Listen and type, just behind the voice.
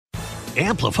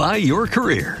Amplify your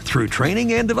career through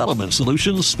training and development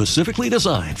solutions specifically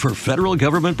designed for federal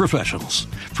government professionals.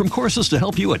 From courses to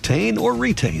help you attain or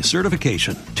retain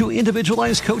certification, to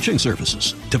individualized coaching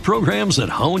services, to programs that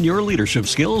hone your leadership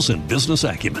skills and business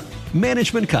acumen,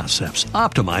 Management Concepts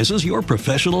optimizes your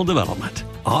professional development.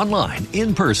 Online,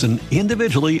 in person,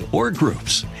 individually, or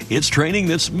groups, it's training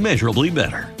that's measurably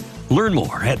better. Learn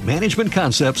more at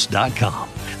managementconcepts.com.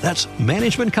 That's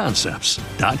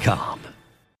managementconcepts.com.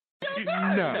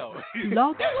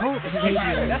 No.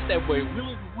 That's that boy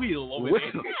Will over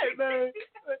there.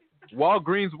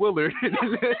 Walgreens Willard. Oh,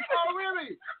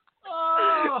 really?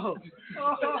 Oh.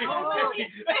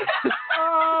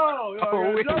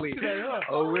 Willie.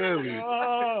 Oh, Willie.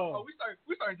 Oh,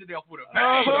 we started today off with a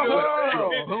bang.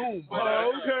 Boom.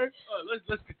 Okay. Let's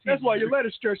continue. That's why your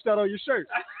letters stretched out on your shirt.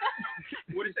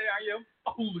 What did it say I am?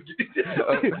 A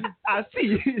hooligan. I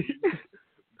see.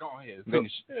 Go ahead.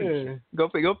 Finish. Go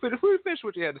finish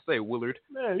what you had to say, Willard.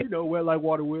 Man, you know, wet like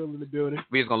water wheel in the building.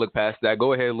 We just gonna look past that.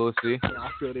 Go ahead, Lil C. Yeah, I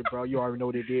feel it, bro. You already know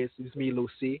what it is. It's me, Lil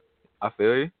C. I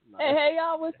feel you. Hey,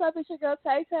 y'all. What's up? It's your girl,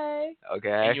 Tay Tay. Okay.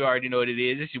 And you already know what it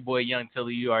is. It's your boy, Young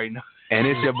Tilly. You already know. And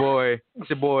it's your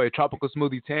boy, Tropical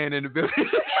Smoothie Tan in the building.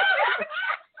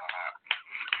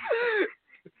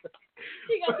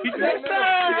 We got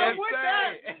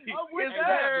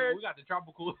the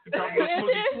tropical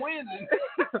smoothie twins.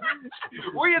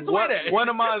 Where your twin at? One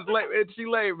of mine's late. She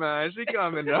late, man. She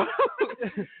coming though.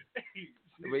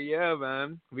 But yeah,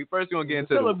 man. We first gonna get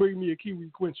into. Tell her bring me a kiwi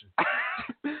quencher.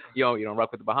 Yo, you don't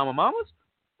rock with the Bahama Mamas?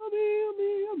 I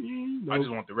mean. I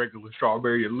just want the regular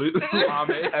strawberry and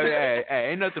Hey,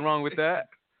 ain't nothing wrong with that.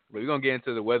 But we're gonna get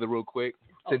into the weather real quick.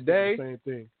 Today, same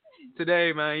thing.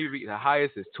 Today, man, the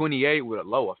highest is 28 with a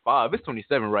low of 5. It's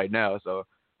 27 right now, so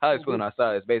how it's feeling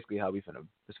outside is basically how it's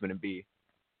finna be,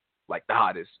 like the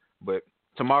hottest. But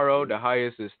tomorrow, the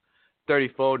highest is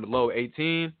 34, the low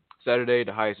 18. Saturday,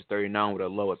 the highest is 39 with a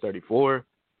low of 34.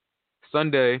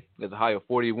 Sunday is a high of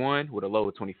 41 with a low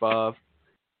of 25.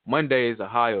 Monday is a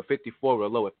high of 54 with a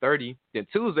low of 30. Then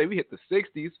Tuesday, we hit the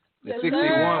 60s. The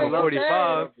 61 with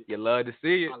 45. You love to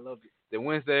see it. I love it. Then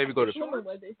Wednesday, we go to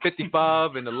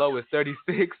 55, and the low is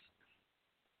 36.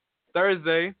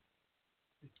 Thursday,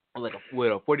 with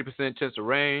a 40% chance of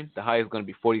rain, the high is going to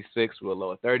be 46 with a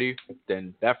low of 30.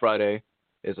 Then that Friday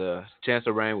is a chance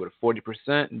of rain with a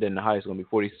 40%, and then the high is going to be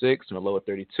 46 and a low of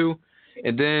 32.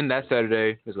 And then that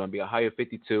Saturday is going to be a high of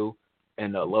 52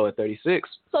 and a low of 36.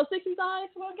 So 60 guys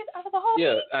will get out of the hall?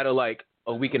 Yeah, out of like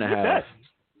a week and a half.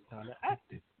 Kind of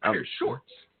active. Your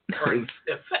shorts are in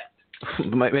effect.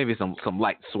 Maybe some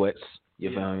light sweats.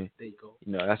 You feel me? There you go.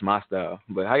 You know, that's my style.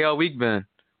 But how y'all week been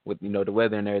with, the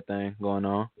weather and everything going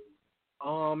on?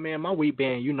 Oh, man, my week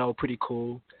been, pretty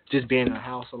cool. Just being in the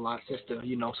house a lot since the,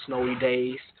 snowy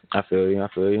days. I feel you.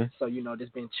 So,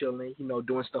 just been chilling,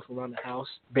 doing stuff around the house,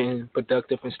 being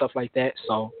productive and stuff like that.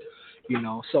 So,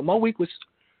 so my week was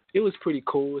pretty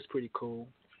cool. It's pretty cool.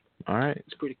 All right.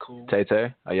 It's pretty cool. Tay,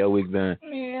 how your week been?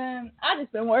 Man, I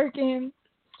just been working,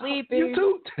 sleeping. You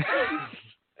too.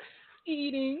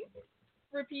 Eating,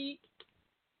 repeat.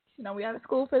 We out of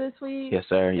school for this week. Yes,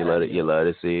 sir. You love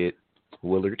to see it.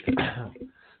 Willard.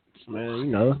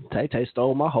 Man, Tay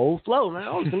stole my whole flow, man.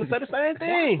 I was going to say the same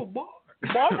thing.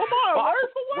 Bar for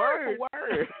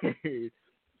word.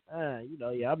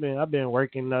 I've been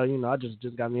working though. I just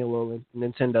got me a little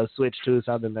Nintendo Switch too,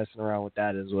 so I've been messing around with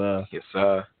that as well. Yes,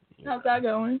 sir. How's that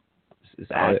going?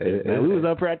 It's active, man. We was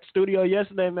up here at the studio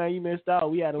yesterday, man. You missed out.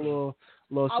 We had a little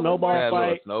snowball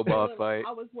fight. I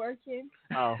was working.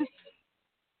 Oh,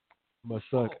 must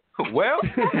suck. Well,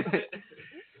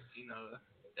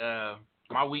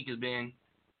 my week has been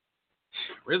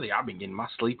really. I've been getting my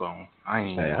sleep on.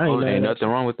 Ain't nothing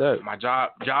wrong with that. My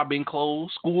job been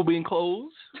closed. School been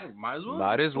closed.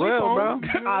 Might as well, bro.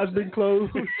 Eyes been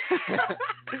closed.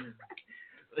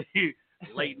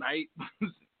 Late night.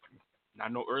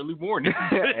 Not no early morning.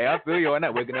 Hey, I feel you on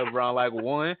that. Waking up around like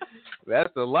 1.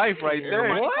 That's the life right there.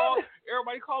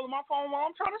 Everybody calling my phone while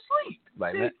I'm trying to sleep.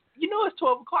 Like that. It's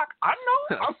 12 o'clock. I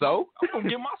know. I'm going to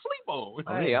get my sleep on.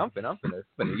 Hey, I'm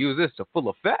finna use this to full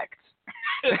effect.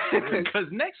 Because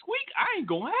next week, I ain't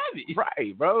going to have it.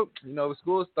 Right, bro.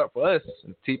 School start for us,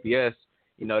 TPS,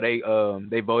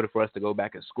 they voted for us to go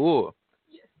back in school.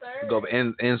 Yes, sir. Go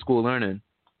in school learning.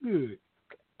 Good.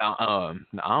 I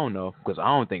don't know, because I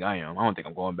don't think I am. I don't think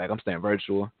I'm going back. I'm staying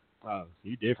virtual. Oh,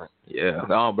 you different. Yeah.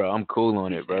 No, bro. I'm cool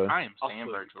on it, bro. I am staying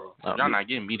virtual. Y'all not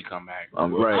getting me to come back.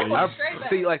 I'm right.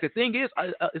 See, like, the thing is,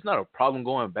 it's not a problem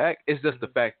going back. It's just the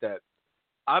fact that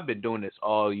I've been doing this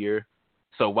all year.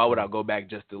 So why would I go back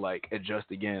just to like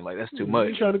adjust again? Like that's too much.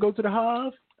 You trying to go to the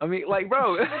hive? I mean, like,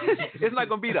 bro, it's not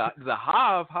gonna be the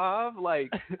hive.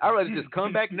 Like, I'd rather just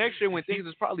come back next year when things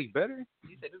is probably better.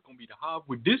 He said it's gonna be the hive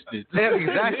with distance. Yeah,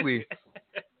 exactly.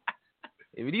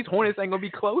 If these Hornets ain't gonna be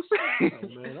close, Man,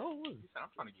 I'm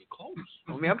trying to get close.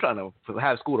 I mean, I'm trying to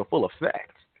have school to full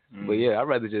effect. But yeah, I'd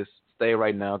rather just stay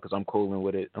right now because I'm cooling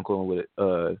with it.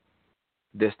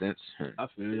 Distance. I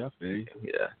feel you.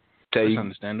 Yeah. That's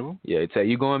understandable. Yeah, Tay,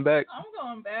 you going back? I'm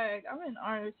going back. I'm in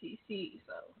ROTC,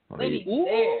 so I they mean, need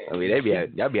there. I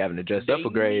mean, y'all be having to dress up for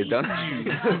grades, don't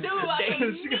you?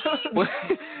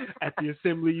 At the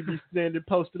assembly, you be standing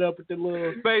posted up with the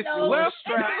little Face No, left it's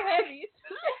strap. too heavy. It's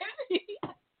too heavy.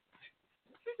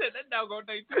 He said that doggone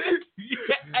thing too.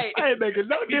 Hey, I ain't making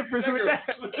no difference with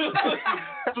that.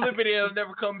 Flip it, it'll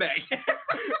never come back.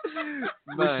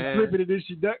 Man. Flip it and then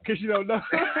she duck because she don't know.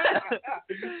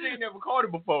 She ain't never caught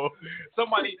it before.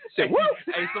 Somebody said,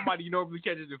 hey, somebody normally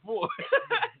catches it for.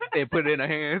 And put it in her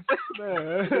hands.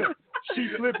 Man, she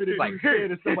flipping it like here,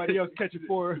 and somebody else catch it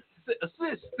for her.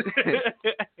 Assist.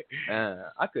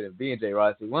 I couldn't be in J.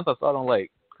 Rossi. Once I saw them, like,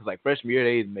 because like freshman year,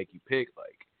 they even make you pick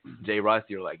like J.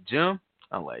 Rossi or like gym.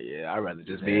 I'm like, yeah, I'd rather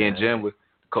just be in gym with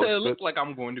Coach. It looks like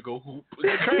I'm going to go hoop.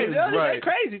 It's crazy. Right. It's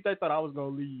crazy. They thought I was gonna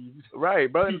leave. Right,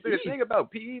 bro. And the thing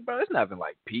about PE, bro, it's not even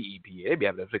like PE. They be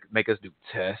having to make us do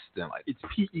tests and like. It's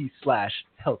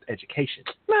PE/health education.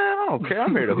 Man, I don't care.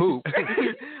 I'm here to hoop.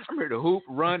 I'm here to hoop,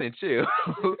 run, and chill.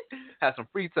 Have some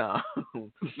free time.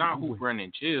 Not hoop, run,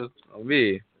 and chill. Oh,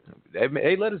 me.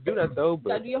 They let us do that though, but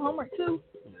Gotta do your homework too.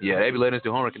 yeah, they be letting us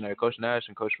do homework in there. Coach Nash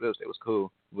and Coach Phillips, they was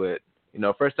cool. But you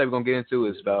know, first thing we're gonna get into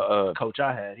is about Coach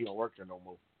I had, he don't work there no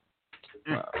more.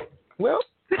 Well,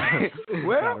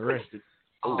 Got arrested.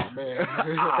 Oh, man.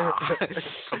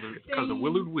 Because of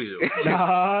Willard Will.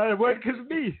 Nah, it wasn't because of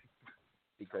me.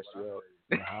 he cussed you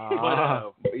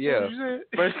Nah. but yeah,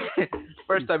 first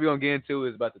time we're gonna get into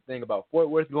is about the thing about Fort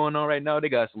Worth going on right now. They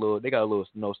got a little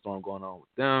snowstorm going on with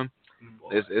them.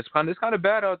 It's kind of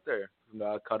bad out there. You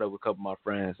know, I caught up with a couple of my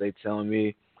friends. They telling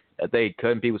me that they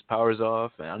cutting people's powers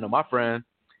off, and I know my friend,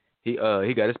 he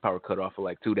got his power cut off for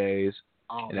like 2 days,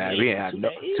 and we ain't had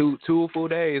two full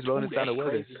days, bro. This kind of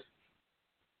weather,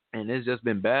 and it's just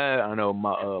been bad. I know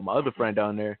my other friend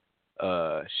down there,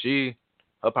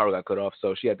 her power got cut off,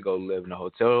 so she had to go live in a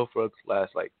hotel for the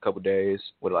last like couple days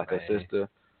with like her sister.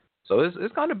 So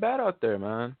it's kind of bad out there,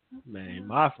 man. Man,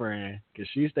 my friend, because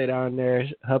she stayed down there,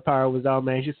 her power was out,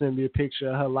 man. She sent me a picture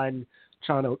of her lighting,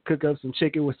 trying to cook up some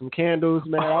chicken with some candles,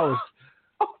 man. I was...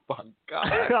 Oh, my God.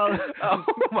 Oh,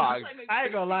 my God. I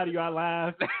ain't going to lie to you. I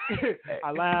laughed.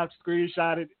 I laughed,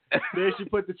 screenshotted. Then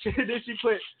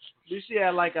she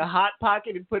had like a hot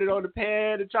pocket and put it on the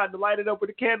pan and tried to light it up with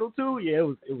a candle too. Yeah, it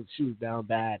was she was down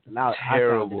bad. And I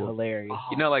found it hilarious.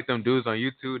 You know, like them dudes on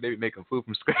YouTube, they be making food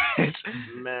from scratch.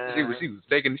 Man, she was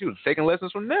taking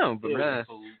lessons from them. But man,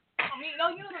 I mean,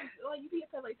 like you be up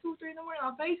at like 2, 3 in the morning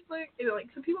on Facebook, and like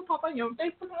some people pop on your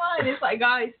Facebook line. It's like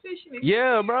guys fishing.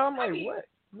 Yeah, bro. I'm like, what?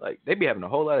 Like they be having a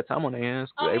whole lot of time on their hands.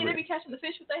 Oh, yeah, they be catching the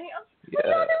fish with their hands. Yeah.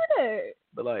 What y'all do that?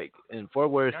 But like in Fort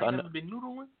Worth, Y'all never been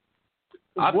noodling?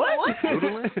 What?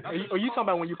 Noodling? Are you talking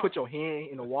about when you put your hand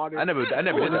in the water? I never did that.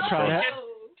 Before.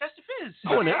 Catch the fish.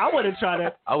 I wouldn't try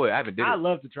that. I haven't did it. I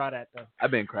love to try that though.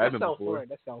 I've been crabbing before.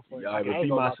 That sounds fun. Yeah, I can see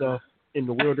myself in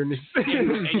the wilderness.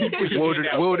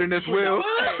 Wilderness will.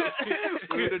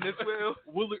 Wilderness will.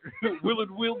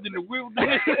 Willard willed in the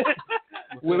wilderness.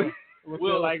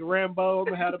 Will like Rambo, I'm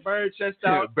gonna have the bird chest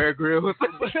out. Bear Grylls.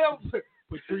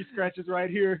 Put 3 scratches right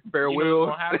here. Bear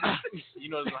Will. You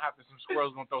know there's gonna happen. Some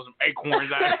squirrels gonna throw some acorns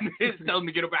at him. Tell them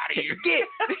to get up out of here. Get.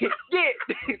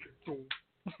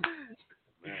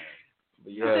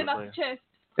 Yeah, Sitting off the chest.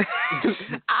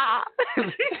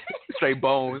 Straight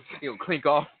bones. He'll clink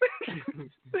off.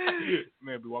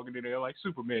 Man, be walking in there like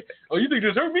Superman. Oh, you think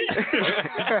this hurt me?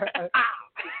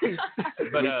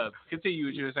 But continue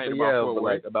what you were saying about Fort Worth.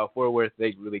 Like about Fort Worth,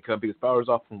 they really cut people's powers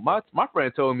off. My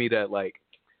friend told me that like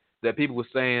that people were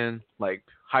saying like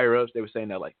higher ups, they were saying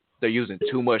that like they're using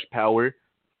too much power,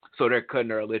 so they're cutting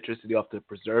their electricity off to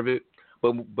preserve it.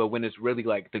 But when it's really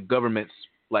like the government's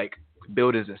like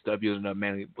buildings and stuff using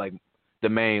the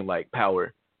main like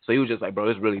power. So he was just like, bro,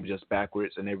 it's really just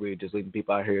backwards, and they're really just leaving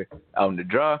people out here out in the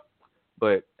dry.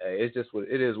 But it's just what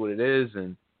it is.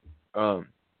 And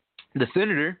the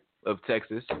senator of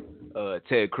Texas,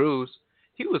 Ted Cruz,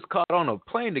 he was caught on a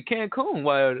plane to Cancun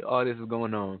while all this is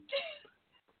going on.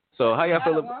 So how y'all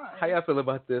feel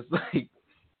about this? Like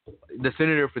the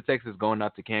senator for Texas going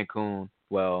out to Cancun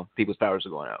while people's powers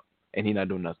are going out, and he not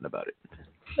doing nothing about it.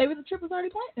 Maybe the trip was already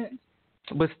planned.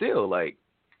 But still, like,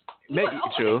 Maybe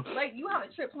true. Like you have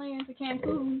a trip planned to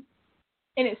Cancun,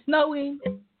 and it's snowing.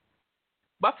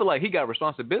 But I feel like he got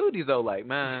responsibilities though. Like,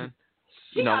 man,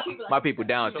 you know, my people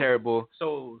down terrible.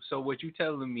 So what you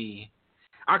telling me?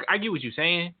 I get what you're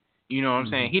saying. You know what I'm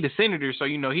saying? He the senator, so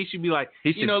you know he should be like,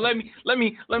 let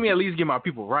me at least get my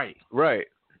people right. Right.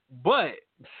 But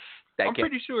I'm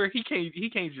pretty sure he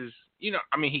can't just, you know,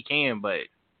 I mean he can, but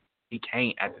he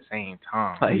can't at the same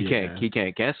time. Like, he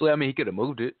can't cancel it. I mean, he could have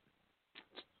moved it.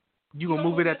 You gonna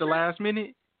move it at the last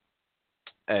minute?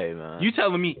 Hey man. You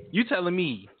telling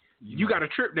me you got a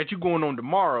trip that you going on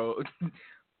tomorrow,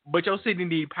 but your city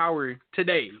need power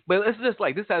today. But it's just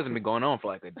like this hasn't been going on for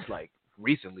like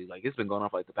recently. Like it's been going on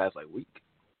for like the past like week.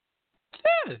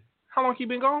 Yeah. How long he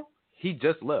been gone? He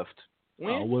just left.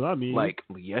 When? Oh, well, I mean, like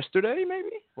yesterday, maybe.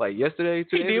 Like yesterday.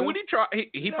 He did what he tried.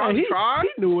 He probably tried.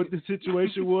 He knew what the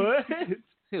situation was.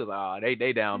 He was like, oh,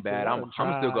 they down bad. I'm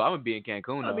still going. I'm gonna be in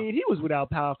Cancun. I mean, he was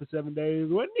without power for 7 days,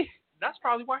 wasn't he? That's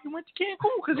probably why he went to Cancun,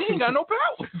 because he ain't got no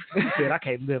power. He said, I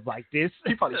can't live like this.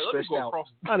 He probably stressed out.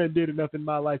 I done did enough in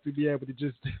my life to be able to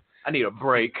just... I need a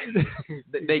break.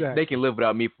 They can live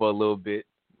without me for a little bit,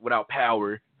 without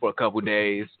power for a couple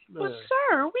days. But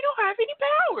sir, we don't have any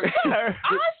power.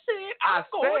 I'm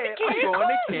going to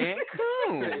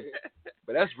Cancun.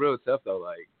 But that's real tough though.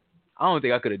 Like, I don't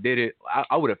think I could have did it.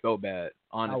 I would have felt bad,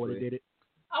 honestly. I would have did it.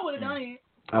 I would have done it.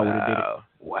 I would have did it.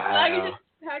 Wow.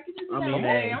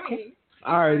 I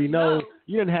already know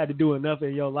you didn't have to do enough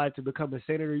in your life to become a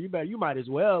senator. You might as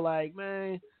well, like,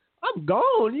 man, I'm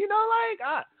gone. You know, like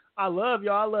I love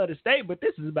y'all, I love the state, but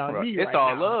this is about me. It's right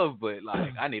all now. love, but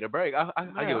like I need a break. I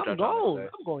get what you're trying to say.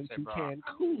 I'm going to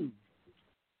Cancun.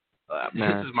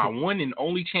 This is my one and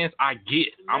only chance I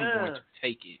get. I'm going to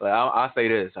take it. But I'll say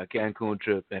this: a Cancun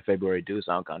trip in February do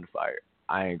sound kind of fire.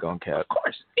 I ain't gonna care. Of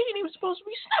course, it ain't even supposed to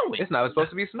be snowing. It's not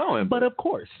supposed to be snowing, but of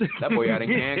course, that boy out in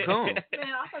Cancun. Man,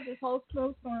 I thought this whole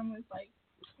snowstorm was like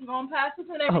going past us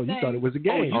and everything. Oh, you thought it was a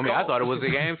game? I mean, I thought it was a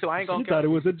game too. I ain't gonna. You thought it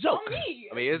was a joke. On me.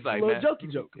 I mean, it's like a man,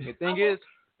 jokey joke. The thing is,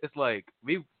 it's like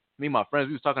me and my friends,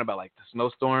 we was talking about like the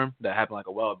snowstorm that happened like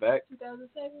a while back.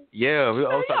 2007. Yeah, we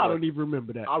all I don't even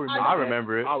remember that. I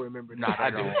remember it. I remember that.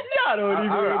 I do. I don't even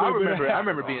remember that. I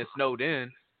remember being snowed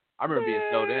in. I remember being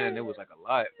snowed in. It was like a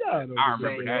lot. I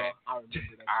remember that. I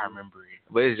remember it.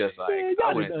 But it's just like man,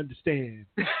 y'all didn't understand.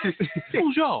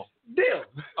 Who's y'all? Damn.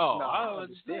 Oh, no, I don't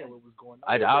understand what was going on.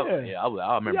 I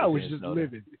remember. Y'all was being just snowed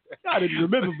living. Y'all didn't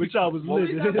remember, but y'all was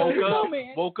living.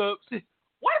 Woke up.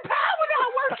 Why the power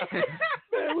not working?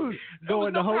 Man, we was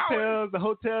going to hotels. The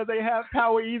hotels they have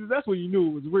power either. That's when you knew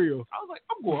it was real. I was like,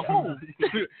 I'm going home.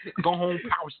 Go home.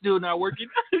 Power still not working.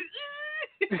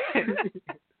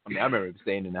 I mean, I remember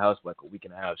staying in the house for like a week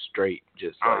and a half straight.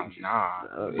 Just like,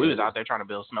 we was out there trying to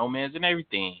build snowmans and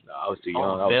everything. No, I was too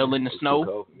young. Fell in the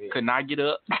snow. Could not get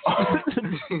up.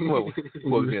 what was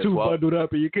too bundled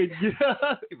up and you couldn't get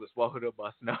up. He was swallowed up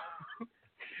by snow.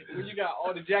 When you got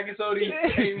all the jackets on, you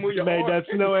made that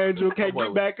snow angel can't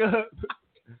get back up.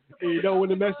 And you don't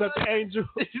want to mess up the angel.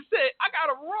 You said, I got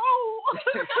to roll.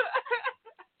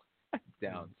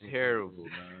 Down terrible,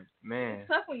 man. It's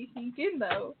tough when you sneak in,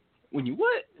 though. When you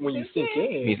what? When you sink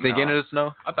in. You sink into the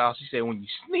snow? I thought she said when you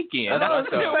sneak in.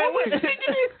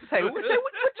 Hey, what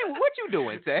you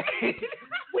doing, Tay? We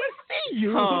see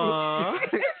you.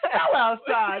 It's snow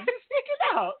outside. Just stick it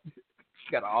out.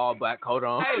 Got an all black coat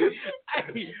on. Hey,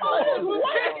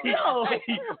 no.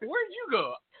 Where'd you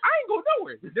go? I ain't go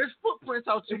nowhere. There's footprints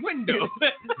out your window.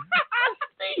 I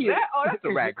see it. That's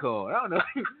a raccoon. I don't know.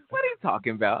 What are you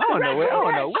talking about? I don't know what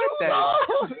that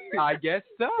is. I guess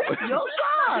so. Your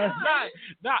size.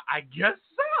 Nah, I guess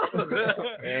so.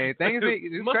 Hey, things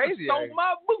it's crazy. Stole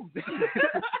my boot.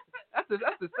 That's the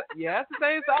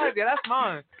same size. Yeah, that's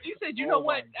mine. You said, you know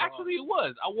what? Actually, it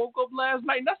was. I woke up last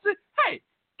night and I said, hey,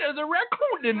 there's a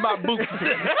raccoon in my boot.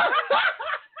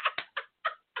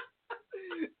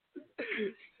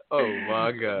 Oh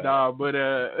my God. Nah, but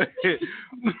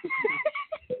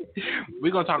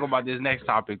we're gonna talk about this next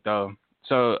topic though.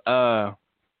 So a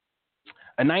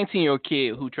 19-year-old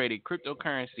kid who traded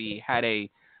cryptocurrency had a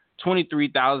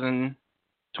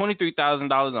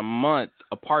 $23,000 a month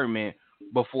apartment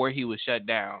before he was shut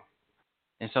down.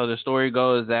 And so the story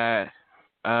goes that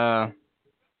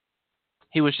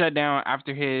he was shut down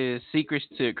after his secrets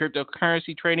to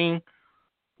cryptocurrency trading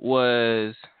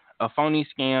was a phony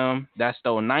scam that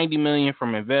stole $90 million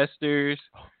from investors.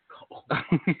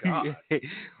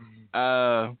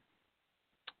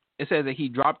 It says that he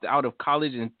dropped out of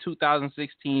college in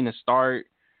 2016 to start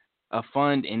a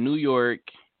fund in New York.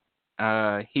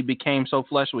 He became so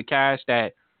flush with cash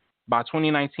that by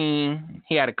 2019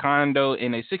 he had a condo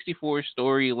in a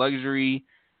 64-story luxury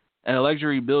in a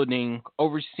luxury building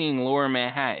overseeing Lower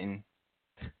Manhattan.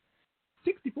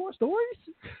 64 stories?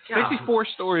 64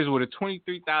 stories with a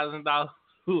 $23,000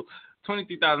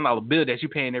 bill that you're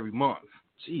paying every month.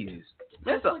 Jeez.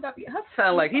 That's That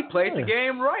sounds like he played the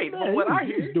game right. Man, From what I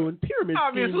he hear. was doing pyramid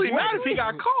Obviously, schemes. not if he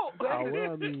got caught. Oh,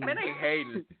 well, I mean, Man, they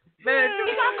hating. Man,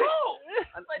 He got caught.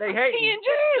 they He hating. in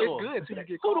jail. It's good till you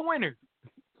get Who the caught. winner?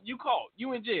 You caught.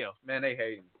 You in jail. Man, they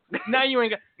hating. Now you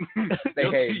ain't got They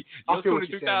hate. your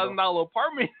 $23,000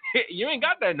 apartment. You ain't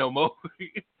got that no more.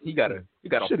 You got a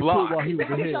should've block. quit while he was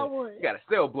what ahead. y'all want. You got a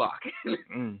cell block.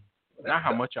 Not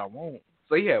how much I want.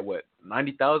 So he had what?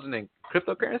 90,000 in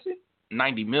cryptocurrency?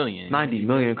 90 million. 90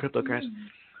 million in cryptocurrency.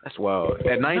 That's wild.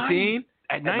 At 19?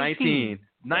 At 19.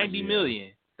 90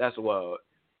 million. That's wild.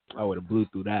 I would have blew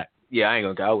through that. Yeah, I ain't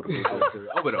gonna go. I would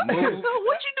have moved.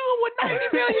 What you doing with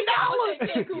 $90 million?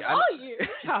 All year.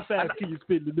 How fast can you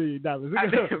spend $1 million? We're I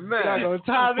gonna, think, we're not man. gonna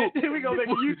time it. We're gonna make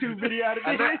a YouTube video out of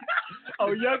this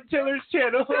on Young Tiller's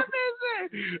channel.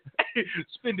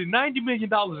 Spending $90 million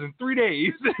in 3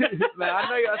 days. Man, I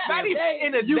know y'all Not saying even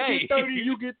in a You day. get 30,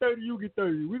 you get 30, you get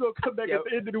 30. We're gonna come back Yep. at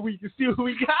the end of the week and see what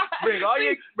we got. bring all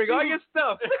your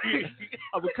stuff.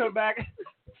 I'm gonna come back.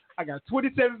 I got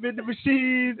 27 vending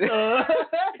machines. That's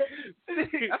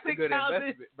a good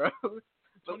investment, bro.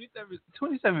 27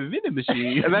 vending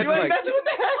machines. And that's You ain't like, messing with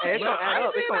that? hey, it's gonna add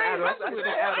up. It's gonna add up. I It's ain't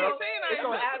gonna add up. saying I It's ain't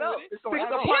gonna add up. It's gonna Six add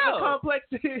up. apartment Yeah.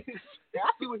 complexes.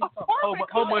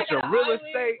 Whole bunch of real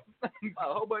estate. A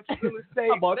whole bunch of real estate.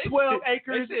 I bought 12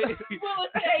 acres. Real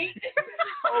estate.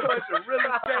 Whole bunch of real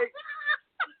estate.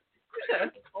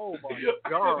 Oh my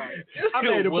god. I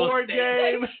made a board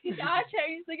game. I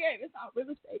changed the game. It's not real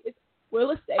estate. It's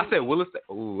real estate. I said Will estate.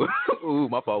 Ooh, ooh,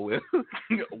 my fault, Will.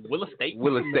 Will Estate.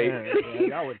 Will estate.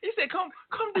 Man, I would- He said, come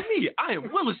to me. I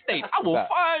am Will Estate. I will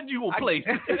find you a place.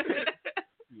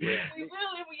 We really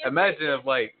Imagine if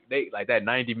like they like that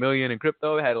 90 million in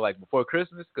crypto had it like before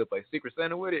Christmas, could play Secret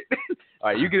Santa with it. All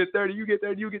right, you get a 30, you get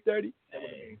 30, you get 30.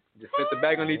 Just fit the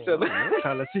bag on each other.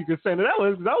 kind of Secret Santa that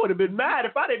was. I would have been mad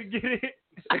if I didn't get it.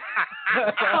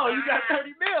 Oh, you got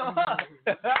 30 mil. Huh?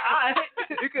 All right.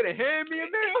 You could have handed me a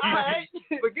mil. All right.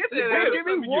 But get Did that. you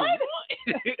give me one?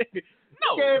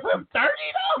 No. Gave him 30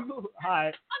 though. All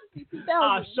right.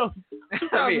 I'll show you.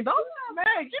 I mean,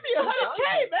 Man, give me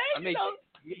 100K, man. I mean,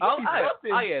 you know,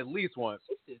 I at least want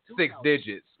 6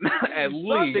 digits. At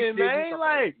least. something, man.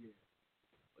 Like,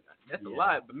 That's a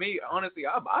lot. But me, honestly,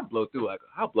 I blow through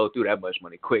that much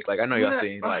money quick. Like I know y'all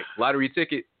seen like lottery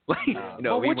ticket. Like you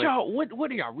know, what are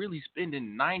y'all really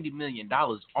spending $90 million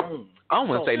on? I don't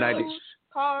want to say 90.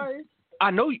 Cars.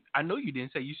 I know you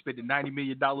didn't say you spent $90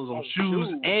 million on shoes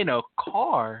and a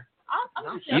car.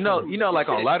 I'm just You know, like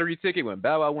on lottery ticket when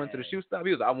Bow Wow went to the shoe stop,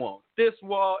 he was, I want this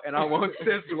wall and I want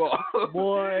this wall.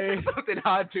 boy, Something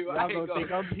I do. y'all gonna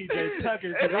think I'm PJ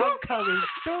Tucker because I'm coming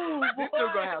soon, boy. This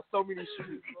dude gonna have so many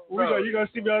shoes. You gonna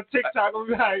see me on TikTok? I'm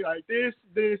like this.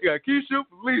 You got Keisha,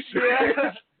 Felicia.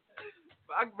 Yeah.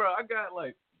 I got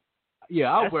like,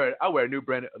 yeah, I wear a new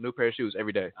pair of shoes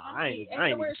every day. I ain't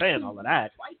even saying all of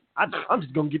that. I'm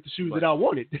just gonna get the shoes that I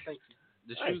wanted.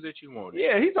 The shoes that you wanted.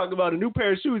 Yeah, he's talking about a new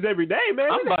pair of shoes every day, man.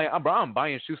 I'm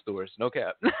buying shoe stores, no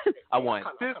cap. I want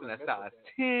this and a size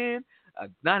 10, a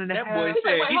 9.5. That boy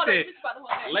said,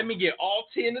 let me get all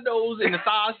 10 of those in the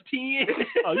size 10.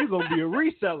 Oh, you gonna be a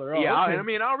reseller? Oh, Yeah,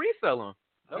 okay. I'll resell them.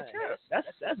 No Hey, cap.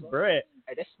 That's bread.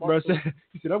 Hey, that's Bro smart. said,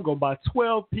 he said, I'm gonna buy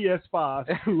 12 PS5s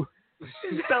to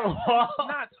sell them all.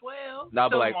 Not 12. Nah,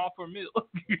 but Sell like- them all for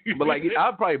 $1 But like,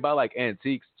 I'll probably buy like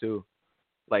antiques too,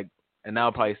 like, and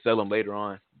I'll probably sell them later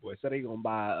on. Boy said they gonna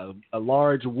buy a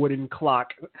large wooden clock,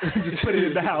 just put it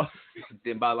in the house.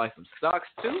 Then buy like some stocks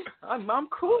too. I'm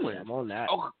cooling. I'm on that.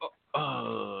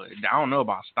 I don't know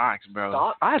about stocks, bro.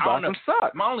 I I bought don't know. some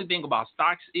stocks. My only thing about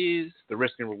stocks is The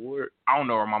risk and reward. I don't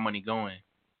know where my money going.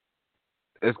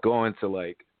 It's going to well,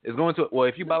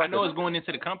 if you buy I like know it's going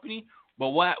into the company, but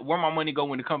where my money go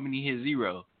when the company hits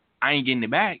zero? I ain't getting it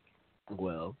back.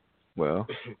 Well,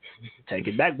 take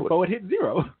it back before it hits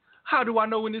zero. How do I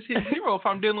know when this hits zero if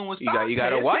I'm dealing with stocks? you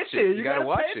gotta watch it. You gotta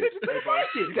watch pay it. attention to the market.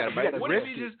 You gotta What if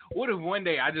what if one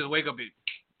day I just wake up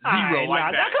at All zero right, like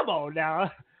now, that? come on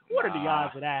now. What are the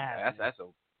odds of that happening? That's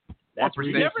That's 1%.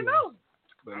 ridiculous. You never know.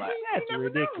 But like, That's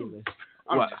ridiculous.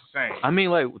 I'm What? just saying. I mean,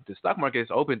 like the stock market is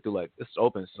open through it's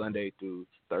open Sunday through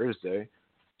Thursday,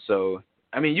 so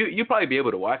I mean you probably be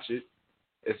able to watch it.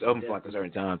 It's open for like a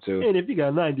certain time too. And if you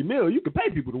got 90 mil, you can pay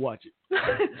people to watch it.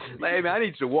 Like, hey man, I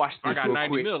need you to watch this I got real 90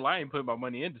 quick. mil. I ain't putting my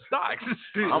money into stocks.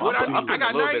 I'm I putting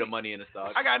got a little 90 bit of money in the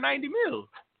stock. I got 90 mil.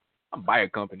 I'm buying a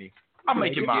company. I'm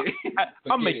making my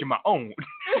own.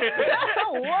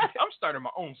 What? I'm starting my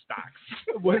own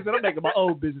stocks. Boy said I'm making my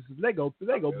own businesses. They go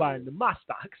buy into my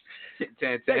stocks.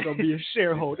 They gonna be a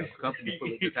shareholder. Company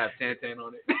full of just have Tan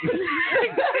on it.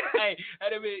 Hey,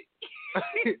 had a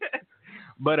bit.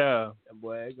 But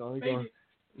Boy, it's gonna man,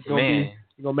 be,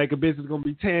 you gonna make a business. Gonna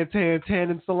be tan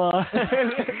and salon.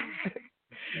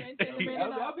 That'll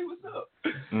be what's up.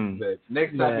 But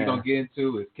next topic we're gonna get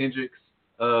into is Kendrick's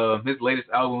his latest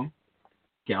album.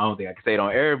 I don't think I can say it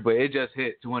on air, but it just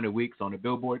hit 200 weeks on the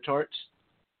Billboard charts.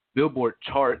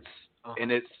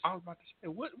 And it's I was about to say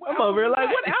what I'm over here like,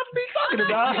 what album are you talking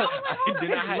about?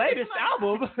 Did I His latest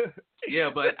album. yeah,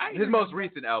 but his most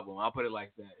recent album. I'll put it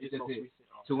like that. It just hit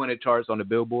 200 charts on the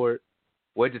Billboard.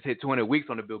 Well, it just hit 200 weeks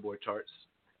on the Billboard charts.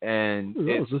 And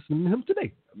I was listening to him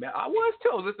today. Man, I was too.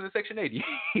 I was listening to Section 80.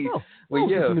 Oh, well,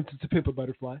 yeah, listening to Pimp a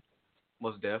Butterfly.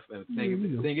 most def. And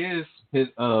the thing is, his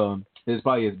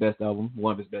probably his best album,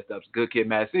 one of his best albums, Good Kid,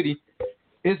 Mad City.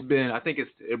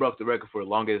 It broke the record for the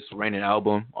longest reigning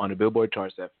album on the Billboard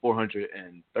charts at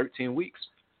 413 weeks.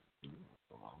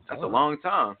 That's a long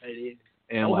time. It is.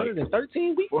 And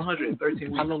 413 weeks. 413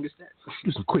 weeks. How long is that?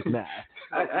 Do some quick math.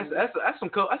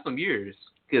 That's some years.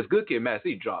 Because Good Kid, Mad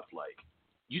City dropped like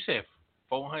You said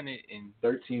 413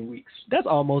 13 weeks. That's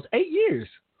almost 8 years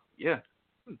Yeah,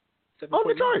 on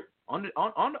the chart. on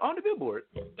the Billboard.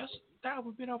 That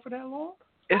album been out for that long?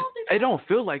 It don't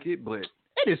feel like it, but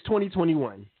It is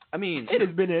 2021. I mean, It has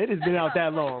been out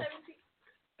that long.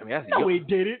 I mean that's No, young. we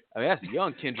did it. I mean that's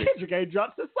young Kendrick. Kendrick ain't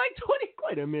dropped since like 20.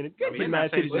 Wait a minute. Good I Kid, mean,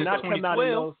 Mad I City say did not come out in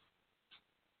 2012. those.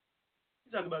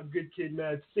 You talking about Good Kid,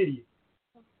 Mad City?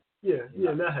 Yeah,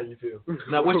 not how you feel.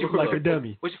 Now what you feel like up? a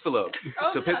dummy? What you feel up?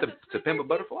 To pimp a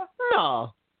butterfly?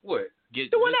 No, What? the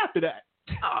one after that.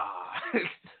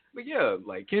 But yeah,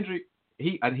 like Kendrick,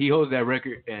 he holds that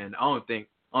record, and I don't think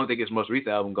his most recent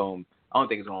album going. I don't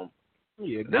think it's going.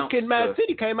 Yeah, Good Kid, Mad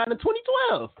City came out in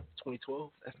 2012. 2012.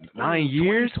 That's 9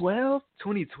 years. 2012.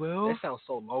 2012. That sounds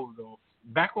so long ago.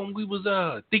 Back when we was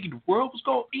thinking the world was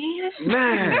gonna end.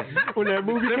 Man, When that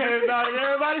movie came out, and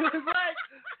everybody was like,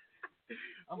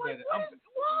 I'm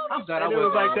glad I and it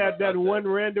was like that one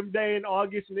random day in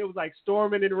August, and it was like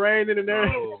storming and raining and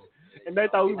everything, and they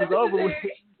thought we was over with.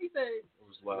 He said,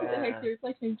 Wow. "Hector,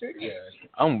 play Kendrick."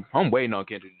 I'm waiting on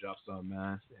Kendrick to drop something,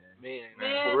 man. Man,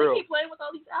 Man, for they real. keep playing with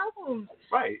all these albums.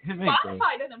 Right.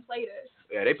 Spotify doesn't play this.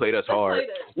 Yeah, they played us They hard. played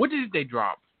us. What did they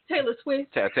drop? Taylor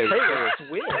Swift. Taylor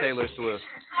Swift.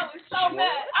 I was so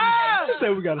mad. She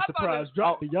said we got a surprise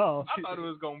drop for y'all. I thought it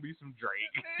was gonna be some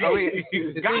Drake. I mean,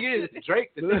 the thing is, Drake.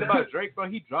 The thing about Drake, bro,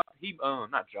 he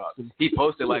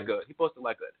posted like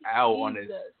an owl on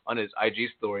his IG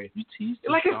story. You teased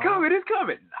Like it's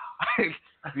coming. Nah,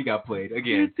 we got played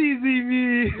again. teasing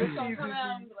me. It's gonna come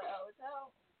out and be like, oh, it's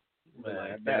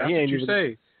out. That's He what ain't you even-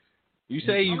 say. You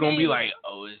say you're gonna be like,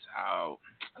 oh, it's out.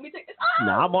 Let me take this out.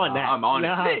 Nah, I'm on that. I'm on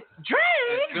it.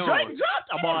 Drake Soon. dropped.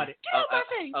 I'm on it.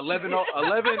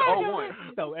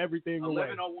 11:01. Throw everything away.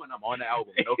 11:01. I'm on the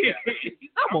album. Okay.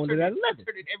 I'm on it at 11.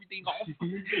 Turning everything off.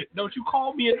 Don't you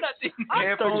call me a nothing.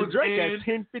 I started Headphones Drake in,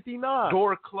 at 10:59.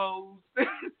 Door closed.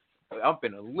 I'm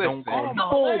finna listen. call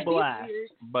me. Full blast.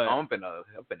 But I'm finna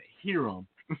hear him.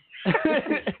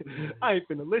 I ain't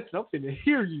finna listen. I'm finna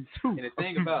hear you too. And the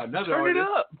thing about another Turn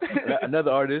artist, it up.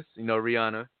 another artist,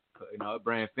 Rihanna, her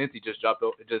brand Fenty just dropped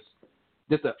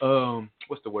just a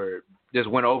what's the word? Just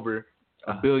went over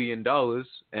 $1 billion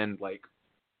and like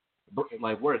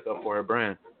worth up for her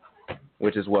brand,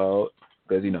 which is wild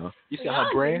because You see her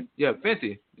brand? yeah,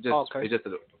 Fenty Okay. it just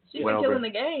She's went been over. killing the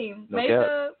game. No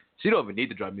Makeup. She don't even need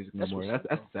to drop music no more. That's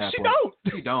the sad She part.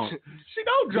 don't. She don't. She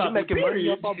don't drop She making it, money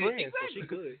period. off our brand, so she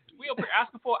good. we up here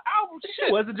asking for an album.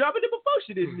 She wasn't dropping it before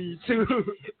she didn't need to.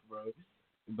 Bro.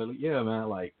 But yeah, man,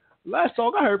 like Last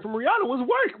song I heard from Rihanna was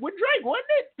 "Work" with Drake, wasn't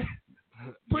it?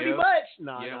 Pretty yeah. much.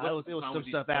 Nah, Yeah, it what's the was song some with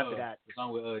stuff the, after that. The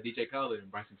song with DJ Khaled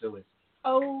and Bryson Tiller.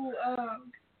 Oh,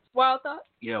 Wild Thoughts.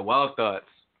 Yeah, Wild Thoughts.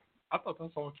 I thought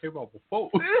that song came out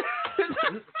before.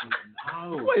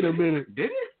 No. Wait a minute. Did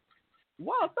it?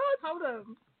 Wild Thoughts? Hold up.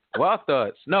 Wild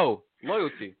Thoughts. No,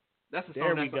 Loyalty. That's the There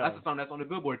song. we That's, go. that's the song that's on the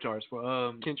Billboard charts for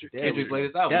Kendrick. Kendrick's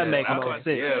latest album. That makes Yeah. more sense.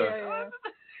 Yeah.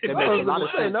 That I makes was a lot of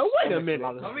saying, sense. no, wait That a makes minute.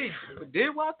 lot of I sense. mean,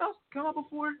 did Wild Thoughts come out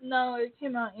before? No, it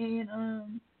came out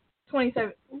in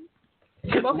 27.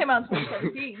 They both came out in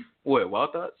 2017. What,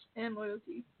 Wild Thoughts? And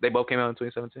Loyalty. They both came out in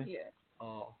 2017? Yeah.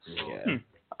 Oh, Yeah.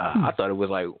 I thought it was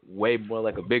like way more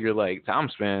like a bigger like time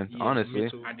span, honestly. Me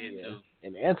too. I did too.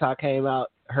 And Anti came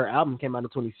out, her album came out in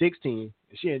 2016.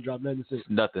 And she ain't dropped nothing since.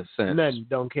 Nothing since. Nothing,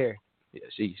 don't care. Yeah,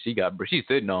 she's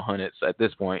sitting on hundreds at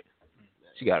this point.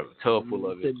 She got a tub full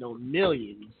of it. Sitting on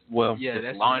millions. Well, Yeah,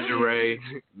 that's Lingerie,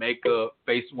 makeup,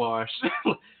 face wash.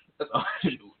 That's all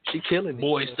she do. She killing it.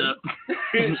 boy stuff.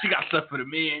 She got stuff for the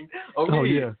men. Oh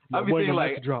yeah. I be thinking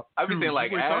like, drop. I be thinking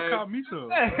like, Wait, abs. y'all caught me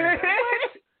some.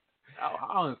 I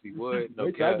honestly would. No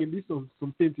Wait till cap. I give me some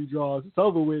Fenty draws. It's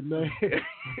over with, man.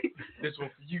 This one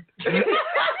for you.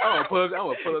 I'm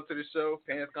gonna pull up to the show,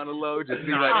 pants kind of low, just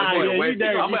be like, Nah, I'm yeah, wait. you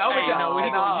dirty. I'm You know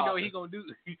what nah. he gonna do?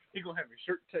 He gonna have his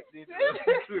shirt tucked in.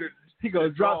 He gonna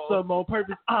drop something on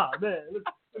purpose. Man,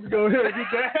 let's go ahead and get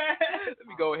that. Let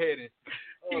me go ahead and.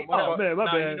 Oh man, my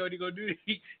bad. You know what he gonna do?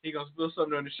 He gonna spill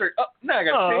something on the shirt. Oh, now I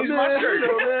gotta change my shirt.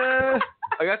 Man.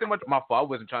 I got too much. My fault. I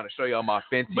wasn't trying to show y'all my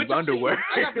fancy underwear.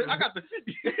 I got the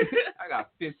 50. I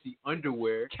got fancy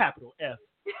underwear. Capital F.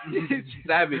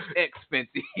 Savage X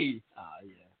fancy. Yeah.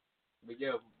 But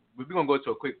yeah, we're gonna go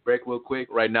to a quick break real quick.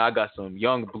 Right now, I got some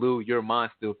Young Blue, Your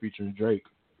Mind Still featuring Drake.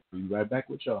 We'll be right back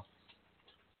with y'all.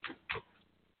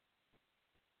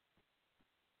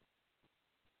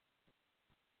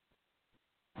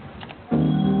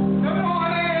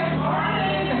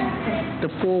 The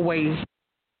four-way.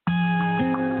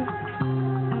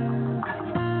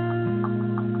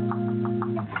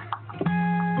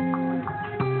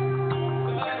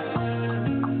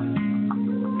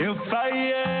 If I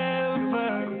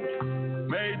ever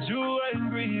made you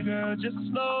angry, girl, just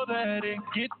know that it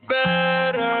gets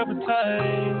better with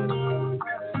time.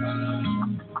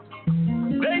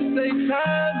 They say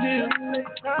time heals.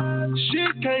 She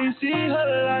can't see her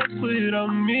life without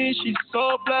me. She's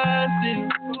so blasted.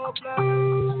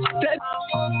 That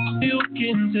you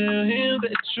can tell him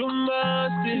that you're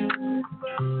mine still.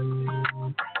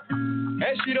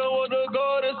 And she don't wanna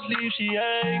go to sleep, she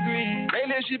angry.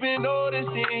 Lately she been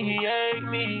noticing he ain't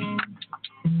me.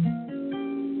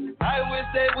 I wish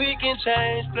that we can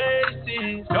change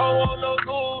places. Don't want no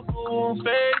new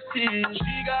faces.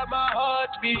 She got my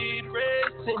heartbeat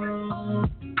racing.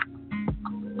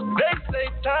 They say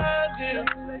time heals.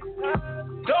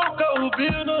 Don't go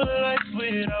build no life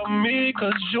without me,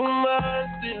 cause you're mine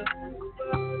still.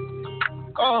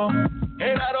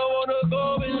 And I don't wanna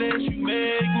go unless you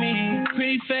make me.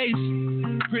 Pretty face,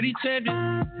 pretty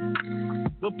tempting,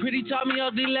 but pretty taught me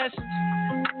ugly lessons.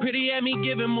 Pretty had me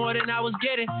giving more than I was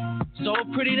getting. So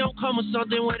pretty don't come with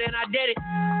something, well then I did it.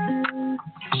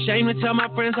 Shame to tell my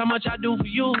friends how much I do for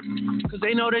you, cause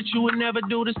they know that you would never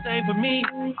do the same for me.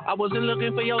 I wasn't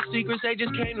looking for your secrets, they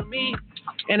just came to me.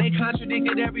 And they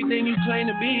contradicted everything you claim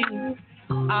to be.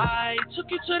 I took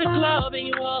you to the club and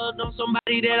you hugged on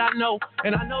somebody that I know.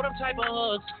 And I know them type of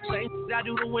hugs, same I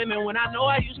do to women when I know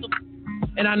I used to.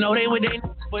 And I know they were they,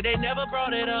 but they never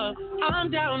brought it up. I'm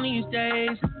down these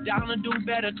days, down to do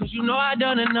better, cause you know I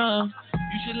done enough.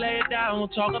 You should lay it down, we'll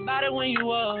talk about it when you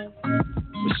up.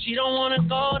 But she don't wanna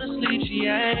go to sleep, she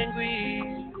angry.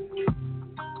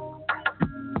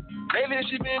 Lately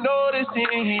she been noticing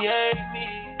he ain't me.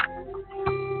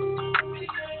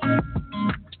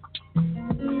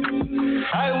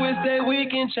 I wish that we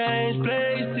can change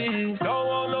places. Don't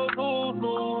want no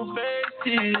new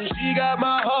faces. She got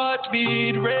my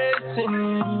heartbeat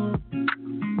racing.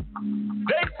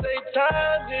 They say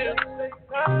time heals.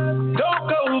 Don't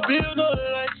go build no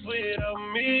life without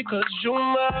me, cause you're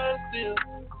mine still.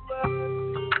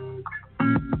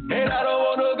 And I don't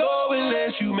wanna go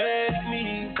unless you make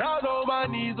me. Down on my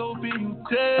knees, open, you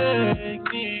take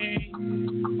me.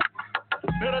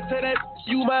 Better tell that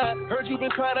you mine. Heard you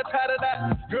been trying to tie the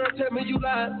knot. Girl, tell me you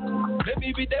lying. Let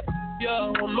me beat that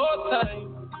one more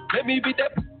time. Let me beat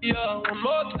that one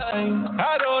more time.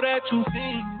 I know that you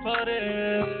think for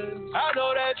this. I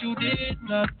know that you did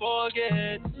not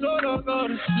forget. So don't go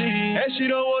to sleep. And she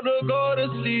don't wanna go to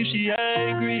sleep, she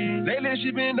angry. Lately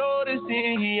she been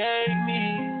noticing he ain't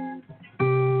me.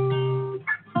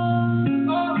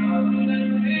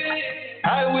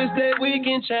 I wish that we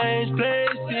can change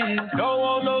places. Don't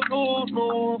want no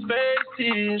new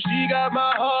faces. She got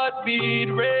my heartbeat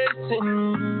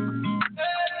racing.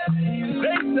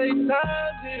 They say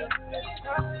time heals.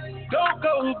 Don't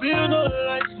go build no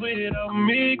life without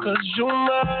me, cause you're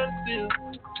mine still.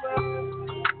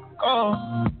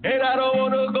 And I don't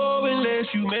wanna go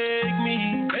unless you make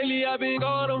me. Lately I've been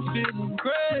gone, I'm feeling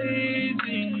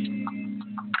crazy.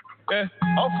 Yeah,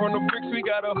 I'm from the bricks, we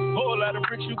got a whole lot of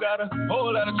bricks, you got a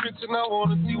whole lot of tricks, and I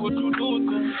wanna see what you do with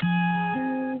them.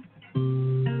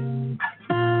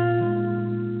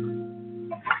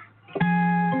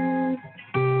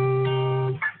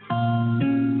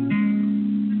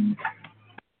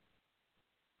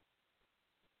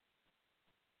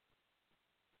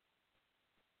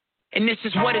 And this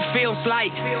is what it feels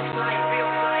like.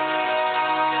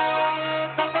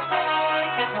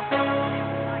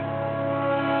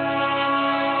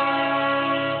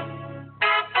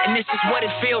 And this is what it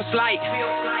feels like.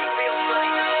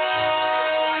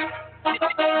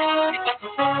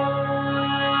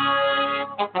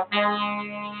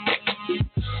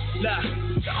 Look,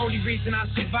 the only reason I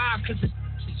survive, cause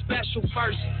it's special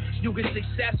first. You get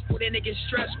successful, then it gets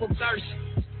stressful thirst.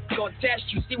 Gonna test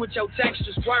you, see what your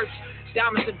texture's worth.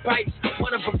 Diamonds and pipes,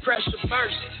 one of them pressure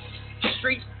burst.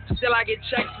 Streets, still I get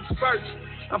checks and spurts.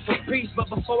 I'm for peace, but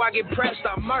before I get pressed,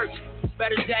 I'm murked.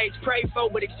 Better days pray for,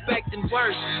 but expecting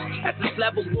worse. At this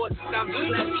level, boy, I'm just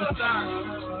less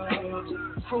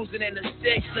concerned. Cruising in the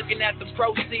six, looking at the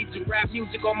proceeds of rap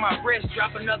music on my wrist.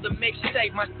 Drop another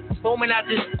mixtape, my booming out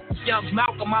this young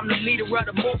Malcolm. I'm the leader of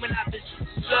the movement out this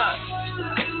love.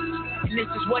 And this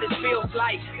is what it feels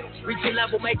like. Reach a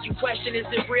level, make you question, is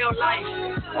it real life?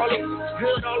 All of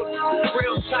good, all of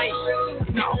real tight.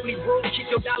 And the only rule, keep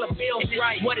your dollar bills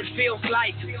right. What it feels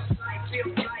like.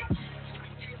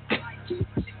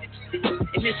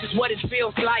 And this is what it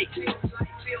feels like.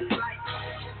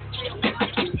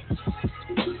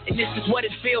 And this is what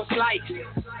it feels like.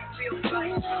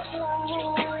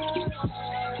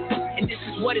 And this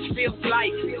is what it feels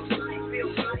like.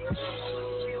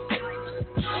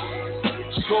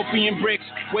 Scorpion bricks,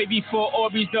 way before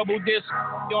Orbeez double disc.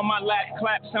 On my lap,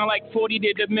 clap, sound like 40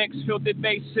 did the mix. Filtered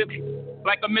bass, sip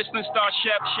like a Michelin star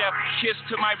chef. Kiss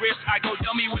to my wrist, I go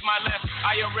dummy with my left.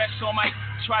 IRS on my,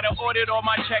 try to audit all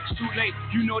my checks. Too late,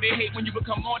 you know they hate when you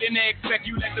become more than they expect.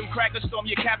 You let them crack a storm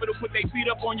your capital, put their feet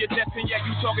up on your desk. And yeah,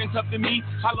 you talking tough to me.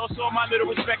 I lost all my little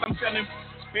respect. I'm selling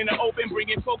in the open,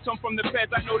 bringing folks home from the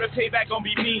feds. I know the payback gon'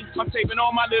 be me. I'm saving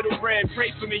all my little bread.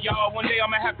 Pray for me, y'all. One day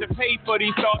I'ma have to pay for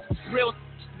these thoughts. Real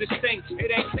distinct,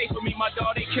 it ain't safe for me, my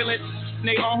dog. They kill it.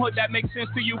 They on hood, that makes sense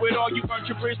to you at all. You burnt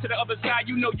your bridge to the other side.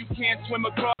 You know you can't swim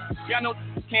across. Y'all know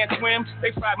can't swim.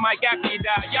 They fried Mike after he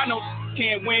died. Y'all know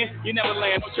can't win. You never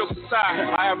land on your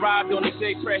side. I arrived on the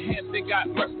day Fred Hampton got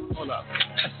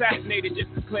assassinated.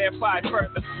 Just to clarify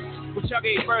further. What y'all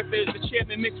gave birth is the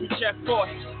chairman mixed with Jeff Force.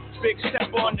 Big step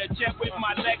on the jet with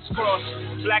my legs crossed.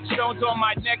 Black stones on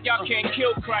my neck, y'all can't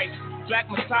kill Christ. Black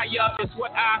Messiah is what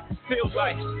I feel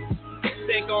like.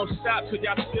 They ain't gonna stop till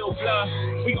y'all spill blood.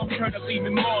 We gon' turn up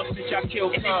even more since y'all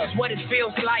kill And this is what it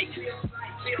feels like.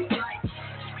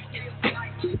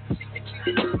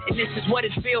 And this is what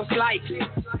it feels like.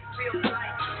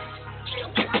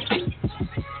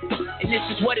 And this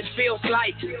is what it feels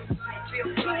like.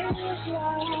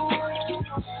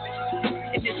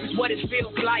 And this is what it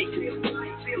feels like.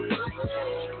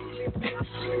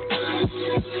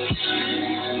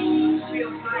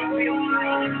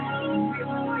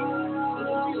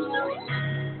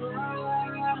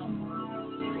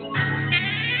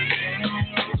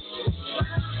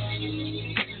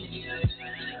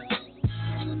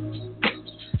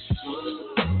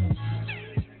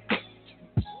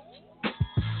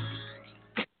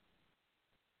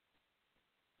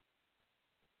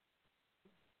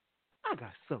 I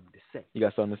got something to say. You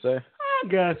got something to say? I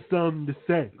got something to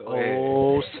say.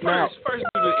 Oh, snap. First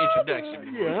do the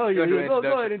introduction. Yeah, go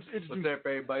ahead and What's introduce. up,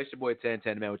 everybody? It's your boy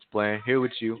 1010 Man, what you playing? Here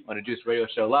with you on the Juice Radio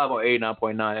Show live on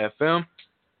 89.9 FM.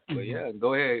 But yeah,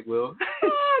 go ahead, Will.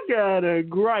 I got a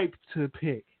gripe to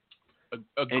pick.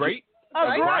 a great,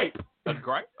 A gripe. a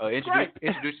gripe.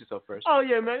 Introduce yourself first. Oh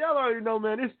yeah, man. Y'all already know,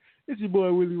 man. It's your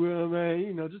boy Willie Will, man.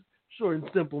 You know, just short and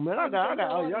simple, man. I got.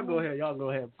 Oh, y'all go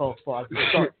ahead, folks. Before I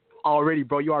start. Already,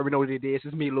 bro. You already know what it is.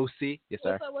 It's me, Lucy. Yes,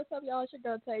 sir. What's up, y'all? It's your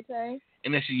girl, Tay Tay.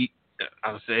 And then she,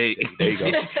 I'll say, There you go.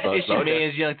 it's your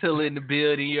man's Young Tilla in the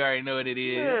building. You already know what it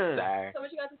is. Yeah. Sorry. So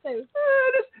what you got to say?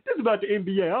 This is about the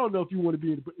NBA. I don't know if you want to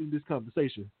be in this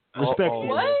conversation. Respectfully.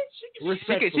 What?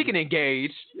 She can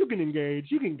engage. You can engage.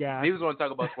 You can gasp. He was going to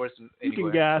talk about sports You anyway.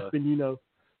 can gasp and, you know.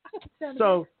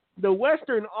 So the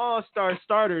Western All-Star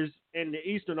starters and the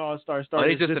Eastern All-Star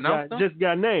starters just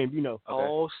got named, you know. Okay.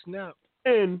 Oh, snap.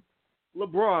 And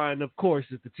LeBron, of course,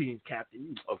 is the team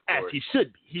captain, Of as course. he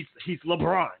should be. He's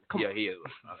LeBron. Come on. He is.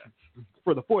 Okay.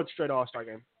 For the fourth straight All-Star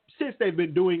game. Since they've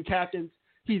been doing captains,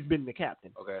 he's been the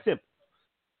captain. Okay. Simple.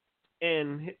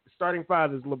 And his starting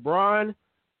five is LeBron,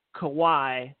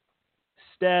 Kawhi,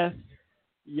 Steph,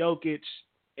 Jokic,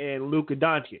 and Luka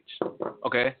Doncic.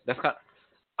 Okay. That's kind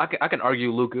of, I can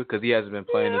argue Luka because he hasn't been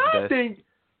playing his I best. think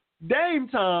Dame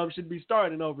Time should be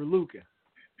starting over Luka.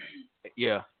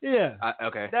 Yeah. Yeah.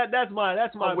 Okay. That's my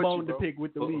I'm with bone you, to bro. pick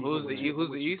with the league. Who's the East?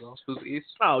 Who's the East?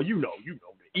 Oh, you know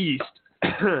the East.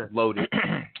 Loaded.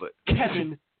 But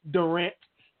Kevin Durant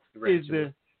is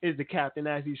the captain,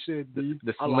 as he should be.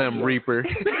 the Slim Reaper.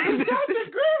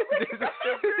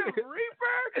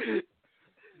 Reaper.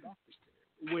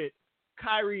 With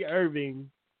Kyrie Irving,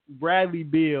 Bradley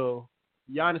Beal,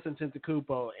 Giannis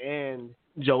Antetokounmpo, and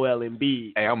Joel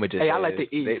Embiid. Hey, I'm gonna just. Hey, I like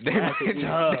the East. That's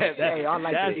tough. Hey, I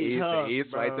like That's the East. tough, The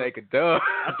East bro. might take a dub.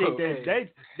 I think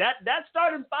that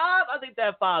starting five. I think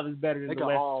that five is better than They the got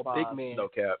West all five. big men. No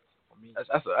cap.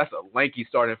 That's a lanky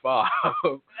starting five.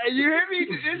 Hey, you hear me?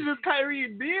 It's just Kyrie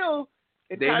and Beal.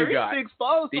 And Then you Kyrie got-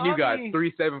 6'4", Then so you I got mean,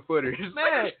 3 7-footers.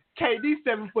 man, KD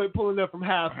 7 foot pulling up from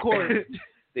half court.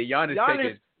 The Giannis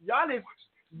Giannis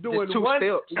doing Just two one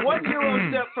steps. 1 euro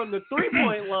step from the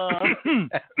 3-point line.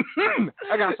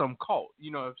 I got something caught,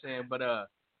 you know what I'm saying? But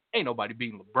ain't nobody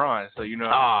beating LeBron, so you know.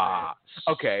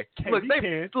 Okay.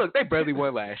 KD Look, they barely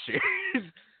won last year.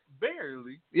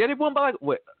 Barely. Yeah, they won by like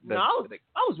what? No,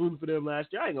 I was rooting for them last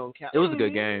year. I ain't gonna count. It was a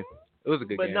good game. It was a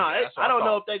good But game. no, That's what I don't I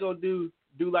know thought. if they gonna do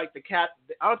like the cap.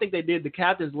 I don't think they did the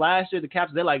captains last year. The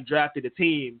captains they like drafted a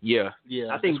team. Yeah. Yeah,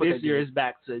 I think that's what this they year did. is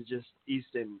back to just East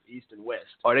and West.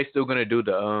 Are they still gonna do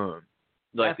the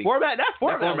That format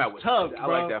was tough. I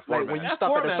bro. like that format. When you That stop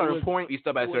at a format certain was- point, You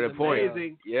stop at a was certain point.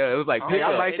 amazing. Yeah, it was like hey, I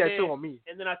pickup. like that And too then- on me.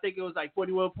 And then I think it was like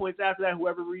 41 points after that.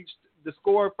 Whoever reached the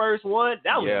score first won.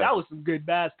 That was some good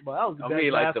basketball. That was the I best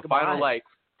mean, like the basketball I final had- like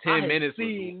I 10 had minutes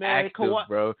seen, was man. active,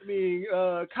 bro. I mean,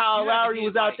 Kyle You had to Lowry get,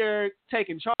 was out like- there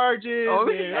taking charges. Oh,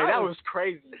 and hey, that was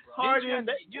crazy, bro. Harden.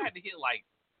 You had to hit like,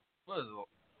 what was it?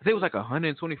 I think it was like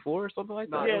 124 or something like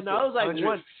that. Yeah, it was like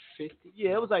 150.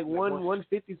 Yeah, it was like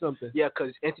 150 something. Yeah,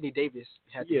 because Anthony Davis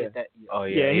had to Yeah. hit that. Oh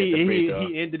Yeah, yeah, hit the free he throw.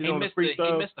 ended it He on the missed free he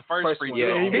throw. missed the first free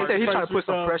Yeah, throw. he said he tried to put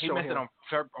some He pressure He on missed it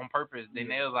him. on purpose. Then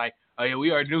they was like, oh yeah,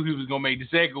 we already knew he was gonna make the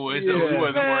second one, so we Yeah.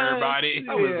 wasn't worried about it.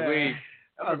 That was Yeah. weak.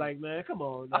 I was like, man, come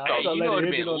on. Now. Okay, I'm gonna you let know it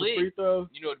it'd end been on the lit. free throw.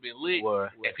 You know it'd been lit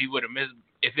What? if he would have missed.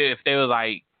 If they was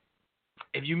like,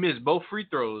 if you missed both free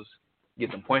throws, Get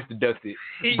some points deducted,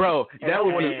 bro. That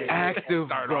would be Man. active,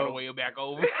 start all the bro. way back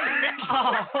over.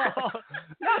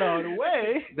 Not all the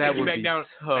way. That you would back be down.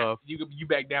 tough. You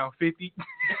back down 50.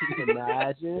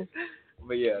 Imagine.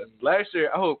 But yeah, last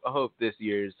year I hope this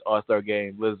year's All-Star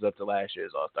game lives up to last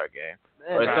year's All-Star game,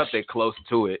 or Man, something close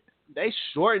to it. they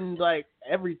shortened like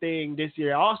everything this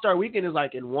year. All-Star Weekend is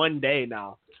like in one day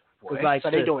now. It's like so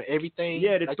they doing everything.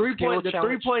 Yeah, the like three-point skill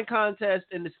challenge. contest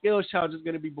and the skills challenge is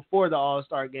going to be before the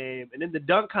All-Star game, and then the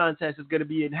dunk contest is going to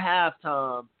be in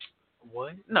halftime.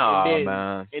 What? No, And then-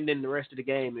 man. And then the rest of the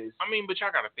game is. I mean, but y'all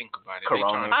gotta think about it.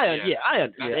 Corona. I understand. Yeah,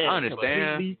 I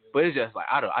understand, completely. but it's just like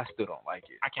I still don't like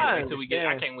it. I can't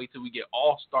wait till we get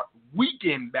All-Star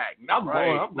Weekend back. Not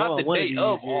I'm not going the one day of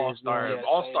of these years, All-Star. man.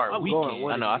 All-Star I'm Weekend. going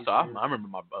one I know. of these I remember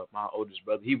my oldest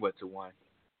brother. He went to one.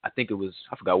 I think it was.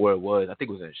 I forgot where it was. I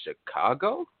think it was in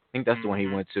Chicago. I think that's the one he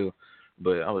went to.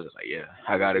 But I was just like, yeah,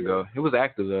 I gotta go. It was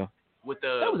active though. With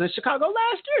the That was in Chicago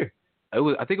last year. It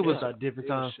was. I think it was. a different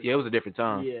time. Yeah, it was a different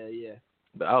time. Yeah.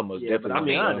 But I almost Yeah, but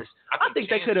definitely. I mean, went. I think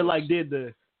they could have like did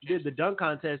the dunk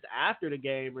contest after the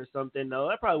game or something. though.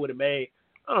 That probably would have made.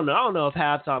 I don't know if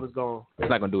halftime is going. It's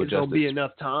not gonna do it It's gonna justice. be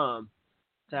enough time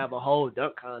to have a whole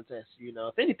dunk contest. You know,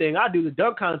 if anything, I do the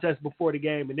dunk contest before the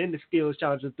game and then the skills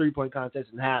challenge and 3-point contest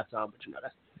in halftime. But you know,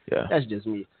 Yeah. that's just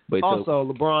me. But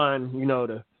Also, LeBron, you know,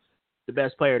 the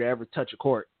best player to ever touch a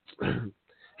court,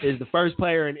 is the first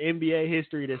player in NBA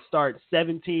history to start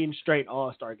 17 straight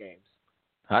All-Star games.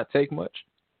 hot take much?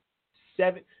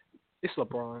 7. It's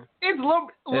LeBron. It's It's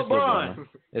LeBron.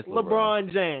 It's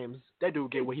LeBron James. That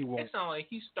dude get what he It wants. sounds like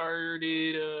he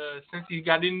started since he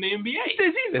got in the NBA.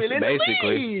 Since he's been It's in basically. the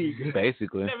league.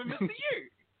 Basically. Never missed a year.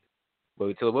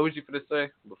 But Tilla, what was you gonna say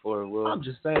before Will? I'm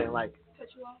just saying, like, Cut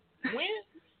you off. When?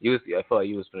 I felt like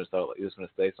you was gonna start. You was gonna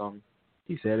say something.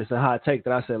 he said it's a hot take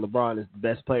that I said LeBron is the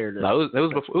best player to. No, it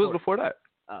was before that.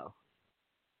 Oh.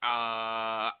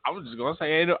 I was just gonna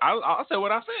say, I'll say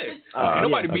what I said. Oh,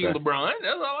 Nobody yeah, beat okay. LeBron.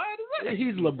 That's all I had to say.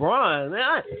 He's LeBron,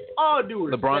 man. All due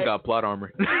respect. LeBron got plot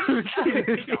armor.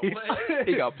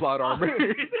 He got plot armor.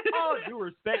 All due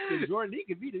respect to Jordan, he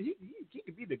could be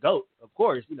the GOAT, of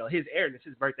course. You know, his airness.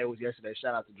 His birthday was yesterday.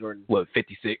 Shout out to Jordan. What?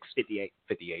 56, 58.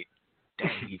 58.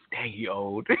 Dang, he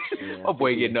old. Yeah, My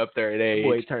boy getting up there at age.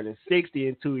 Boy turning 60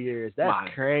 in 2 years.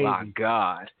 That's crazy. My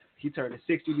God. He turning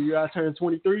 60 the year I turned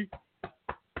 23.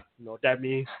 You know what that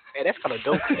means? Man, that's kind of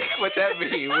dope. What that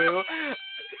mean, Will?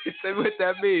 Tell me what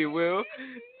that mean, Will.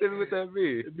 Tell me what that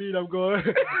mean. It mean I'm going.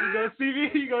 You gonna see me?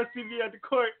 You gonna see me at the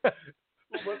court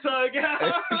with my tongue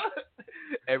out?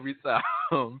 Every time.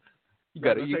 You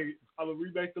gotta. I'm gonna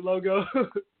remake the logo.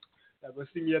 I'm gonna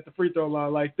see me at the free throw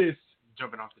line like this.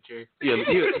 Jumping off the chair.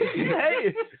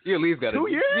 Hey, You at least gotta. 2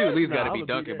 years? You at least Nah, gotta I'ma be be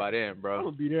dunking there. by then, I'm bro.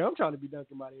 gonna be there. I'm trying to be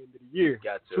dunking by the end of the year.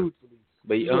 Got to. Truthfully.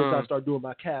 But Once I start doing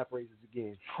my calf raises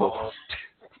again.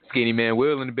 Skinny man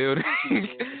Will in the building.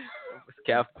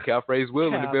 calf raise Will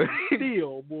in the Calf building.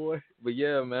 steel, boy. But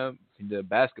yeah, man, the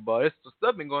basketball. There's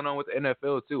stuff been going on with the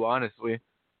NFL too. Honestly,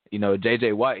 You know,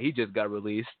 J.J. Watt, he just got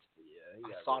released.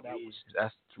 Yeah, I saw that one.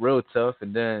 That's real tough.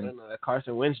 And then And,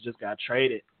 Carson Wentz just got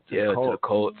traded to to the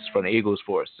Colts from the Eagles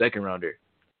for a second rounder.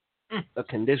 a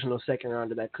conditional second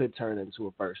rounder that could turn into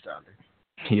a first rounder.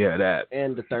 Yeah, that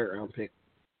And the third round pick.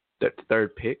 the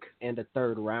third pick. And the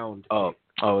third round. That's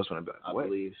what I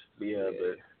believe. Yeah,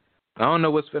 but I don't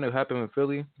know what's gonna happen with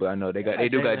Philly, but I know they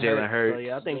do got Jalen Hurts. So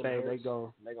yeah, I think they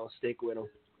gonna stick with him.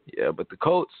 Yeah, but the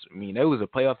Colts, I mean, they was a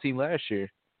playoff team last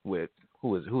year with who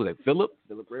was it? Phillip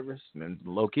Rivers. and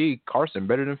low key Carson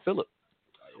better than Phillip.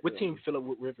 What team Phillip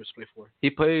Rivers play for? He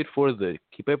played for the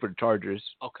Chargers.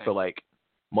 Okay.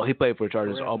 For he played for the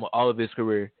Chargers all of his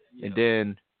career, Yeah. and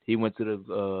then he went to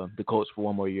the Colts for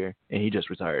one more year, and he just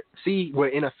retired. See,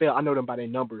 with NFL, I know them by their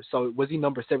numbers. So was he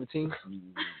number 17?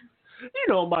 You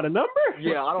know him by the number?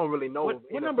 Yeah, I don't really know. What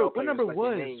NFL number players like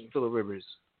was their name. Phillip Rivers?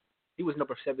 He was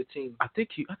number 17. I think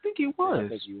he was. I think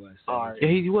he was. All right. Yeah,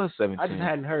 he was 17. I just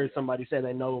hadn't heard somebody say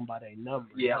they know him by their number.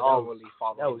 Yeah, I that don't was, really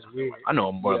follow. that was weird. I know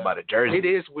him more by the jersey. It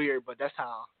is weird, but that's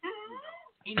how.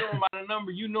 You know him by the number.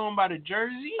 You know him by the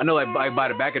jersey. I know by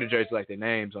the back of the jersey, like the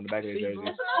names on the back of the jersey.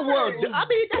 Well, I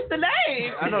mean, that's the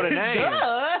name. I know the name.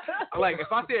 Duh. Like if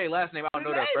I see their last name, I don't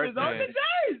know their first on name.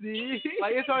 the jersey.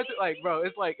 Like it's hard to bro.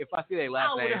 It's like if I see their I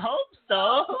last would name. hope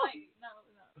so. No.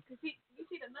 Because you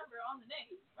see the number on the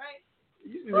name, right?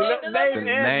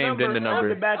 Name and the number. On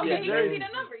the back of Okay, the you don't see jersey.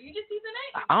 the number. You just see the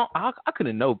name. I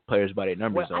couldn't know players by their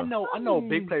numbers. Well, though. I know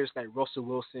big players like Russell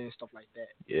Wilson and stuff like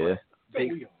that. Yeah.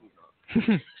 Big,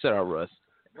 Shout out Russ.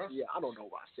 yeah, I don't know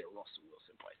why I said Russell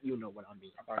Wilson, but you know what I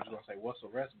mean. I thought you were gonna say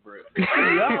Russell Westbrook.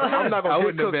 I'm not gonna I get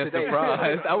wouldn't have cooked been today.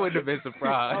 surprised. I wouldn't have been I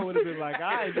surprised. would have been like, all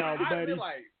right, now, I'd buddy. be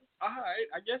like, all right,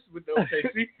 I guess with the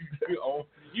OKC,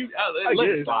 you I let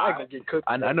guess it I slide. ain't gonna get cooked.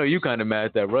 I know you kind of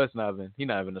mad that Russ he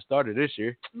not even a starter this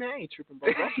year. Man, I ain't tripping, bro.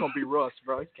 That's gonna be Russ,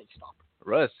 bro. You can't stop it.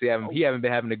 Russ, he haven't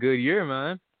been having a good year,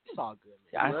 man. It's all good,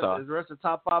 Yeah, man. I saw. Is Russ the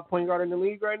top 5 point guard in the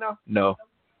league right now? No.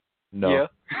 Yeah.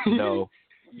 No.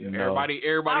 Everybody I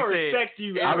said. respect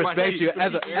you. I respect you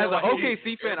as a Everybody-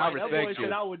 OKC fan. I That boy respect you.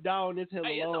 said I would down this hill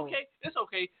Hey, alone. it's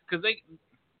okay, because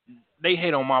they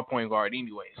hate on my point guard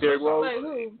anyway. So Derrick Rose. Like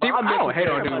who? I don't hate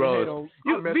on Derrick Rose.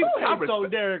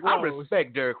 I Rose.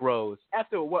 respect Derrick Rose,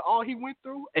 After what all he went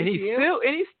through, and he's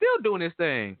still doing his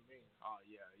thing. Oh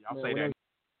yeah, y'all say that.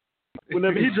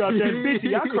 Whenever he dropped that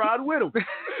 50, I cried with him.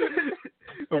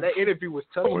 and that interview was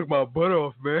tough. I work my butt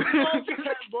off, man.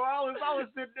 Bro, I was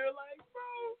sitting there like, bro,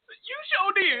 You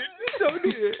sure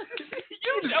did.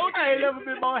 You sure I ain't never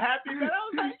been more happy, man. I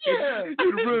was like, yeah.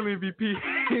 You're the real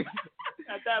MVP.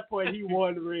 At that point, he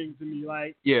won the ring to me.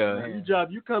 Like, Yeah.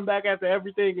 you come back after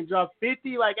everything and drop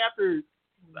 50, like after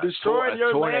destroying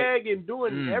your leg and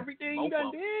doing everything you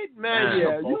done did, man.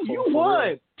 Yeah, you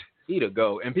won. He to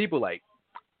go. And people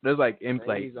there's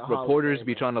he's a Hall of reporters Famer.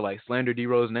 be trying to slander D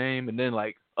Rose's name, and then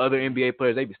other NBA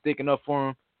players they be sticking up for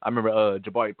him. I remember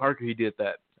Jabari Parker, he did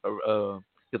that.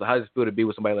 He's like, how does it feel to be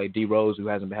with somebody like D Rose who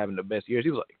hasn't been having the best years? He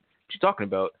was like, what you talking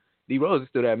about? D Rose is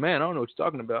still that man. I don't know what you're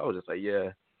talking about. I was just like, yeah,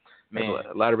 Man.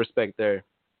 a lot of respect there.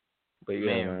 But yeah,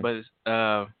 Man, man.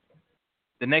 but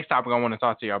the next topic I want to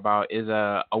talk to you about is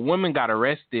a woman got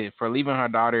arrested for leaving her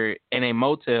daughter in a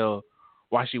motel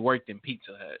while she worked in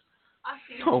Pizza Hut. I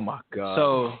see. Oh my God.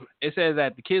 So it says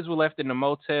that the kids were left in the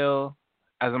motel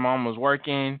as the mom was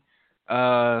working.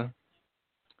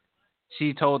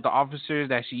 She told the officers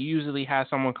that she usually has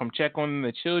someone come check on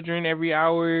the children every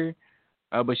hour,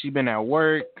 but she'd been at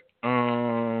work.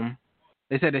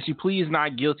 They said that she pleads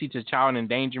not guilty to child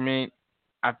endangerment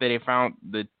after they found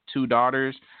the two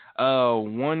daughters.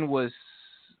 One was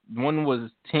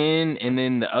 10, and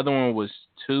then the other one was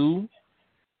 2.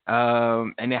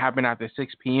 And it happened after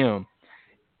 6 p.m.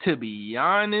 To be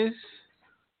honest,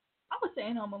 I was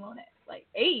staying home alone at like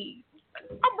 8.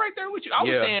 I'm right there with you. I was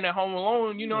Yeah. staying at home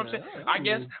alone. You know what I'm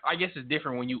saying? I guess it's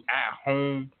different when you at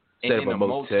home and Instead in of a a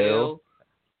motel. motel.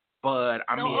 But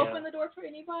I Don't mean, open the door for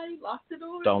anybody. Lock the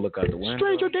door. Don't look out the window.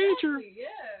 Stranger danger. Yeah.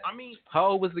 I mean, How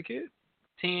old was the kid?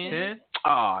 10. 10?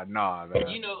 Oh, nah, man.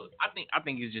 You know, I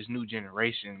think it's just new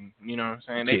generation. You know what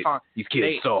I'm saying? These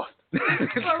kids soft. For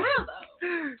real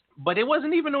though. But it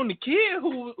wasn't even on the kid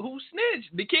who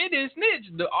snitched. The kid didn't snitch.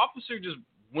 The officer just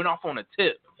went off on a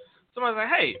tip. Somebody's like,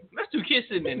 "Hey, that's 2 kids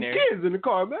sitting in there." Kids in the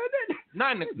car, man.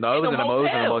 Not in the No, it was in a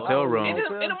motel room. In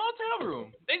a motel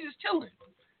room. They just chilling.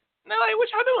 And they're like, "What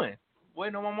y'all doing?"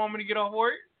 Waiting on my mama to get off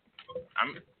work.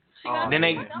 Then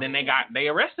they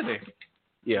arrested her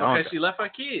Yeah, because she left her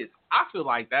kids. I feel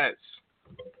like that's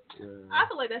I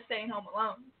feel like that's staying home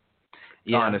alone.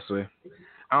 honestly.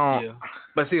 I don't.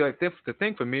 But see, the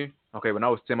thing for me, okay, when I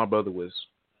was 10, my brother was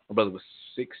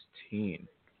 16,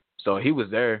 so he was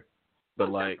there.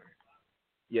 But like,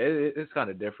 yeah, it's kind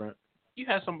of different. He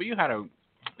was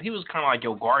kind of like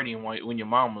your guardian when your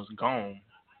mom was gone.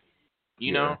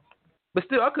 You know? But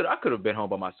still, I could have been home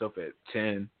by myself at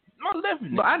 10. Most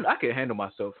definitely. But I could handle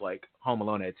myself like home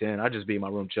alone at 10. I'd just be in my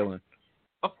room chilling.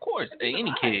 Of course,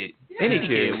 any kid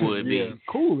would be. Yeah,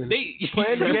 cool.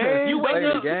 Playing the game. You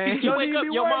wake up,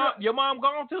 your mom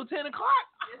gone till 10 o'clock.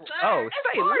 Oh,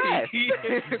 say less.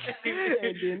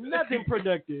 And then nothing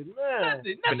productive.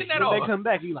 Nothing at all. When they come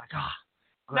back, you like,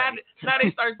 now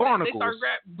they start griping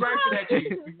at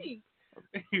you.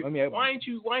 Why ain't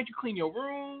you clean your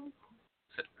room?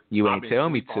 You ain't tell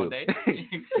me to.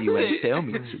 You ain't tell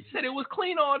me to. Said it was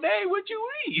clean all day. What you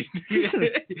mean?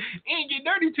 It ain't get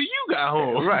dirty till you got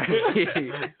home. Right.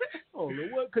 Oh,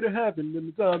 what could have happened in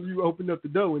the time you opened up the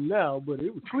door and now? But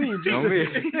it was clean.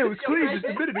 It was clean just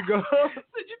a minute ago.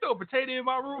 Did you throw a potato in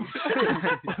my room?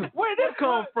 Where'd this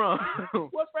come from?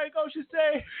 What Frank Ocean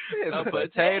say? A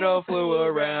potato flew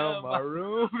around my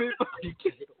room.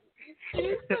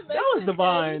 That was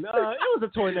divine. It was a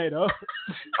tornado.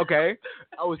 Okay.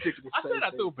 I was thinking the I same said I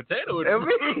thing. threw a potato in the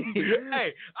room.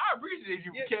 Hey, I appreciate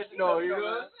you catching on. You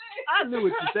know? I knew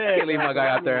what you said. Can't leave my guy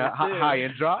out there high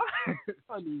and dry.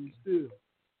 I knew still.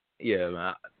 Yeah,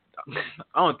 man.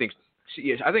 I don't think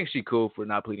I think she cool for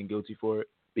not pleading guilty for it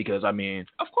because I mean,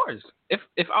 of course,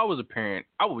 if I was a parent,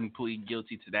 I wouldn't plead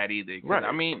guilty to that either. Right.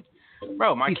 I mean,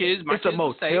 bro, my kids. It's a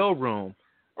motel room.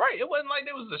 Right. It wasn't like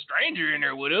there was a stranger in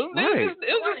there with them. Right. It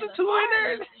was just the two in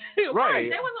there. Right.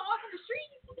 They wasn't walking the street.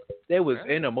 They was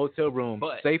in a motel room,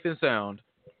 safe and sound.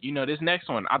 You know, this next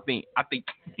one, I think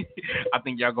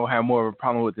y'all gonna have more of a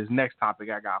problem with this next topic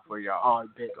I got for y'all.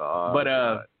 Oh, but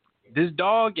this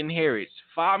dog inherits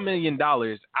 $5 million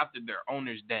after their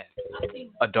owner's death.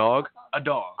 A dog? A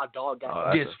dog. A dog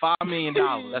gets $5 million.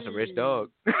 That's a rich dog.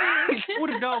 What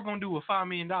a dog gonna do with $5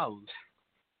 million?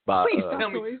 Please tell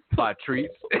me. Buy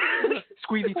treats.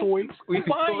 Squeezy toys.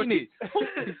 Find it. How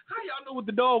y'all know what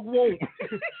the dog wants?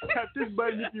 Tap this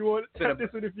button if you want it. Tap this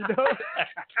one if you don't.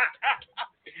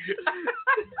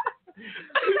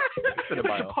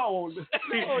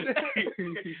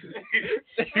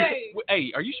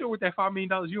 Hey, are you sure with that $5 million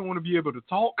you don't want to be able to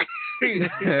talk?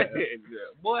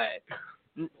 What?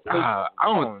 I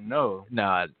don't know.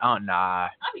 Nah. I'd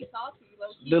be salty.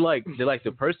 Did like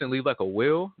the person leave like a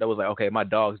will that was like, okay, my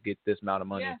dogs get this amount of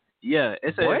money. Yeah,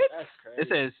 it says. What? It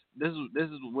says this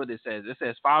is what it says. It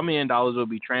says $5 million will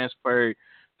be transferred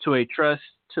to a trust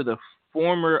to the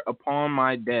former upon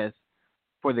my death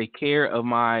for the care of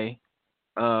my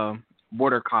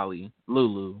border collie,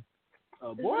 Lulu.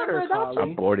 A border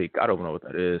collie? I don't know what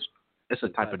that is. It's a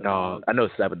type of dog. I know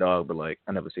it's a type of dog, but like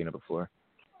I never seen it before.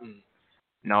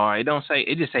 No, it don't say.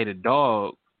 It just say the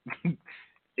dog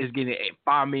is getting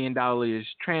 $5 million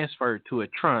transferred to a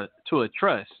trust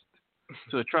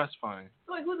fund.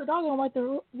 So who's the dog gonna write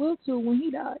the will to when he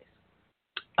dies?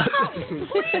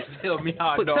 Please tell me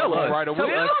how a dog gonna write a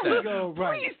will.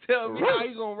 Please tell me how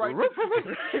he's gonna write.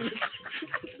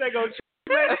 They gonna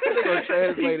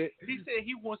translate it. He said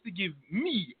he wants to give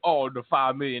me all the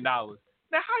 $5 million. Now,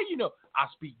 how you know? I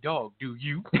speak dog. Do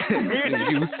you? Do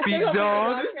you speak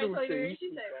dog? She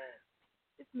said,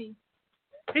 it's me.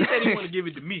 He said he want to give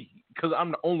it to me because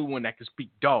I'm the only one that can speak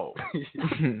dog.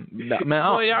 Nah, man,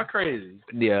 boy, y'all crazy.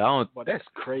 Yeah, I don't. Well, that's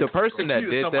crazy. The person that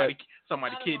did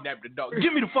somebody kidnapped the dog.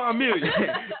 Give me the $5 million.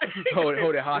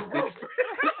 hold it hostage.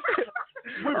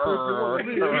 Point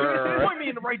me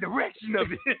in the right direction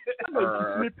of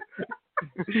it.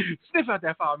 Sniff out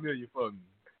that $5 million for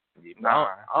me. Nah.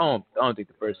 I don't think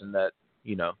the person that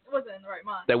wasn't in the right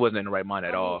mind. That wasn't in the right mind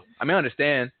at all. I mean, I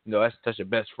understand. That's such a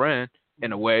best friend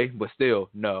in a way, but still,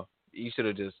 no. You should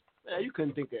have just. Man, you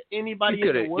couldn't think of anybody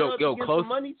in the world to give close, some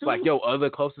money to? like your other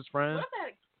closest friend. What about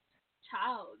a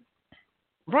child?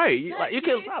 Right, like you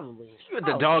can probably.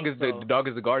 The dog is the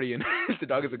guardian. The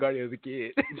dog is the guardian of the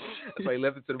kid. That's why he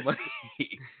left it to the money.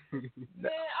 Man, I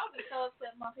would be so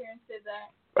upset if my parents did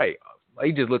that. Right, like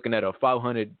you just looking at a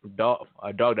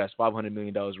dog that's $500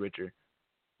 million richer.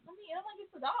 I mean, I'm gonna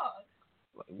get the dog.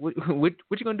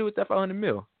 What you gonna do with that $500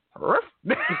 million?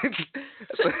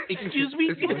 Excuse me.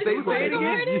 Say it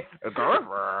again.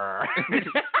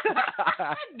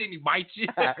 Didn't he bite you?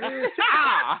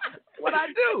 What I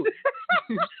do?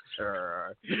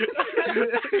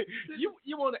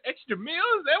 You want an extra meal?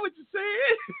 Is that what you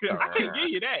said? I can't give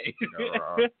you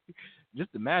that.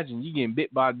 Just imagine you getting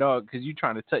bit by a dog because you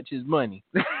trying to touch his money.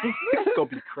 It's gonna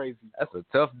be crazy. That's a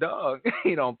tough dog.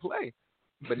 He don't play.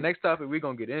 But next topic we're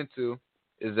gonna get into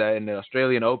is that in the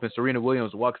Australian Open, Serena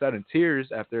Williams walks out in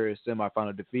tears after a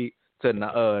semifinal defeat to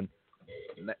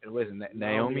What is it,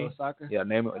 Naomi? Osaka. Yeah,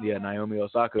 Naomi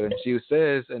Osaka. And she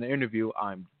says in the interview,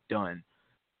 "I'm done."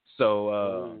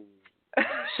 So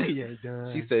She ain't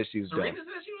done. she said she was Serena done.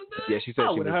 said she was done. Yeah, she said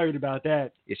I she would was. have heard about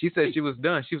that. Yeah, she said she was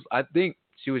done. I think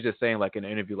she was just saying like in the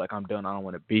interview, like, "I'm done. I don't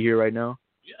want to be here right now."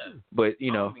 Yeah. But I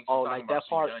don't think she's Oh, talking like about that she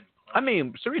part? done. I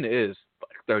mean, Serena is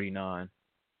like 39.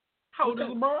 How old is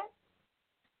LeBron?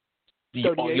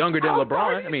 Younger than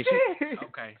LeBron. I mean, she.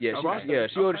 Okay. Yeah, Okay.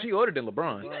 she older than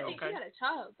LeBron. She had a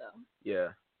child though. Yeah.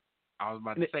 I was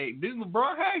about to say, did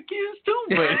LeBron have kids too?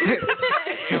 But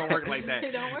it don't work like that.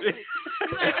 It don't work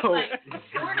like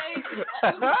before they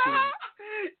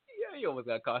Yeah, you almost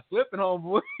got caught slipping,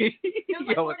 homeboy. it was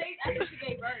before they after she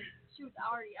gave birth. She was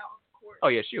already out on the court. Oh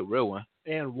yeah, she a real one.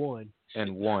 And one.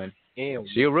 And one.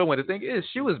 She a real one. The thing is,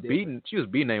 she was beating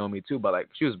Naomi too, but like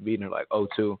she was beating her like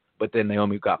 0-2. But then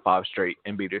Naomi got 5 straight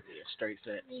and beat her. Straight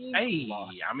set. Hey,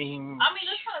 I mean, that's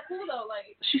kind of cool though.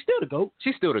 Like, She's still the GOAT.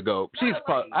 She's still the GOAT. She's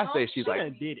like, I say she's She like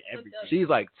done did everything. she's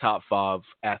like top 5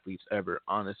 athletes ever,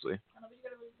 honestly. I know, but you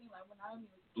gotta really think like when Naomi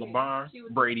was a kid, LeBron, she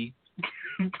was Brady.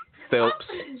 Phelps,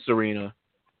 Serena,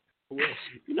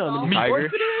 You know how many Tiger.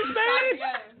 sports it is, man?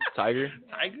 Tiger.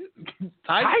 Tiger?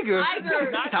 Tiger.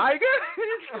 Tiger.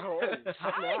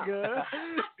 Tiger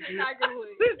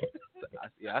Woods.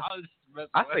 Yeah,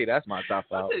 I say that's my top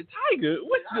 5. Tiger?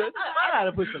 What's the? I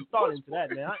gotta put some thought into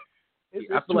that, man.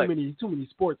 It's I feel too many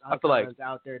sports I feel like- icons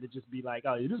out there to just be like,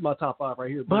 oh, this is my top 5 right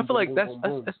here. But I Boom, feel like boom, that's boom,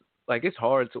 boom. like it's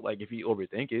hard to like if you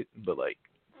overthink it. But like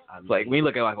when you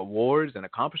look at like awards and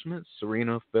accomplishments,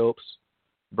 Serena, Phelps,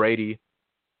 Brady,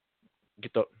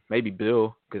 maybe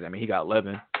Bill, because I mean he got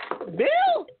 11.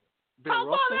 Bill top 5 Russell?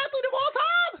 athlete of all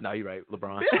time. No, you're right,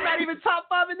 LeBron. Bill's not even top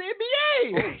 5 in the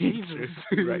NBA. Jesus,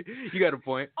 right? You got a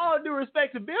point. All due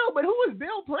respect to Bill, but who is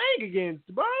Bill playing against,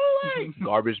 bro? Like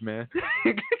Garbage man.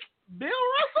 Bill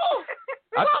Russell,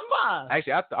 I- top 5.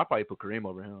 Actually, I probably put Kareem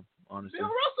over him, honestly. Bill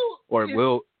Russell Or is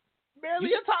Wilt.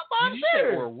 barely a top 5 Did you say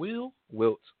center. or Will?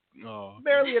 Wilt. Oh.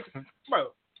 Barely a bro.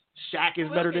 Shaq is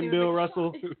better than Bill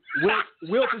Russell.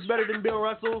 Wilt is better than Bill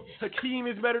Russell. Hakeem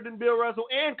is better than Bill Russell,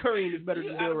 and Kareem is better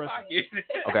than Bill Russell.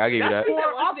 Okay, I give you that. That's 4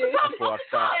 off the top. That's 4 off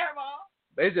the top.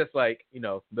 But it's just like,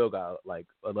 Bill got like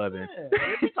 11. Yeah,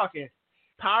 we're talking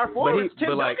power forwards.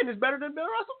 Tim like- Duncan is better than Bill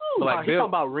Russell too. But like He's Bill, talking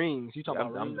about rings. You talking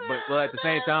about rings. but at the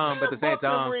same time,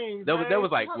 Rings, there man.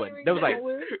 was like what? There was like,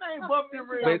 I ain't bumped the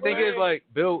rings. but the thing is man. like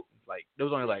Bill, like there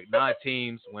was only like 9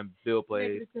 teams when Bill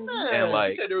played, and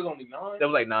like You said there was only 9? there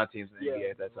was like 9 teams in the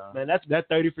NBA at that time. Man, that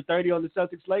 30 for 30 on the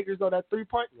Celtics Lakers though, that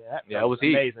 3-point. Yeah, it was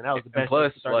heat. amazing. That was the And best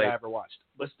plus, 30 like- I ever watched.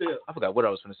 But still, I forgot what I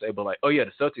was going to say, but like, oh yeah,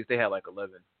 the Celtics, they had like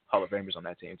 11 Hall of Famers on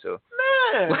that team too.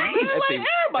 man, That like team-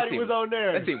 everybody that team was on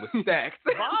there. That team was stacked.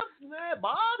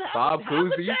 Bob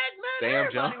Cousy, Havlicek, Sam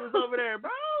everybody Johnson. was over there,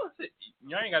 bro.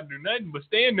 You ain't got to do nothing but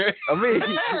stand there. I mean,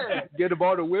 Yeah. get the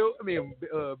ball to Will. I mean,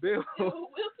 Bill. Will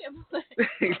can't play.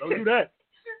 Don't do that.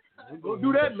 Don't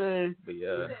do that, man. But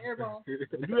yeah, The air ball.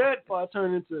 Don't do that before I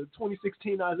turn into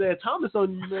 2016 Isaiah Thomas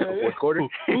on you, man. fourth quarter.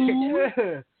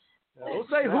 Yeah. Don't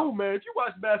say who, man. If you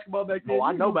watched basketball back then, Oh,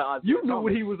 I you know knew- about Isaiah You knew Thomas.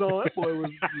 what he was on. That boy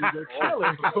was a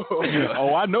killer.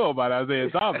 Oh, I know about Isaiah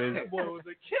Thomas. That boy was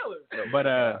a killer. But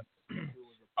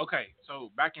okay, so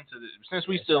back into the since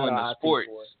we still in the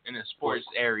sports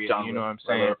area, you know what I'm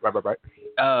saying? Right. Right. But Right.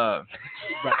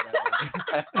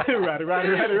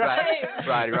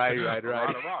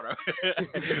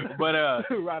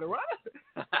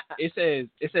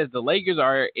 it says the Lakers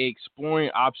are exploring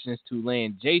options to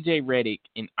land JJ Redick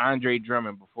and Andre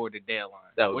Drummond before the deadline.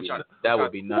 That would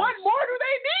be nice. What more do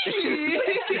they need?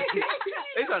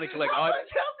 They trying to collect How all. much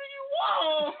help do you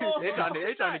want?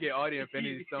 They trying to get all the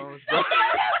Infinity Stones.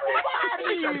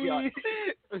 Everybody.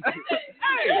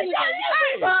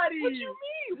 Everybody. What you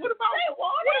mean? What about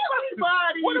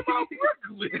everybody? What about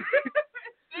Brooklyn?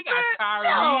 They got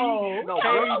Kyrie. No,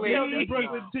 KD, the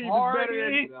Brooklyn team is better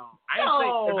Harden. than. I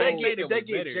ain't say If they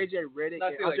get better. JJ Redick No,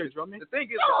 and see, like, Andre Drummond, The thing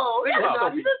is, No, think that's about-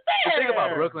 not even the thing about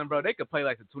fair. Brooklyn, bro, they could play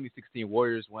like the 2016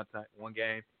 Warriors one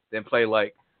game, then play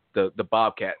like the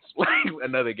Bobcats like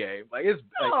another game. Like it's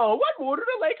like, Oh, what more do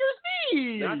the Lakers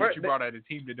need? Not that you brought out a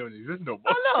team that don't exist no more.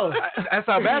 I know. that's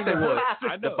how bad they was.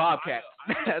 I know, The Bobcats.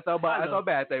 I know. That's how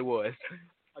bad they was.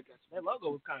 That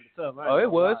logo was kind of tough. Oh, it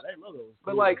was. That logo was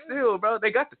But cool. like still, bro, they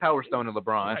got the Power Stone in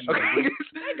LeBron. I know. Okay?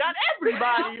 they got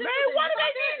everybody, man. Why do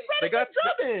they need they got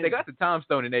Drummond? they got the Time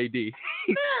Stone in AD.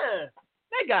 Yeah.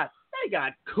 They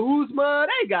got Kuzma.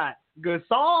 They got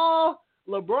Gasol,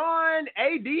 LeBron,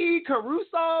 AD,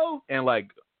 Caruso. And like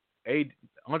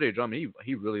Andre Drummond,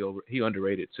 he really he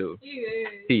underrated too. He is.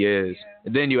 He is. Yeah.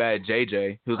 And then you add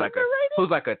JJ, who's like a who's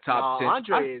like a top 10.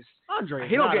 Andre is. Andre.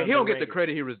 He don't get the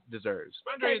credit he deserves.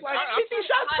 Andre, like 50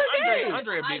 shots per game.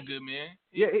 Andre a big good man.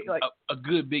 Yeah, like a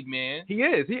good big man. he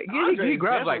is. He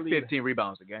grabs like definitely- 15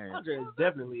 rebounds a game. Andre is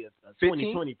definitely a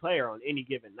 15? 20-20 player on any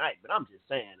given night, but I'm just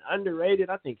saying underrated.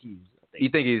 I think he's. You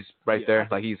think he's right there?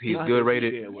 Like he's good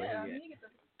rated. Yeah,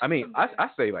 I mean, I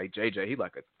say like JJ. He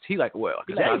like well,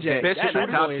 JJ, best that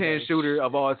top boy 10 is- shooter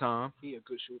of all time. He a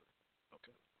good shooter.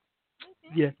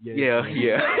 Yeah.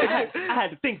 I had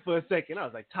to think for a second. I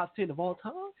was like, top 10 of all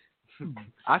time?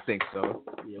 I think so.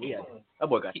 Yeah, we had That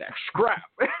boy got that scrap.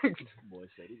 boy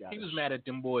said he got He was mad at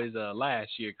them boys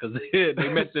last year because they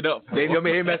messed it up. they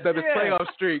messed up his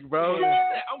playoff streak, bro.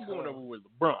 I'm going over with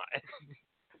LeBron.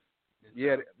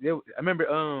 Yeah, I remember.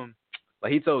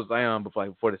 Like he told Zion before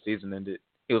the season ended,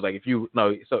 he was like,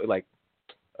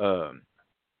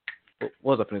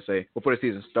 what was I gonna say? Before the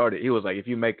season started, he was like, if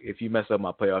you mess up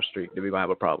my playoff streak, then we're gonna have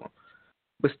a problem.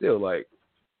 But still, like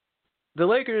the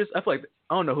Lakers, I feel like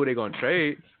I don't know who they're gonna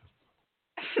trade.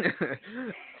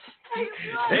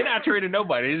 They're not trading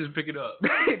nobody. They just pick it up.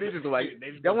 They just like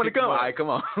they want to come. All right, come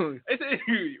on. They said,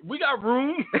 we got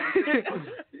room.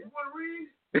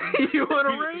 You want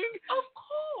a ring? Of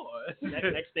course.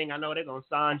 next thing I know, they're gonna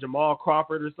sign Jamal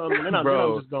Crawford or something. And I'm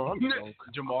just going.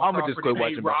 Jamal I'm gonna Crawford just quit and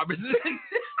watching Nate Robinson.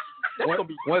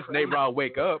 Once Nate Brown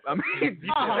wake up, I mean.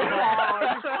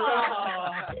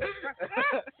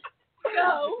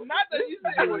 No. Not that you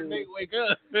said when Nate wake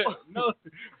up. No.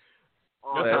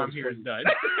 That time here is done.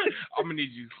 I'm gonna need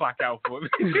you to clock out for me.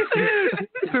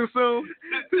 Too soon.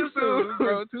 Too soon,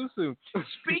 bro. Too soon.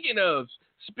 Speaking of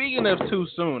too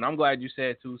soon, I'm glad you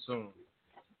said too soon.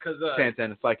 Cause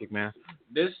Santana psychic, man.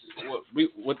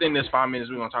 Within this 5 minutes,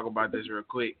 we're gonna talk about this real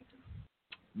quick.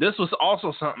 This was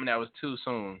also something that was too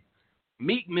soon.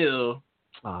 Meek Mill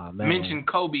mentioned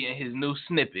Kobe in his new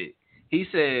snippet. He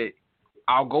said,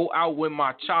 "I'll go out with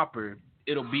my chopper.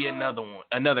 It'll be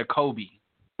another Kobe."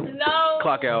 No.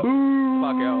 Clock out.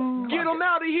 Clock out. Get him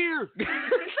out of here.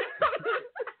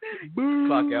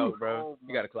 Clock out, bro.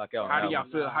 You gotta clock out. How y'all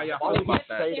feel? How y'all feel about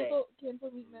that?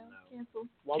 Cancel Meek Mill. Cancel.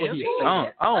 Why would he say I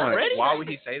that? don't want to. Why would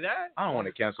he say that? I don't want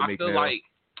to cancel I Meek feel Mill. like,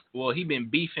 well, he been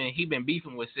beefing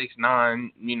with 6ix9ine.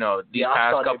 You know, these I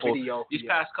past saw that couple video.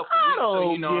 past couple I weeks. So,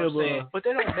 don't you know what I'm give a- saying? But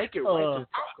they don't make it right.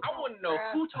 I want to know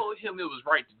who told him it was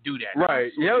right to do that.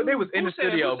 Right. Yeah, they was in the Who said-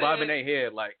 studio who said- bobbing their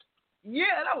head like,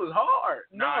 yeah, that was hard.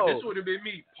 Nah, no. this would have been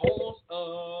me. Pause.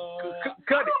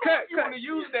 Cut it. You want to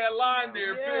use that line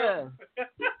there, Phil?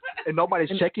 And nobody's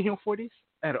checking him for this?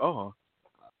 At all.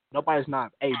 Nobody's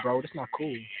not. Hey, bro, that's not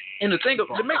cool. And the thing,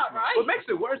 what right. makes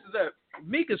it worse is that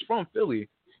Meek is from Philly,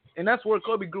 and that's where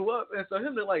Kobe grew up. And so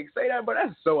him to like say that, bro,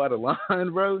 that's so out of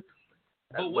line, bro.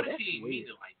 But what if he means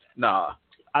it like that? Nah.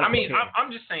 I mean, care.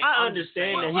 I'm just saying. I I'm just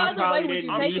understand saying. that What he other probably way would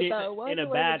didn't you take mean it, it though? What in a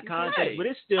other way bad would you take context, it? but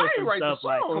it's still I didn't some write the stuff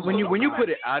like song. When you put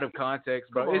it out of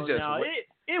context, bro, it's just no,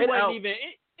 it it wasn't out- even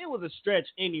it was a stretch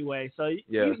anyway. So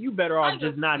Yeah. you better off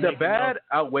just not the making bad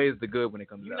outweighs the good when it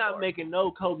comes to you're that not part. making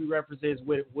no Kobe references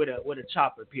with a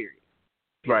chopper period.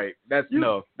 Right. That's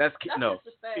no. That's That's no.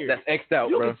 disrespect. That's X'd out,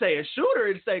 You bro. can say a shooter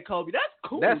and say Kobe. That's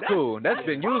cool. That's cool. That's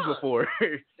been used fine. before.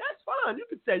 That's fine. You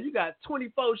can say you got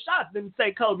 24 shots, then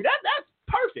say Kobe. That's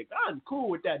perfect. I'm cool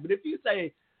with that. But if you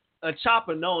say a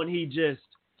chopper knowing he just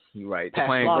You right. The Pass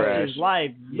plane lost crash. his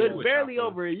life Yeah. barely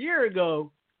over a year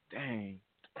ago, Dang,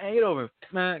 get over it.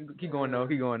 Man, keep going though.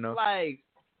 like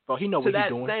Bro, he know to what he's that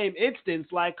doing. same instance,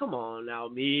 like, come on now,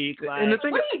 Meek. Like, And the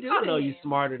thing What is, are you I doing? know you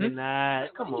smarter than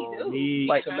that. Come What do you on, do? Meek.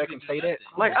 like, To make him say that.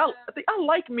 like I think I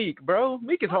like Meek, bro.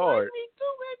 Meek is hard, Meek too,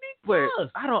 man. Meek but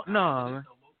plus. I don't know, man.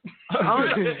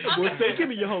 Boy, say, give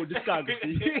me your whole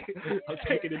discography. I'm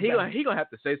taking it back. He gonna have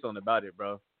to say something about it,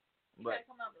 bro. You gotta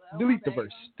come out with that. Delete Oh, the my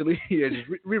verse. bad. Yeah,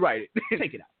 just rewrite it.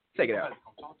 Take it out. Take it out.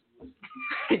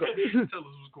 Tell us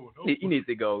what's going on. You need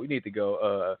to go. You need to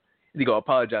go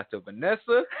apologize to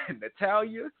Vanessa and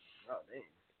Natalia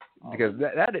because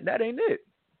that ain't it.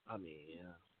 I mean, yeah.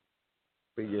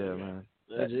 But yeah, man.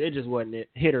 It just wasn't it.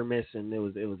 Hit or miss, and it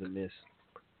was a miss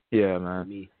Yeah, for man.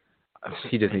 me.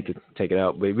 He just need to take it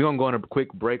out. But we're gonna go on a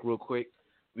quick break, real quick.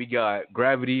 We got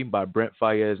Gravity by Brent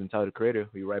Fayez and Tyler the Creator.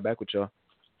 We'll be right back with y'all.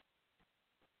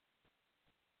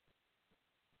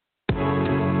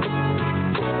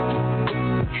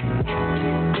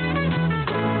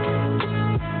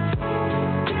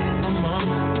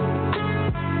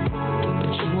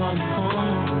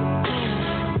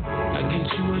 I get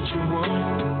you what you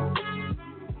want.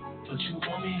 Don't you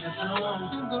want me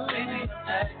alone?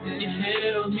 Baby, you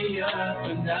held me up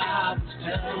and I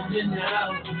was holding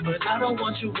out. But I don't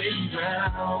want you waiting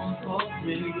around for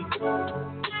me.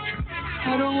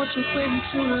 I don't want you waiting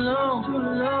too long.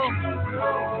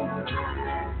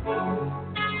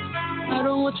 I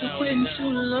don't want you waiting too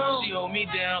long. She hold me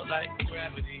down like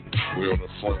gravity. We on the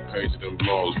front page of them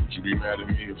blogs. Would you be mad at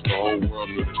me if the whole world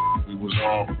knew the we was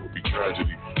on? It would be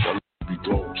tragedy. I'll be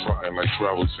globe trotting like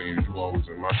travel teams. You always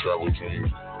in my travel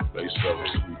dreams. They 7,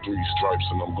 2, 3 stripes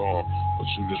and I'm gone. But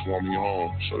you just want me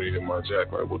home. Shorty hit my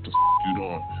jack like, what the you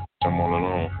doing? I'm all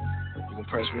alone. You gonna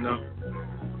press me now?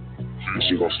 And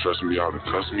she gonna stress me out and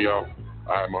cuss me out.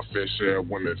 I had my fair share of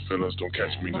women, feelings don't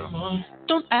catch me now.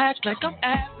 Don't act like I'm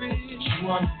average. You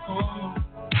want home.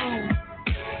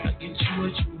 I get you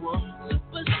what you want.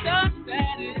 Superstar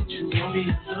status. You want me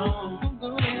alone.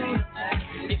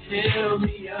 You fill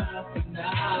me up and I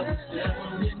was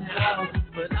down and out.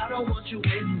 But I don't want you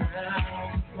waiting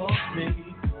around for me.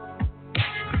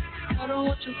 I don't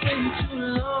want you waiting too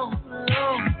long.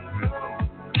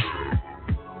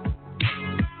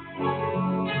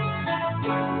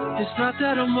 It's not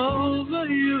that I'm over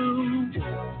you,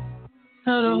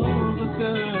 not over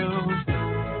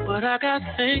girl, but I got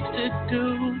things to do.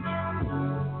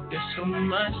 There's so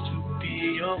much to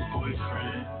be your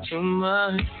boyfriend, so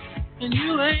much, and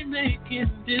you ain't making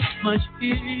this much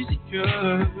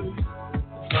easier.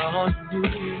 On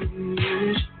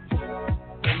you,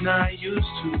 and I used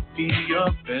to be your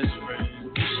best friend.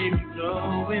 You see me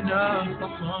blowing up.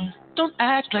 Don't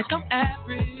act like I'm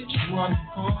average. You want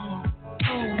home.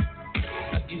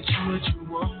 I get you what you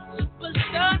want.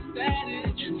 Superstar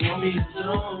status. You want me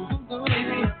alone.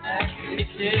 Baby, I'm asking you to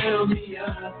fill me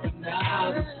up. And I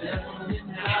was down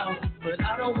and out. But I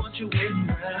don't want you waiting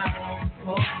around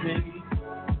for me.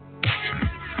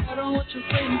 I don't want you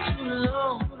waiting too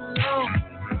long.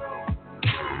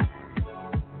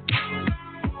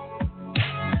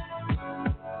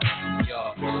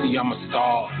 See, I'm a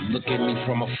star, look at me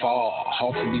from afar,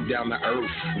 hawking me down to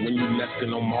earth. When you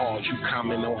nesting on Mars, you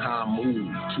comment on how I move.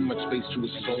 Too much space to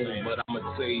assume, but I'ma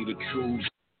tell you the truth.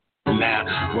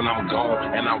 Now, when I'm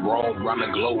gone and I'm wrong, round the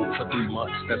globe for 3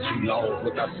 months, that's too long.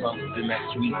 Without something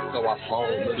that's sweet, so I fall.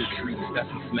 Little treats, that's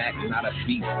a snack, not a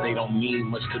feast. They don't mean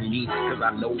much to me, cause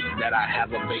I know that I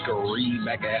have a bakery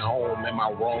back at home. Am I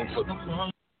wrong for the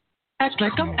act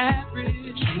like I'm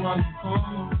average? You want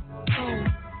home.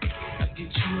 Get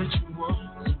you what you want.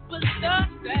 Superstar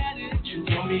status. You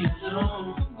want me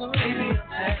alone. Baby, I'm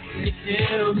asking you to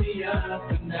fill me up.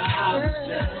 And I was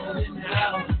down and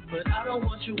out. But I don't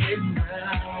want you waiting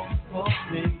around for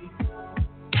me.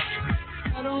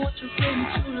 I don't want you waiting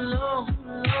too long.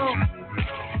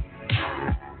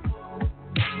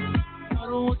 I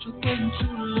don't want you waiting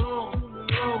too long.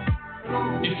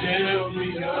 You held me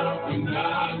up and I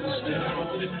was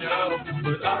down and out.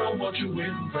 But I don't want you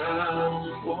waiting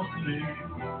around for me.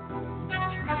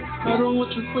 I don't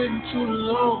want you waiting too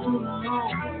long.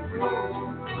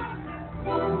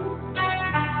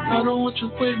 I don't want you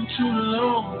waiting too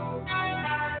long.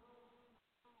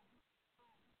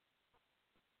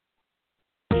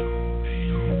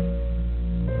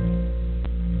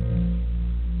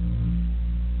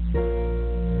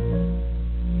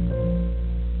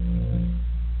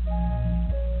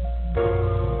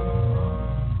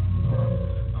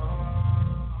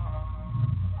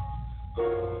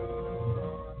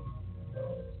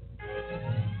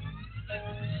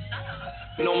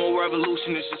 No more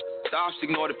revolution, it's just stops,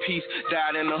 ignore the peace.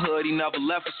 Died in the hood, he never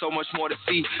left with so much more to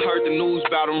see. Heard the news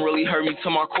about him, really hurt me to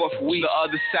my core for weeks. The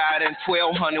other side and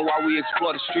 1200 while we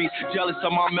explore the streets. Jealous of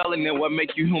my melanin, what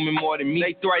make you human more than me?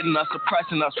 They threaten us,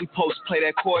 suppressing us, we post play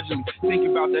that cordially. Think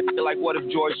about that like what if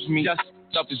George was me? Just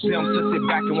up as them to sit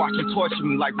back and watch him torture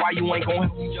me. Like why you ain't gonna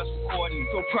help me just recording me?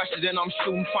 Feel pressure, then I'm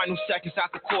shooting final seconds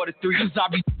after quarter 3. Cause I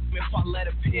be if I let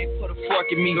a pig put a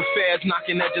fork in me. The feds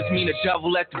knocking, that just mean the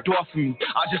devil at the door for me.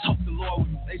 I just hope the Lord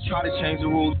with me. They try to change the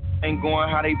rules, ain't going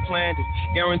how they planned it.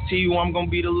 Guarantee you I'm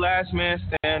gonna be the last man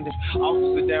standing.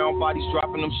 Officer down, bodies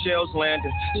dropping, them shells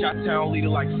landing. Shot-town leader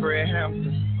like Fred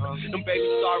Hampton. Them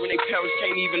babies starving, they parents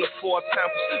can't even afford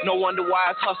pampers. No wonder why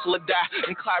it's hustle or die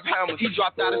and Clive Hammer. He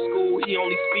dropped out of school, he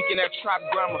only speaking that trap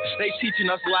grammar. They teaching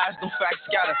us lies, them facts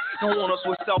scatter. Don't want us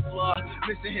with self-love.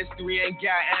 Missing history ain't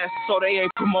got answers, so they ain't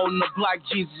promoting the black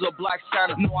Jesus or black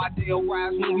Santa. No idea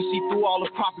why when we see through all the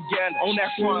propaganda. On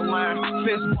that front line,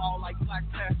 fist ball like Black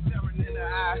Panther staring in the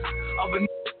eyes of a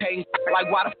hating. Like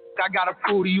why the fuck I gotta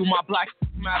prove to you my black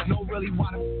matter? No really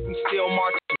why the fuck we still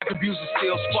marching. Abuse is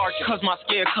still sparking. Cause my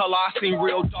skin color I seem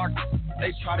real dark.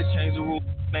 They try to change the rules,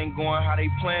 ain't going how they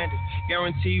planned it.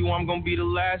 Guarantee you I'm gonna be the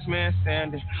last man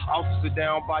standing. Officer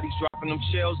down, bodies dropping, them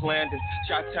shells landing.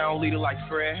 Shot-town leader like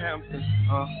Fred Hampton.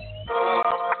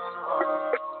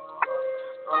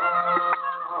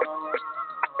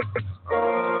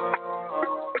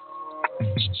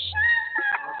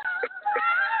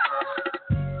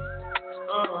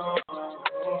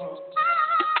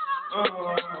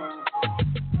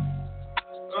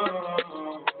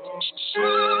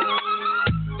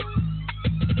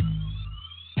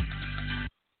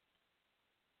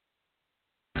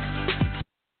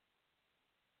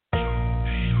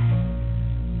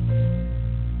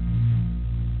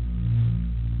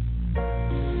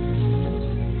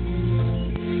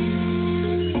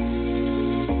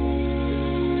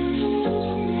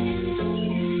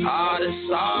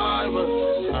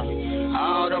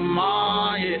 of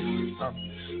mind, yeah.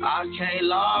 I can't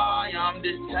lie, I'm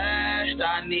detached,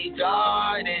 I need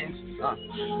guidance.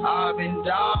 I've been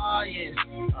dying,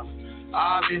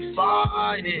 I've been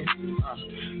fighting.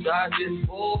 Got this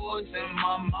voice in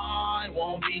my mind,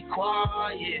 won't be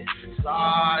quiet.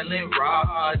 Silent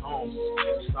ride home,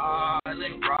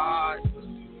 silent ride.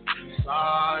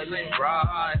 Silent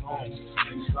ride home,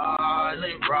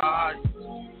 silent ride,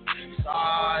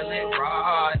 silent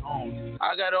ride home.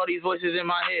 I got all these voices in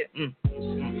my head,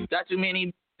 got too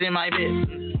many in my bed.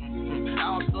 I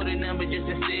don't store the number just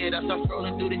instead. I start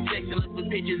scrolling through the text and look for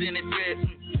pictures in the thread.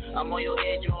 I'm on your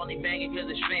head, you only banging cause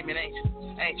it's streaming, ain't you?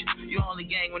 Ain't you? You only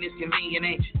gang when it's convenient,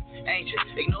 ain't you? Ain't you?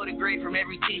 Ignore the grade from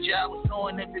every teacher I was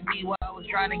going up to be while I was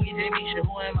trying to get Jamisha.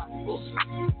 Who am I?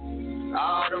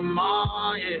 Out of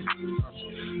mind, yeah.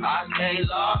 I can't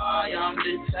lie, I'm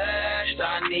detached,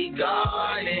 I need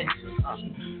guidance.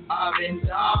 I've been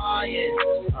dying,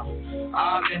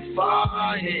 I've been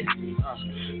fighting.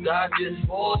 Got this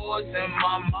voice in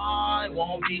my mind,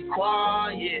 won't be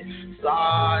quiet.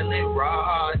 Silent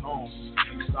ride home,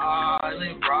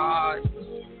 silent ride,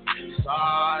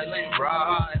 silent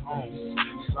ride home,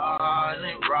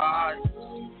 silent ride,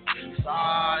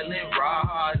 silent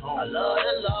ride home. I love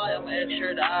to lie, I'm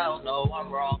extra, I don't know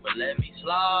I'm wrong, but let me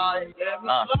slide. If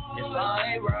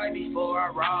I ain't right before I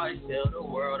ride, tell the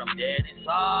world I'm dead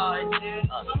inside.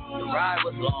 The ride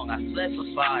was long, I slept for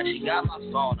 5. She got my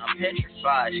phone, I'm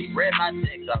petrified. She read my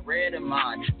text, I read her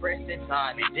mind. Pressed in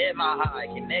time, it dead my high.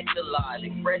 Connect the live,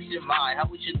 express your mind. How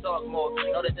we should talk more,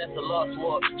 know that that's a lost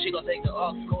war. She gon' take the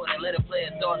aux cord and let her play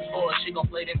a thoughts for. She gon'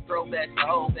 play them throwbacks, the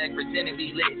whole back, pretend to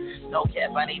be lit. No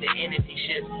cap, I need an energy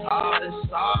shift. Out of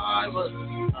cyber,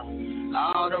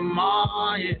 out of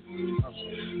mind, yeah.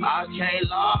 I can't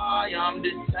lie, I'm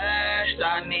detached,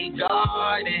 I need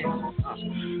guidance.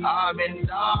 I've been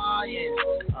dying,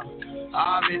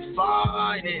 I've been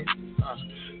fighting.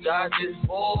 Got this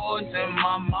voice in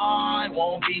my mind,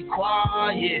 won't be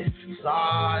quiet.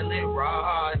 Silent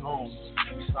ride home,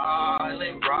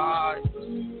 silent ride,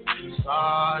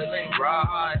 silent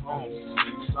ride home,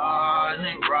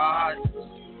 silent ride,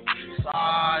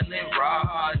 silent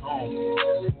ride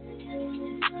home.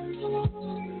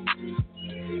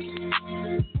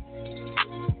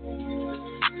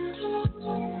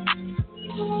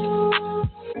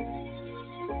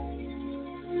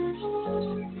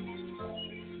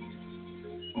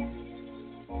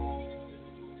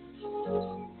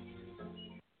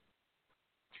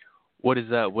 What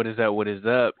is up? What is up? What is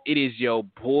up? It is your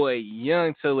boy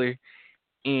Young Tiller,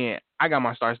 and I got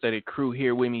my star-studded crew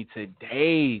here with me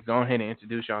today. Go ahead and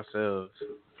introduce yourselves.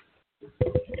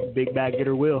 Big bag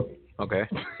getter Will. Okay.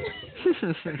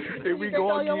 Here we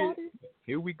go again.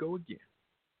 Here we go again.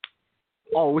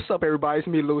 Oh, what's up, everybody? It's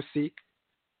me, Lucy.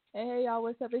 Hey, y'all,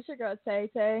 what's up? It's your girl, Tay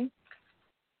Tay.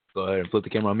 Go ahead and flip the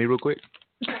camera on me real quick.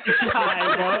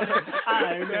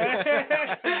 Hi,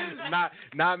 man.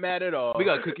 Not mad at all. We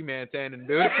got Cookie Man Tan and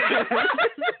dude.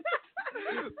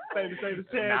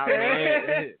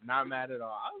 Not mad at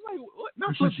all. I was like, what?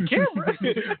 Not flip the camera.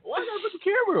 Why not put the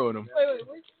camera on him?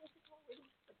 Wait.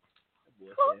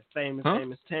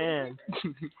 Famous Tan.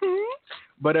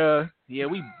 But yeah,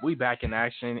 we back in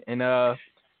action, and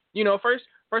first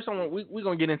we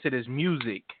gonna get into this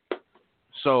music.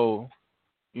 So,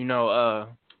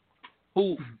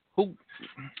 who?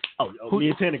 Me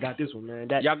and Tanner got this one, man.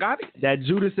 Y'all got it? That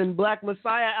Judas and Black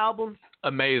Messiah album.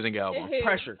 Amazing album.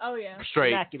 Pressure. Oh yeah.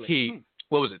 Straight Immaculate. heat.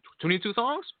 What was it? 22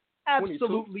 songs?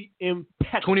 Absolutely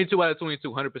impeccable. 22 out of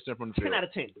 22, 100% from the field. 10 out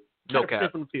of 10. 100% No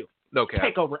cap. from the field. No cap.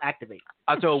 Takeover, activate.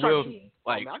 I told Will,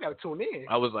 like, I gotta tune in.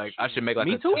 I was like, I should make like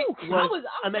Me too.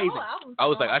 Amazing. I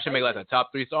was like, I should make like the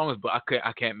top 3 songs, but I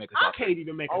can't make a I top can't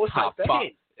even make Oh, a it's top like 10.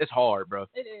 that. It's hard, bro.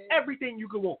 It is. Everything you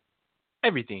could want.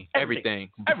 Everything.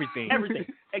 Everything.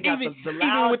 It got Even the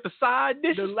loud, even with the side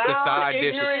dishes. the loud, side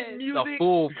dishes. ignorant music. The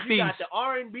full You got feast. the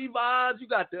R&B vibes. You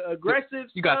got the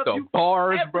aggressive You got stuff. the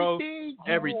bars, bro. Everything.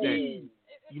 Everything.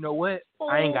 You know what?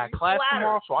 I ain't got class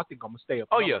tomorrow, so I think I'm gonna stay up.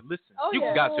 Oh, and yeah. I'ma listen. Oh, You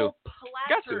yeah. got to.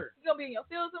 Got to. Platter. You're gonna be in your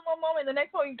feels in one moment, and the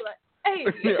next moment you be like, hey.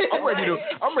 I'm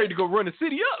ready to go run the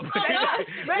city up.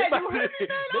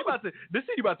 The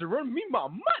city about to run me my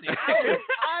money.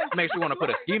 Makes you want to put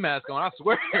a ski mask on. I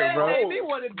swear, bro. They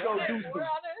wanted to go do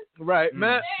some. Right,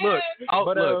 man. Look, I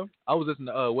was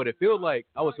listening to What It Feel Like.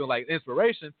 I was feeling like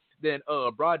inspiration. Then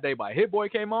Broad Day by Hit Boy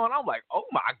came on. I'm like, oh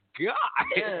my god,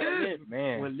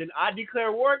 Man. When then I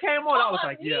Declare War came on, I was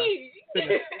like, yeah,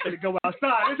 finna go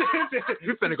outside.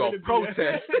 you finna go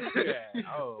protest. Yeah.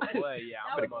 Oh boy, yeah.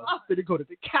 I'm I'm finna go to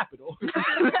the Capitol. gonna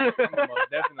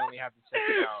most definitely have to check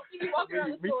it out. You be walking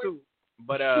around the Me store. too.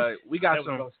 But we got That was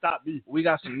some. gonna stop me. We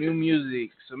got some new music.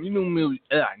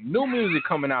 New music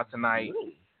coming out tonight.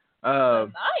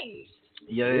 Nice.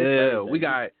 Yeah, we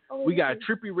got Oh,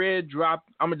 Trippie Redd drop.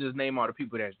 I'm gonna just name all the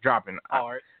people that's dropping. All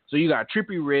right. So you got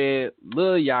Trippie Redd,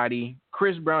 Lil Yachty,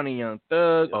 Chris Brown and Young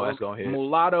Thug, Oh, that's gonna hit.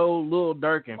 Mulatto, Lil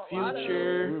Durk and Mulatto.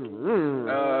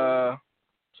 Future,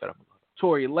 Shut up.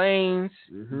 Tory Lanez,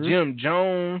 Mhm. Jim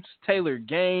Jones, Taylor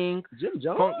Gang, Jim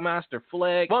Jones. Funkmaster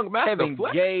Flex, Kevin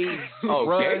Flex? Gates, Oh,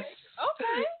 Russ, okay.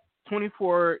 Okay.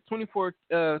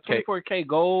 24K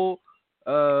Gold,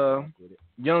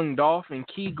 Young Dolph and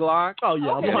Key Glock. Oh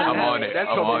yeah, Okay. I'm on it. That's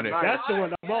I'm the on one. it. That's the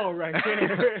one I'm on right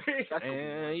there.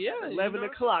 And yeah, 11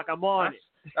 o'clock. I'm on it.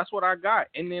 That's what I got.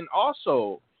 And then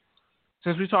also,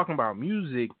 since we're talking about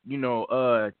music,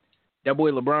 that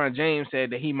boy LeBron James said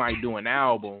that he might do an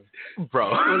album. Bro.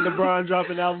 When LeBron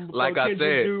dropped an album before Like I Kendrick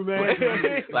said, do,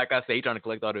 man. like I said, he trying to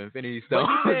collect all the Infinity But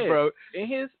Stones, he said, bro. in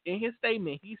his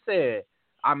statement, he said,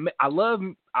 I love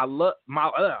my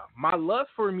love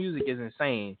for music is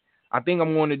insane. I think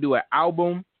I'm going to do an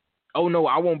album. Oh no,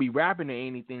 I won't be rapping or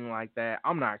anything like that.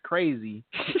 I'm not crazy.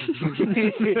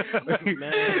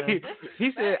 Man.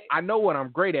 He said, I know what I'm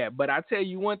great at, but I tell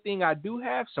you one thing, I do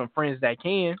have some friends that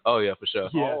can. Oh yeah, for sure.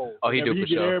 Yeah. Oh, he do Whenever for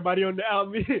get sure. everybody on the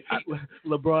album.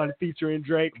 LeBron featuring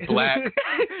Drake. Black.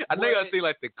 I think I see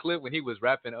like the clip when he was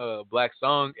rapping Black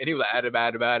Song, and he was like,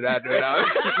 bad.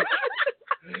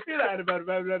 He lied about.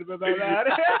 They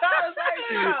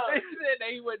said that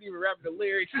he wasn't even rapping the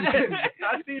lyrics.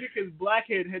 I seen it because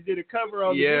Blackhead had did a cover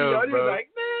on the Yeah, video. And he bro. was like,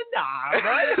 man, nah,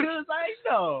 bro. He was like,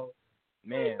 no.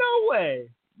 Man, No way.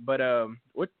 but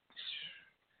what?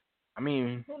 I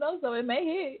mean, Who knows though? It may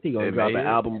hit. He gonna Hey, drop man. an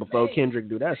album before Kendrick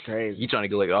do. That's crazy. He trying to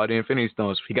get like all the Infinity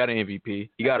Stones. He got an MVP.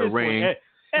 He got a At this point, ring.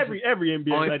 Every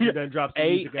NBA legend done dropped some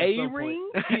music at some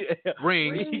ring.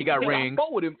 Ring. He got rings.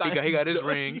 With him He got his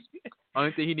rings.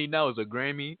 Only thing he need now is a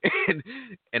Grammy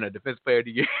and a Defensive Player of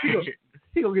the Year.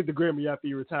 He gonna get the Grammy after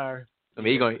he retire. I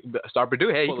mean, he gonna start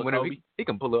producing. Hey, Pull a Kobe. he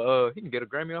can pull a he can get a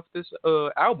Grammy off this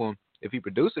album if he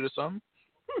produce it or something.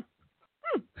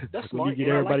 That's When smart. you get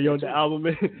Yeah, I everybody like on that the too. album,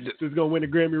 just gonna win a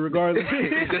Grammy regardless.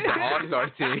 Just an all-star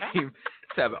team.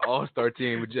 Just have an all-star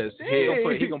team with just He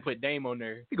gonna put Dame on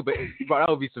there. He could be, bro, that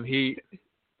would be some heat.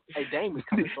 Hey, Dame is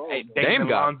kind of strong. Hey, though. Dame and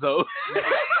got- Lonzo.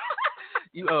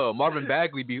 Marvin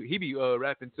Bagley be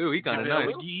rapping too. He kind of nice.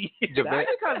 That's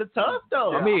kind of tough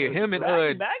though. I mean, him and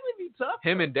Bagley be tough.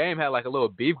 him and Dame had like a little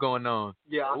beef going on.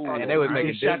 Yeah, I saw and that. they was And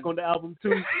making Shaq on the album too.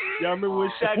 Y'all remember when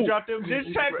Shaq dropped them diss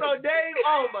tracks on Dame?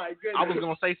 Oh my goodness. I was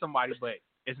gonna say somebody, but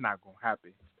it's not gonna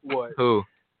happen. What? Who?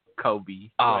 Kobe.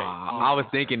 I was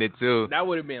thinking it too. That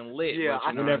would have been lit. Yeah,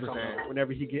 but you know what I'm saying?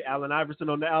 Whenever he get Allen Iverson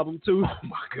on the album too. Oh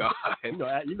my god.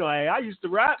 I used to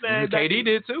rap, man. KD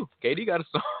did too. KD got a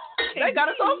song. They got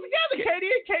a song together.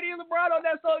 KD and LeBron on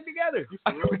that song together.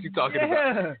 I know what you talking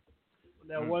about.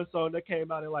 That one song that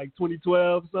came out in like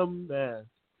 2012 something, man.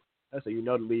 That's how you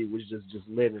know the league was just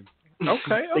living.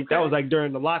 Okay. I think that was like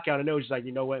during the lockout, and they was just like,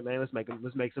 you know what, man, let's make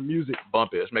some music.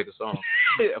 Bump it. Let's make a song.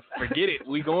 Forget it.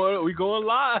 We going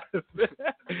live.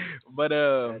 But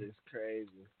That is crazy.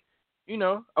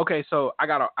 okay. So I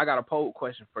got a poll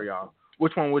question for y'all.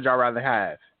 Which one would y'all rather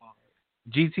have?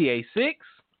 GTA 6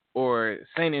 or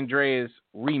San Andreas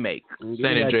remake?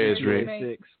 San Andreas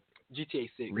remake. GTA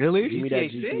 6. Really? Give me that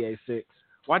GTA GTA 6.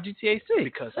 Why GTA 6?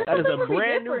 Because That is a That's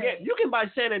brand new different. game. You can buy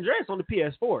San Andreas on the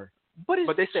PS4. But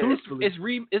they said it's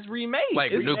remade.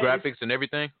 Like It's new graphics and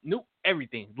everything. new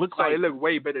everything. Looks so like it look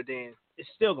way better than. It's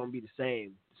still gonna be the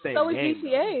same So with game.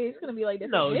 GTA, it's gonna be like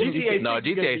different. No, games. GTA 6 No, is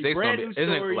gonna GTA be 6 brand gonna new be,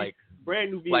 isn't story, it like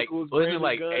brand new like vehicles, wasn't brand it new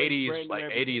like guns, 80s brand new like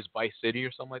everything. 80s Vice City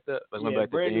or something like that? Like Yeah,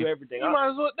 brand new everything. they might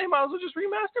as well just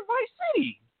remaster Vice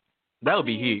City. That would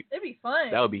be heat. It'd be fun.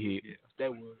 That would be heat.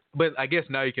 That would. But I guess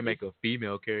now you can make a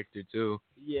female character too.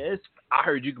 Yeah, it's I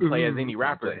heard you can play as any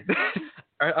rapper.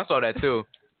 I saw that too.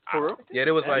 For real? Yeah,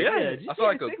 there was like GTA I saw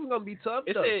like a 6 is gonna be tough.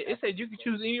 It said you can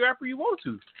choose any rapper you want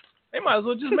to. They might as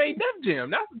well just make Def Jam.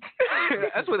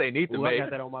 that's what they need to Ooh, I make.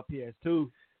 got that on my PS2.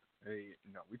 Hey,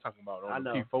 no, we talking about I on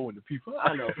the know. P4 and the P5.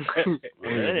 I know.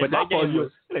 But that game was.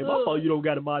 It ain't my fault you don't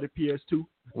got a modded PS2.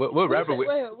 What rapper would?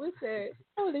 We said,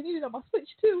 oh, they need it on my Switch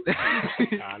too.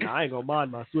 Nah, I ain't gonna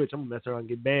mod my Switch. I'm gonna mess around and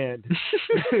get banned.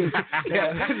 They're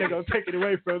gonna take it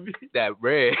away from me. That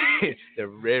the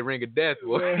red ring of death,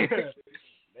 boy.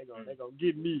 They gonna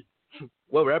get me.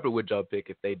 What rapper would y'all pick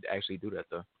if they actually do that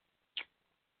though?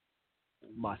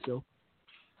 Myself.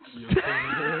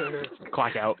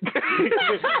 Clock out.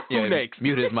 Yeah, next?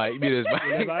 Mute his mic.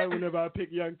 Whenever I pick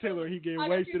Young Taylor, he get I got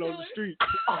wasted you, on the Taylor. street.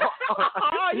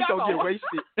 He gonna get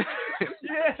wasted.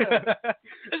 Yeah.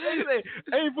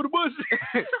 Aim for the bush.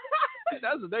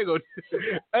 That's what they gonna do.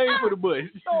 Aim for the bush.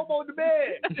 Throw him on the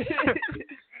bed.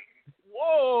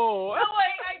 Whoa. Oh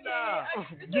wait, I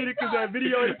Get it? Because that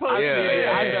video he posted.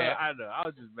 Yeah. I know. I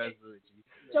was just messing with you.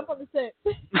 jump on the set.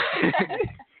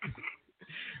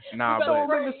 Nah, Throw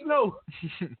but him in the snow.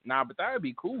 but that would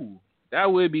be cool.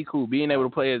 That would be cool. Being able to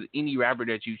play as any rapper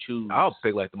that you choose. I'll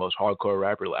pick like the most hardcore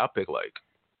rapper. I'll pick like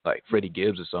Freddie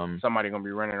Gibbs or something. Somebody gonna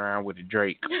be running around with a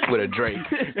Drake. With a Drake.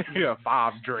 Yeah,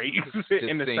 5 Drakes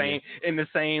in the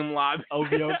same lobby.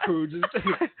 OVO crew just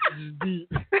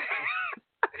deep.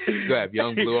 You have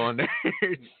Young Blue on there.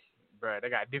 Bruh, they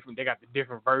got the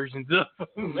different versions of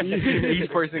them. Each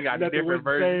person got Nothing different was the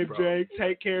versions. same, Drake.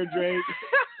 Take care, Drake.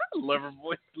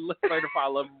 Loverboy, certified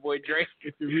Loverboy Drake.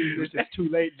 If you read this, it's too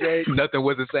late, Drake. Nothing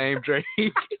was the same, Drake.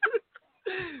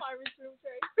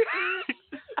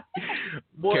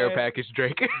 Care package,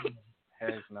 Drake.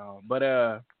 Heck no.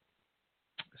 But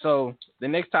so the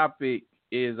next topic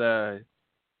is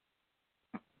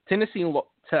Tennessee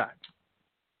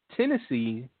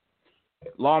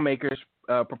lawmakers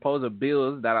propose a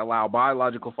bills that allow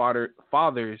biological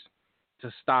fathers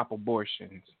to stop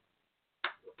abortions.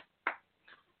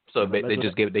 So they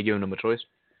giving them a choice.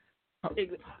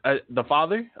 The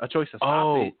father, a choice to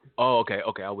stop it. Oh,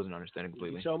 okay. I wasn't understanding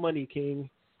completely. Show money, King.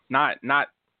 Not. Let's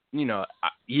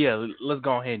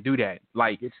go ahead and do that.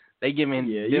 Like they giving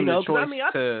them the choice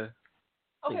to.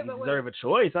 Okay, but deserve a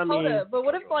choice. I mean, hold up. But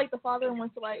what if like the father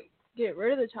wants to like get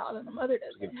rid of the child and the mother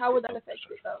doesn't? How would that affect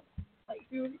it though? Like if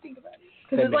you really think about it,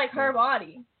 because it's like her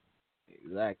body.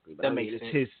 Exactly. But That I mean, makes it's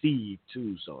sense. his seed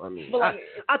too. So I mean, But, like,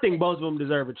 I think both of them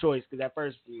deserve a choice because at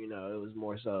first, it was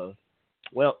more so,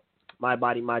 well, my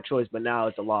body, my choice. But now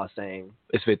it's a law saying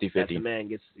It's that the 50-50. man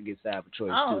gets to have a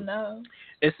choice I too. don't know.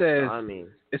 It says. So, I mean,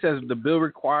 It says the bill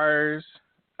requires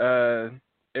it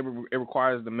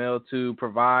requires the male to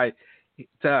provide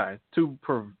to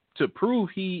prove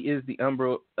he is the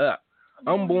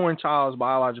unborn child's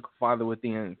biological father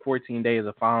within 14 days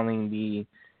of filing the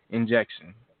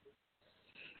injection.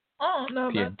 I don't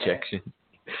know The about injection.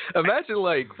 Imagine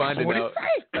like finding out.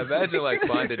 Imagine like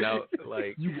finding out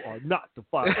like you are not the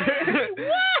father.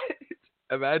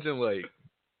 Imagine like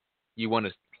you want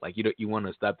to you want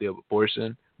to stop the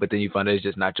abortion, but then you find out it's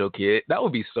just not your kid. That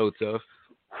would be so tough.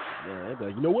 Yeah, they'd be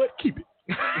like, you know what? Keep it.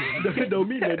 It don't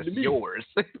mean nothing That's to me. yours.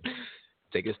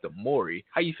 Take us to Maury.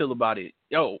 How you feel about it?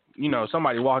 Yo,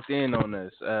 somebody walked in on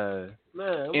us.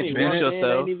 Man, Introduce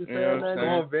yourself. Ain't even You know what I'm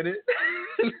saying? Bennett.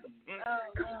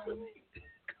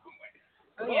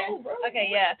 Okay,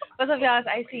 yeah. What's up, y'all?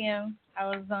 It's ICM. I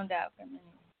was zoned out for a minute.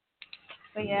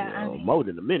 But yeah, I mean, more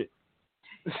than a minute.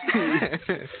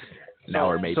 Now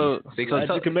we're maybe. So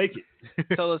you can make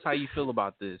it. Tell us how you feel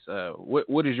about this.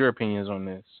 What is your opinions on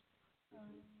this?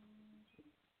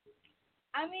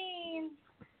 I mean,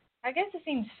 I guess it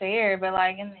seems fair, but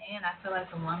like in the end, I feel like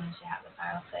the woman should have the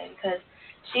final say because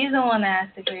she's the one that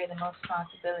has to carry the most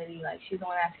responsibility. Like she's the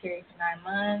one that has to carry it for 9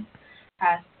 months,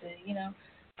 has to,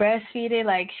 breastfeed it.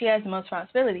 Like she has the most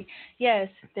responsibility. Yes,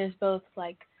 there's both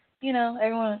like,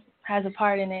 everyone has a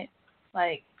part in it,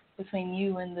 like between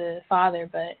you and the father,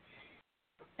 but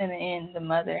in the end, the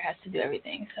mother has to do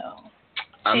everything. So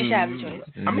she should have a choice.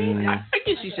 I mean, I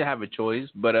guess she should have a choice,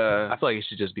 but I feel like it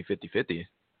should just be 50-50.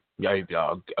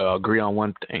 Y'all agree on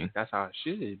one thing. That's how it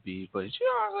should be. But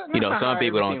some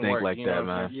people don't think works, like that,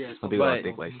 man. Yeah, Some people don't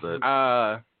think like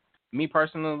that. Me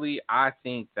personally, I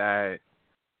think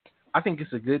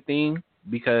it's a good thing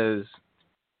because,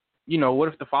 what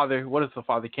if the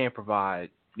father can't provide?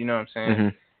 You know what I'm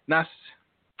saying? Mm-hmm.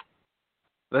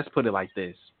 Let's put it like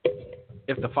this: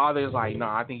 if the father is like, no,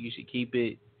 I think you should keep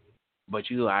it, but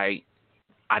you like,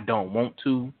 I don't want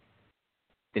to,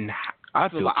 then I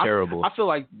feel terrible. I feel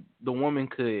like the woman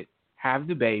could have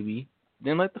the baby,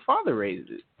 then let the father raise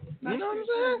it. You know what I'm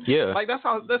saying? Yeah. Like that's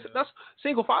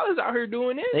single fathers out here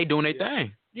doing it. They doing their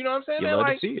thing. You know what I'm saying? You They're love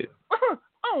like, to see it. I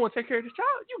don't want to take care of the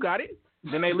child. You got it.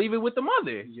 Then they leave it with the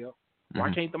mother. Yep.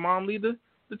 Why can't the mom leave the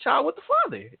child with the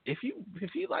father? If you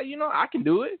like, I can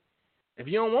do it. If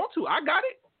you don't want to, I got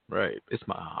it. Right.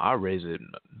 I'll raise it.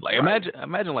 Like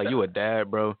imagine like you a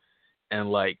dad, bro, and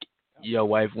like your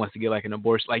wife wants to get like an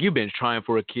abortion. Like you've been trying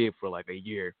for a kid for like a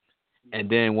year, and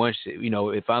then once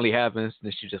it finally happens,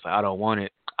 then she's just like, I don't want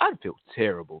it. I'd feel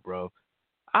terrible, bro.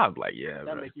 I'd be like, yeah,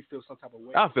 That bro. make you feel some type of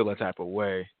way. I feel that type of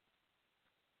way.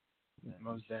 Yeah,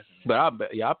 most definitely. But I'll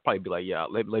probably be like, yeah,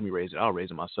 let me raise it. I'll raise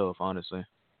it myself, honestly.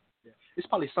 Yeah. It's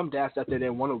probably some dads out there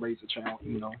that want to raise a child,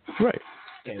 Right.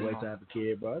 Can't wait to have a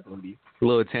kid, bro. It's gonna be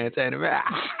Little Tan, man. Man,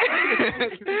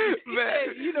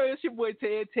 it's your boy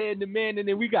Ted the man, and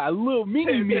then we got little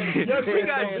mini. We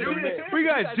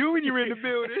got Junior in the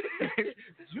building.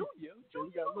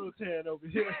 Junior. got Lil Tan over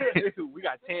here. We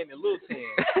got Tan and Lil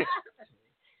Tan.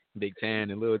 Big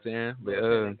Tan and Little Tan. But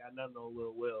ain't got nothing on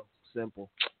Lil Will. Simple.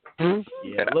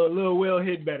 Yeah, Lil Will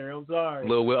hit better. I'm sorry.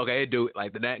 Lil Will. Okay, do it.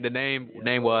 Like the name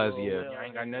was Yeah, I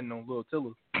ain't got nothing on Lil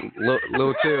Tiller.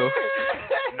 Lil Till.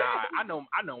 Nah, I know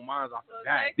mine's off the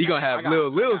bat. You gonna have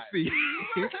Lil C.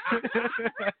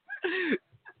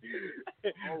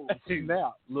 Oh,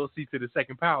 snap. Lil C to the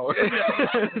second power.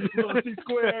 Lil C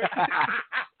squared.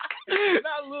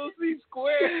 Not Lil C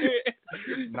squared.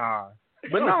 Nah.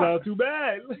 But Don't sound too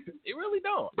bad. It really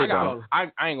don't. I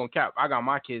ain't gonna cap. I got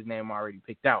my kid's name already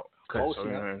picked out. So,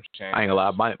 you know what I'm saying? I ain't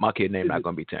gonna lie. My kid's name not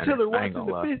gonna be Tanner. I ain't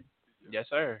gonna lie. Yes,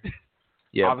 sir.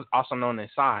 Yeah. Also known as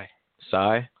Psy.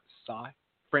 Psy.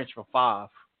 French for 5.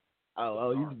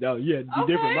 Oh, you know, yeah,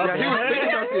 different. Yeah, he was thinking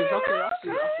about this. Okay, I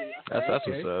see. That's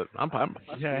what's up. I'm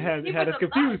Yeah, had us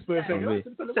confused for a second. Me.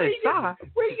 Say Psy.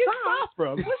 Where you get Psy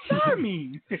from? What's Psy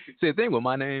mean? See, the thing with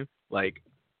my name, like,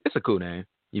 it's a cool name.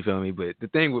 You feel me? But the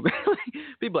thing with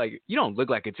people like, you don't look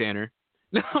like a Tanner.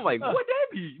 I'm like, what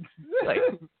that mean? Like,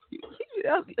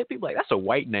 people like, that's a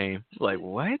white name. Like,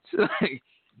 what? Like,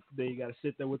 then you gotta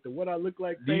sit there with the what I look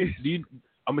like.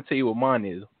 I'm gonna tell you what mine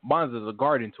is. Mine is a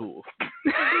garden tool.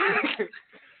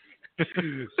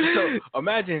 So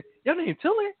imagine your name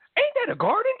Tiller. Ain't that a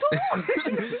garden tool?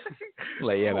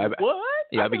 like, yeah, what?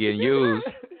 Yeah, I be getting used.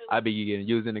 I be getting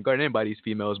used in the garden by these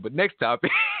females. But next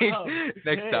topic.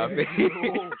 Next topic.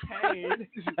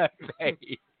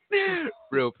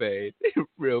 Paid.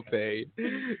 Real paid.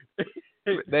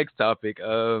 Next topic.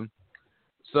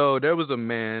 So there was a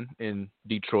man in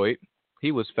Detroit.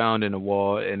 He was found in a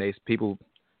wall, and people,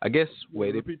 I guess.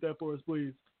 Wait. Repeat that for us,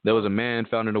 please. There was a man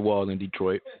found in a wall in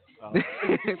Detroit.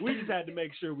 We just had to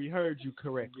make sure we heard you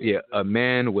correctly. Yeah, a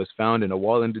man was found in a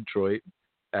wall in Detroit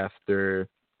after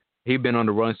he'd been on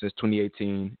the run since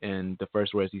 2018, and the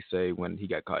first words he say when he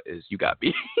got caught is, "You got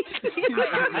me." You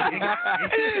got me.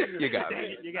 You got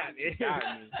me. You got me.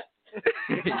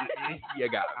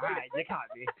 All right, you caught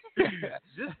me.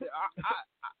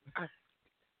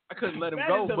 I couldn't let him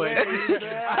go, but I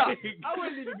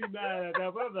wouldn't even be mad at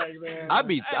that. But I'm like, man,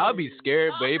 I'll be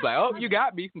scared, but he'd be like, "Oh, you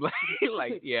got me."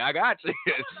 Like, yeah, I got you.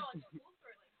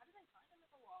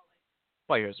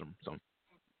 Probably hear some.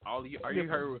 Are you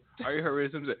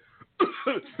heard him say?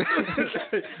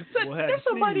 There's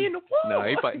somebody in the wall. No,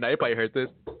 he probably heard this.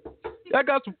 I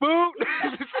got some food.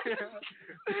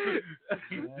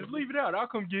 Just leave it out. I'll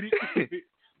come get it.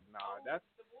 That's.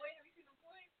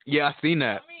 Yeah, I seen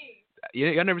that.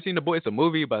 Yeah, I never seen The Boy. It's a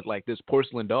movie about like this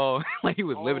porcelain doll. Like he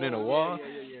was living in a wall.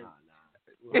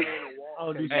 I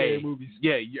don't do scary movies.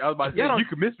 Yeah, I was about to say, you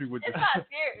can miss me with this. It's not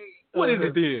scary. What is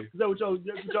it then? Is that what y'all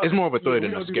It's more of a thriller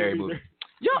than a scary movie.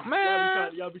 Yeah,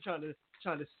 man. Y'all be trying to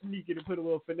sneak it and put a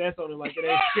little finesse on it like it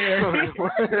ain't scary. It's a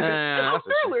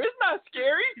thriller. It's not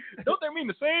scary. Don't they mean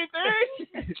the same thing?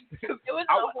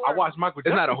 I watched Michael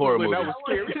Jackson. It's not a horror movie. That was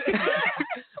scary.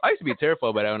 I used to be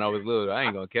terrified by that when I was little. I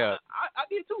ain't gonna care. I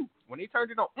did too. When they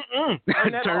turned it on,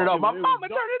 turn it off. My mama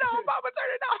turn it on. Mama, turn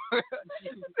it on.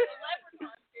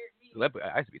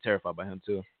 I used to be terrified by him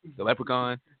too. The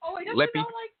leprechaun. Oh wait, don't Leppy. you know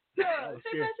like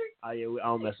St. Patrick? Oh yeah, I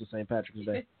don't mess with St. Patrick's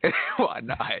Day. Why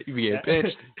not? You be getting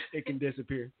pinched. It can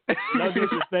disappear. No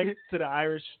disrespect to the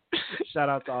Irish. Shout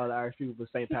out to all the Irish people, but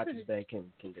St. Patrick's Day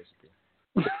can disappear.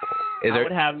 I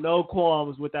would have no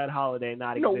qualms with that holiday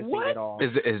not existing at all.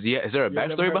 Is there a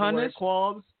backstory behind this?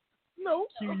 Qualms? No.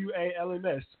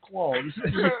 QUALMS. Qualms.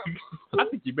 I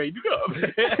think you made it up.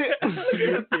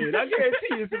 I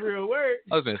guarantee it's a real word.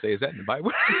 I was gonna say, is that in the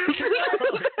Bible?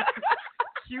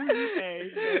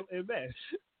 QUALMS.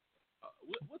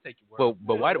 We'll take your word.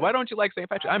 But why don't you like St.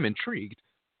 Patrick? I'm intrigued.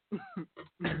 Oh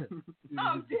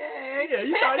dang! Yeah,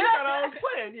 you thought I was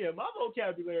playing. Yeah, my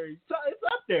vocabulary it's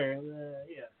up there.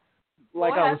 Yeah.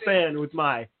 Like I was saying with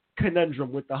my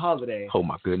conundrum with the holiday. Oh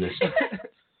my goodness.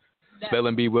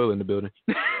 Spelling Bee Will in the building.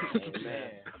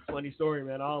 Man, funny story,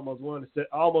 man. I almost won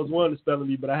the spelling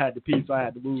bee, but I had to pee, so I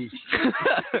had to lose.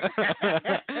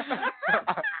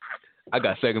 I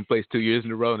got second place 2 years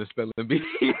in a row in the spelling bee.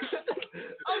 For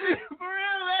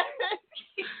real, man.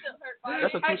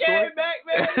 That's a true I story. came back,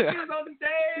 man. She was on the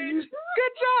stage.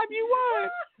 Good job, you won.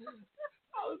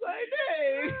 I was like,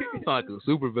 hey. It's like a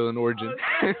super villain origin.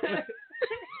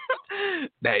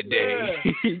 That day.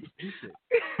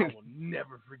 I will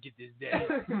never forget this day.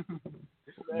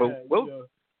 But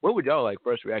what would y'all like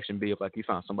first reaction be if like you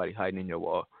found somebody hiding in your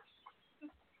wall?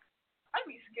 I'd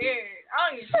be scared. I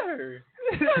don't even.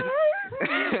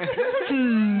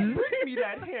 Bring me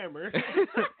that hammer.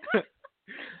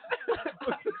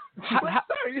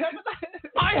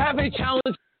 I have a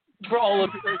challenge for all of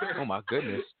you. Oh my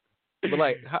goodness! But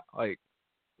like,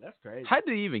 crazy. How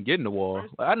did he even get in the wall?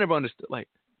 Like, I never understood. Like,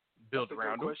 Build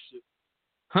around him.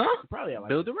 huh? Probably had, like,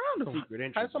 Build around him. secret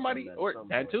entrance. Have somebody or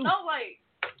that too. No, like.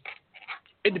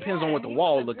 It depends on what the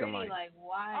wall looking like. Like,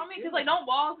 why? I mean, because, like, don't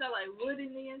walls got, like, wood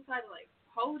in the inside to, like,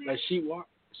 hold it? Like sheetrock.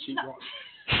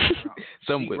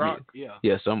 Some with me. Sheetrock, yeah.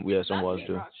 Yeah, some walls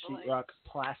do. Sheetrock,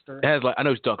 plaster. It has like I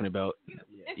know what you're talking about.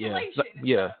 Yeah,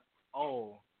 yeah.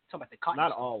 Oh, talking about the cotton.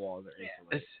 Not all walls are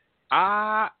insulated.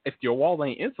 If your wall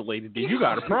ain't insulated, then you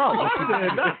got a problem.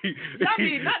 not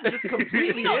just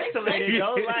completely insulated,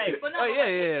 though. Like, But Oh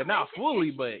yeah, not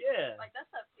fully, but yeah. Like, that's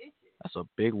stuff itches. That's a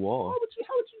big wall.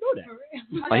 How would you know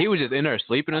that? Like he was just in there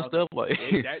sleeping and stuff. Like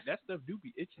that stuff do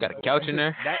be itching. got a couch in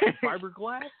there. That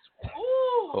fiberglass.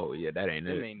 Oh yeah, that ain't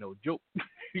That it. ain't no joke.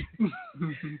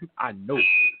 I know.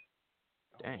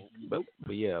 Dang. But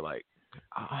yeah, like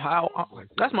how?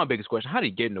 That's my biggest question. How did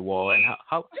he get in the wall and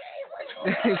how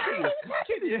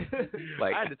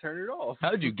like I had to turn it off.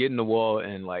 how did you get in the wall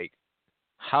and like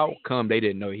how come they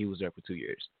didn't know he was there for 2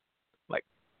 years? Like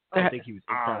I don't think he was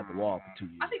inside the wall for 2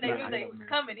 years. I think they knew they was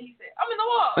coming, and he said, I'm in the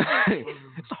wall.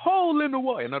 it's a hole in the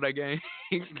wall. You know that game?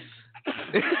 you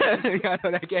know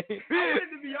that game? I wanted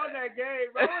to be on that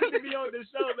game, bro. I wanted to be on the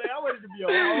show, man. I wanted to be on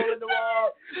Hole in the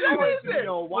Wall. I wanted to be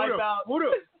on Wipeout. What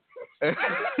up?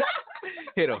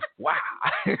 Hit him. Wow. I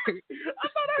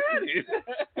thought I heard it.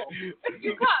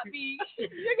 You caught me.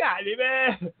 You got me,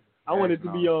 man. I wanted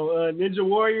to be on Ninja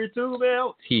Warrior too,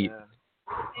 man. Heat.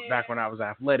 Back when I was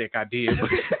athletic, I did.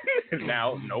 But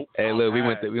now, nope. Hey, look, we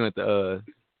went to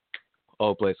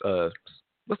old place.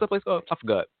 What's that place called? I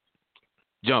forgot.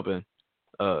 Jumping.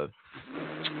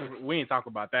 We ain't talk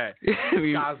about that.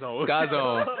 Sky Zone.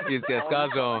 Yes, Sky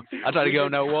Zone. I tried to get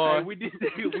on that wall. Hey, we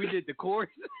did the course.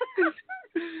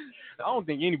 I don't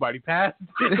think anybody passed.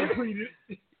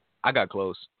 I got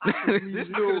close. I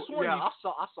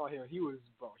saw him. He was.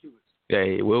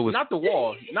 Yeah, Will was. Not the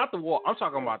wall. I'm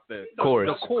talking about the course.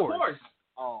 The course.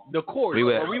 Oh. The course. We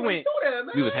we went.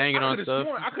 We was hanging on stuff.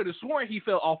 I could have sworn he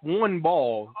fell off one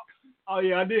ball. Oh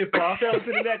yeah, I did fall. I fell to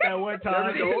the net that one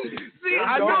time. See,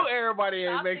 I know everybody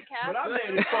ain't making. But I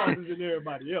made it faster than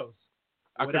everybody else.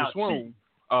 I could have sworn.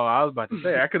 Oh, I was about to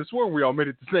say I could have sworn we all made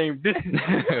it the same distance.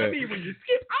 I mean, when you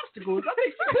skip obstacles, I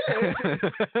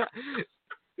think.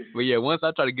 But yeah, once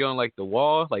I tried to get on like the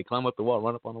wall, like climb up the wall,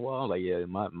 run up on the wall, I'm like, yeah,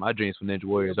 my dreams for Ninja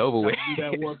Warrior is over with. Do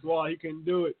that once wall, he couldn't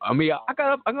do it. I mean, I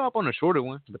got up on the shorter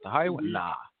one, but the higher one,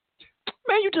 nah.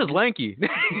 Man, you just lanky. No,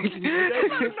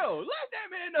 let that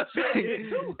man know.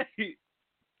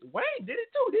 Wayne did it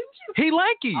too, didn't you? He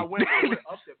lanky. I went up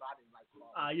there, but I didn't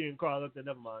like. You didn't crawl up there.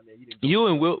 Never mind. Man. You didn't.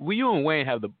 You and Wayne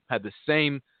have the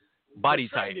same body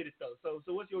type. Did it though.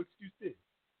 So what's your excuse then?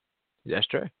 That's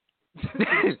true.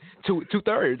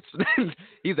 2/3.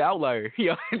 He's the outlier.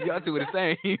 Y'all two are the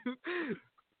same. He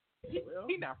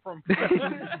not from.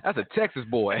 That's a Texas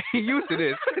boy. He used to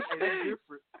this. That's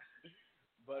different.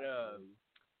 But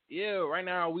yeah, right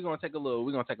now we're gonna take a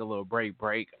little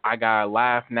break. I got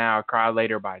Laugh Now, Cry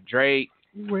Later by Drake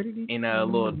and a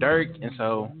little Dirk, and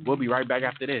so we'll be right back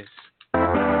after this.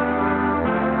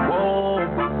 Whoa,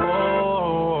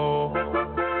 whoa.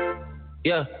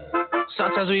 Yeah.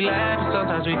 Sometimes we laugh,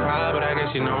 sometimes we cry, but I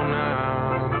guess you know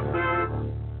now.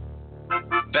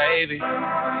 Baby,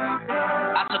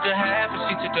 I took a half and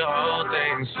she took the whole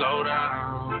thing. Slow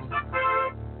down.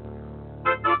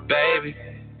 Baby,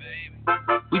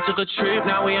 we took a trip,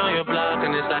 now we on your block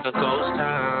and it's like a ghost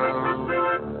town.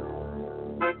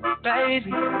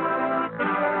 Baby,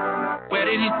 where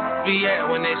did he be at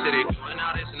when they said they doing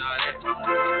all this and all that?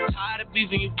 Tired of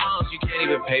beefing you bums, you can't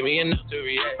even pay me enough to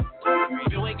react.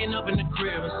 Been waking up in the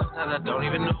crib and sometimes I don't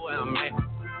even know where I'm at.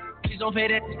 Please don't pay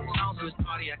that sounds in this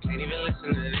party, I can't even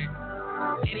listen to that.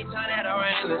 Anytime that I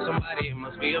ran into somebody, it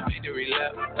must be a victory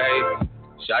lap. Hey,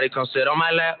 shawty come sit on my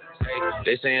lap. Hey,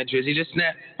 they saying Drizzy just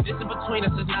snap. This is between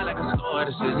us, it's not like a store,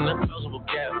 this isn't a closable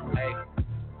gap. Hey,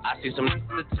 I see some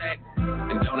attack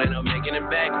and don't end up making it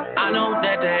back. I know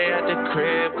that they at the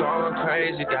crib going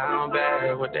crazy down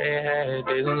bad. What they had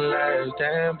didn't last,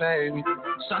 damn baby.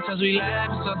 Sometimes we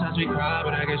laugh and sometimes we cry,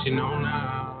 but I guess you know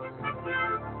now.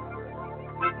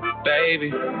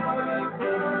 Baby,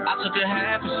 I took a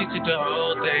half and she took the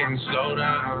whole thing. Slow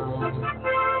down.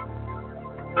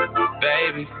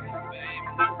 Baby,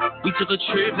 we took a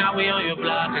trip, now we on your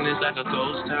block and it's like a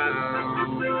ghost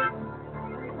town.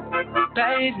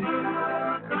 Baby,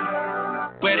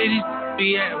 where did he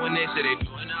be at when they said they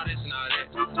doing all this and all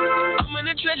that? I'm in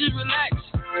the trenches, relax.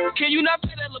 Can you not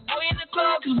play that little boy in the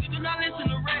club? Cause we do not listen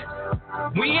to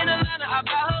rap. We in Atlanta, I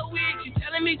buy her wig. She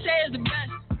telling me Tay is the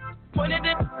best. Pointed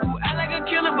at who Act like a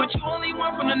killer, but you only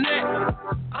one from the net.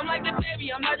 I'm like the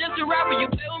baby, I'm not just a rapper. You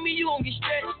play with me, you gon' get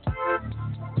stretched.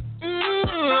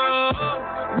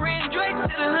 Bring Drake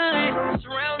to the hood,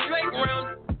 surround Drake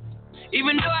round.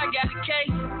 Even though I got a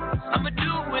case, I'ma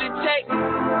do what it takes.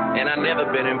 And I never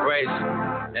been embraced,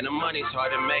 and the money's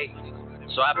hard to make.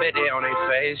 So I bet they on their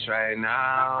face right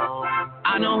now.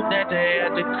 I know that they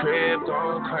at the crib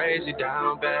going crazy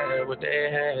down bad. What they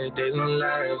had didn't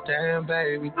last, damn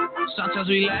baby. Sometimes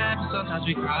we laugh, sometimes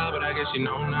we cry, but I guess you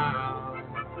know now.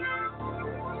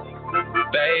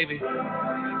 Baby,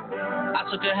 I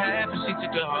took a half and she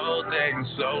took a whole thing.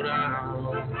 Slow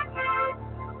down,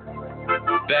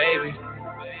 baby.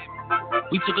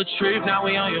 We took a trip, now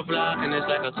we on your block and it's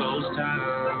like a ghost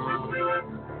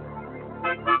town.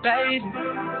 Baby,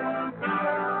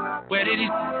 where did he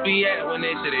be at when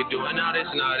they say they doing all this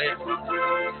and all that?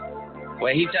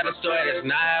 Where he tell the story, that's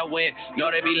not how it went.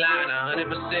 No, they be lying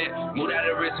 100%. Moved out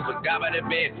of the wrist and forgot about the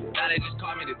bed. Now they just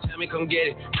call me to tell me come get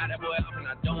it. Now that boy up and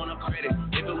I don't want no credit.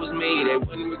 If it was me, they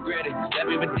wouldn't regret it. Left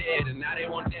me for dead and now they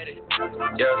won't dead it.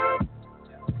 Yeah.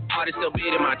 Heart is still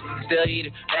beating, my teeth still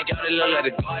eating. Backyard it look like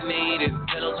the garden eating.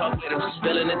 Pillow talk with him, she's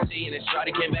spilling the tea. And then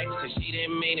Shawty came back and said she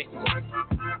didn't mean it.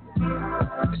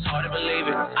 It's hard to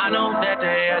believe it. I know that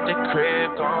they at the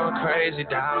crib going crazy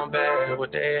down bad.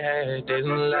 What they had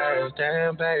didn't last,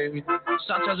 damn baby.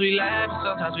 Sometimes we laugh,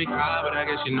 sometimes we cry, but I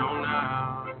guess you know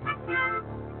now.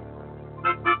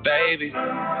 Baby,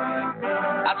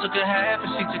 I took a half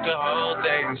and she took a whole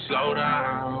thing. Slow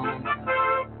down,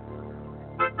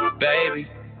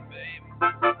 baby.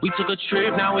 We took a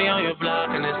trip, now we on your block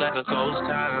and it's like a ghost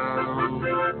town.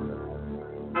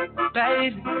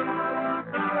 Baby,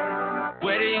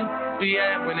 where do you be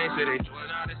at when they say they doing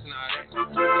all this and all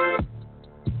that?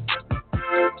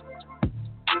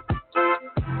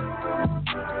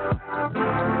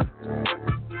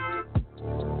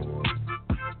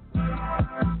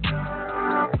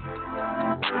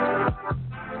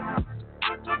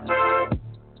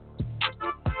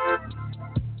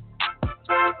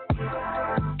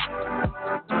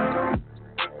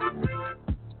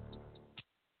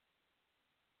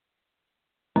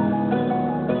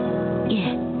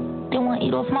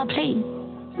 Eat off my plate.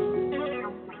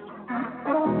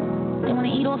 They wanna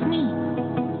eat off me.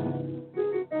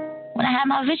 When I had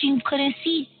my vision, you couldn't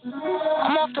see.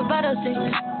 I'm off the better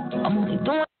things. I'm only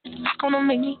doing this, it's gonna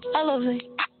make me elevate.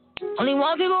 Only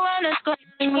one people around that's gonna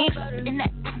make me better than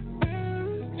that.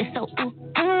 It's so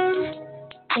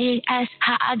They ask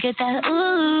how I get that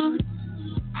ooh.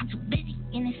 I'm too busy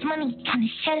in this money, in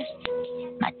this cheddar.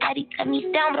 My daddy cut me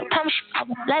down, but I promise you I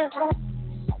won't let her.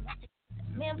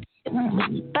 Man, it won't make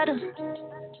me better.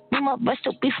 Me my best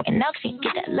still be for an oxy.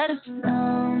 Get that letter.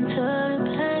 Down to the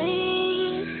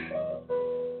pain.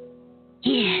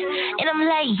 Yeah, and I'm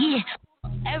like,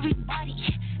 yeah, everybody.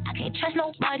 I can't trust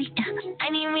nobody. I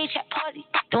ain't even reach that party.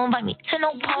 Don't invite me to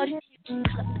no party.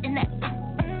 In that,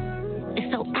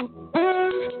 it's so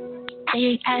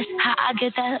They ask how I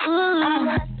get that I'm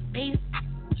a hustler, baby.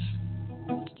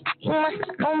 You must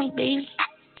not know me, baby.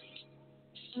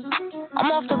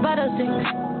 I'm off the better things.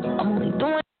 I'm only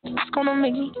doing it's gonna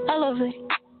make me elevate.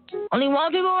 Only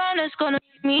one people around that's gonna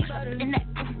make me better than that.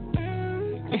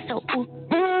 It's so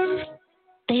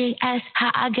They ask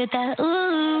how I get that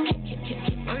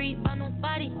Can't worry about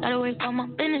nobody. Gotta worry about my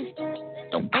business.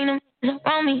 Don't bring them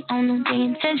around me. I don't know their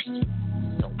intentions.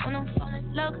 Don't wanna fall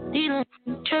in love. These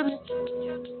don't tripping.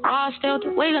 I stay out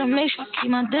the way. Gotta make sure I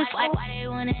keep my distance. Why they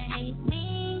wanna hate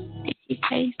me? She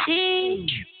crazy.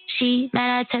 She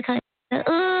mad I took her. That's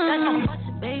how much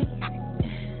it, baby.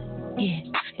 Yeah,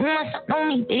 you must not know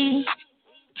me, baby.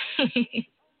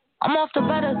 I'm off the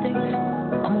better things.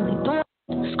 I'm only doing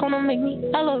it's gonna make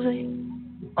me elevate.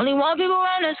 Only one people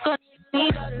around that's gonna make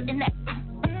me better than that.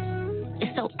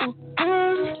 It's so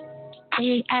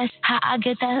They ask how I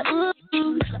get that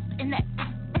in that.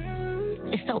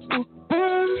 It's so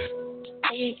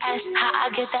They ask how I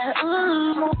get that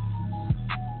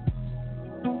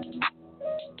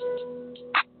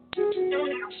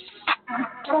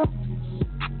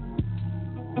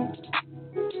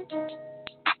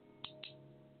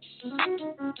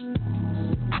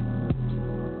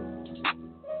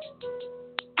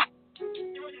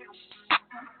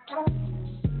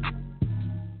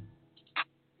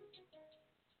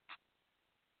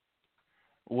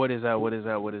What is up? What is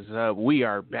up? What is up? We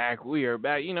are back. We are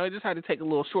back. You know, just had to take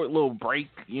a short break.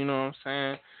 You know what I'm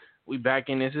saying? We back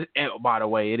in this. And by the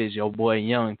way, it is your boy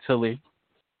Young Tilly.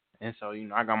 And so, you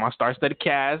know, I got my star-studded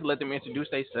cast. Let them introduce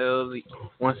themselves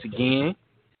once again.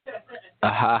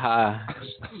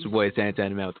 It's your boy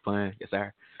Santana Man with the plan. Yes,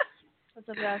 sir. What's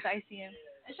up, y'all? It's ICM.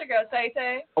 It's your girl Tay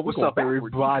Tay. Oh, what's up,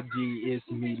 everybody? It's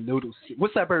me, Little C.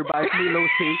 What's up, everybody? It's me, Little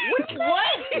C.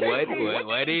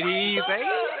 What did he say?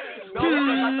 No, I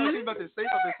thought she was about to say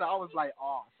something, so I was like,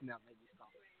 oh, snap, let me stop.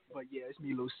 But yeah, it's me,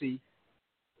 Little C.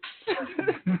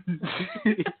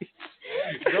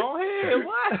 Go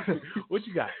ahead. What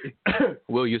you got?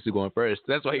 Will used to going first.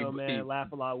 That's why man,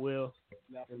 laugh a lot, Will.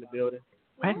 In the building.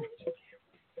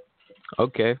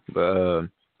 Okay, but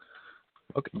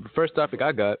okay. The first topic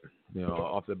I got,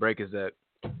 off the break is that,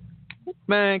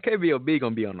 man, KBOB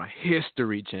gonna be on the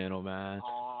History Channel, man.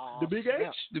 The Big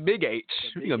H. The Big H.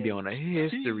 He gonna be on the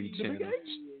History Channel. Yes,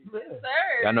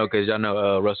 sir. I know, cause y'all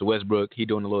know Russell Westbrook. He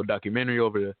doing a little documentary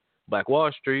over the Black Wall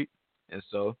Street, and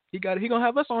so he gonna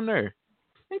have us on there.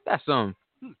 Ain't that something?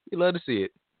 You love to see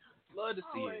it. Love to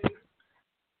see it.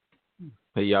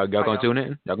 Hey, y'all gonna tune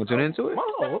in? Y'all gonna tune into it?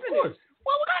 Oh, of course.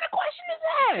 Well, what kind of question is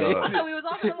that? I thought we was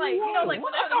all gonna like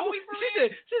when they have the movie for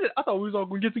She said, I thought we was all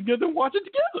gonna get together and watch it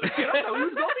together. I thought we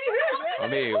was gonna be here, man. I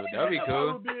mean, that'd be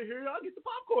cool. I'll be here. I'll get the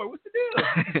popcorn. What's the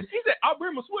deal? He said, I'll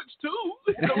bring my Switch too,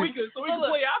 so we can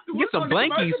play afterwards. Get some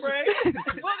blankies. We're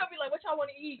gonna be like, what y'all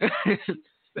want to eat?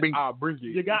 I'll bring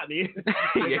you. You got me.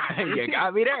 You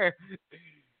got me there.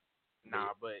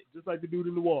 Nah, but just like the dude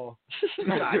in the wall.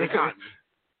 Nah, they got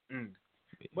me.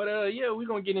 But yeah, we're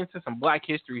gonna get into some Black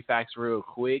History facts real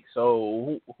quick.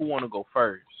 So who wanna go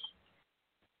first?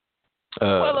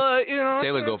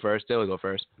 Taylor go first. All right.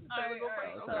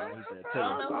 So, I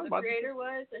don't know who the creator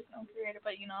was. There's no creator,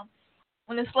 but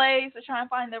when the slaves were trying to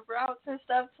find their routes and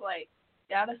stuff to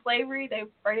get out of slavery, they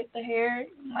braided the hair,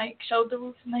 showed the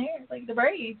roots in the hair, the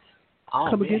braids.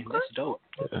 Oh man, that's dope.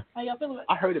 Yeah. How y'all feel about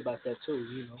I heard about that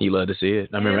too. You love to see it.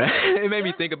 I remember it made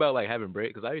me think about having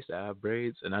braids, because I used to have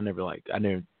braids, and I didn't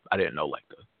know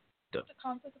the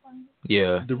concept behind it.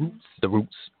 Yeah, the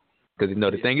roots. Because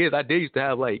the thing is, I did used to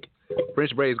have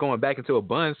French braids going back into a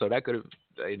bun, so that could have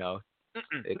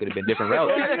it could have been different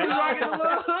routes.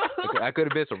 I could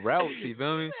have been some routes. You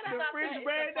feel me? The French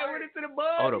braid that went into the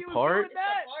bun. Oh, the part.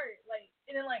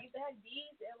 And then if they had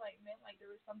these, it meant there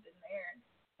was something there.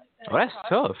 Oh, that's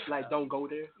tough. Don't go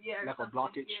there. Yeah. Like a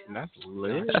blockage. That's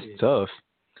lit. That's tough.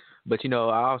 But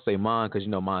I'll say mine, because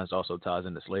mine's also ties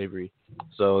into slavery.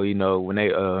 So when they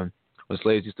when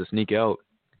slaves used to sneak out,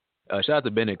 shout out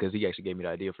to Bennett, because he actually gave me the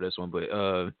idea for this one. But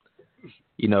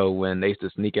when they used to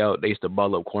sneak out, they used to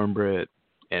bottle up cornbread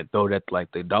and throw that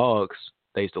the dogs.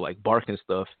 They used to bark and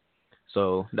stuff.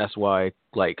 So that's why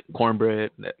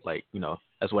cornbread,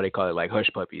 that's why they call it hush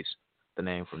puppies. The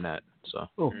name from that. So.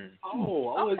 I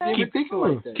wasn't even thinking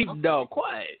like that. Keep the dog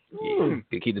quiet. Yeah,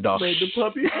 keep the dog. Made the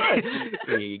puppy hush.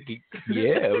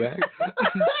 Yeah, man.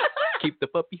 Keep the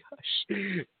puppy hush.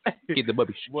 Keep the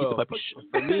puppy. Well, keep the puppy hush.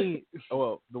 For me,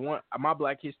 my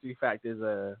Black History fact is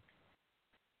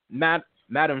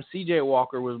Madam C.J.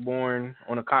 Walker was born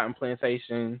on a cotton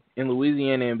plantation in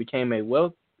Louisiana and became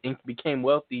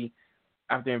wealthy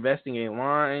after investing a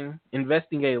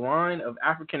line of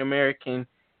African American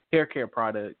hair care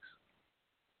products.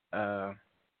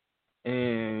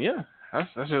 And yeah,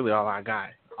 that's really all I got.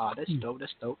 Oh, that's dope.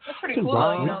 That's pretty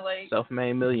cool.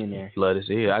 Self-made millionaire. Love to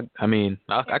see it. I mean,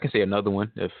 I can say another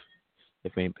one if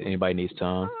anybody needs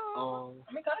time. Cotton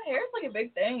hair is a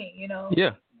big thing, Yeah. You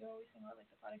always think about the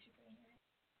products you put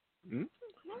in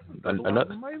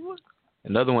hair.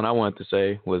 Another one I wanted to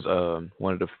say was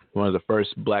one of the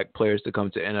first Black players to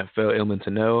come to NFL, Elman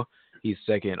Tennell. He's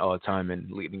second all time in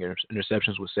leading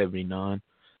interceptions with 79.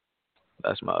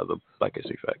 That's my other Black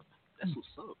History fact. That's what's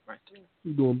up right there.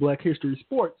 You're doing Black History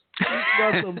sports.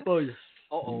 Got something for you.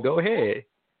 Go ahead.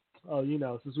 Oh,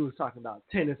 since we was talking about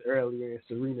tennis earlier and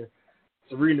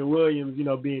Serena Williams,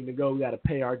 being the GOAT, we got to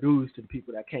pay our dues to the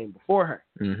people that came before her.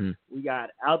 Mm-hmm. We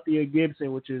got Althea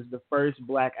Gibson, which is the first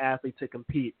Black athlete to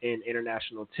compete in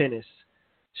international tennis.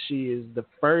 She is the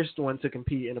first one to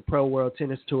compete in a Pro World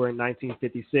Tennis Tour in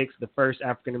 1956, the first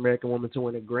African-American woman to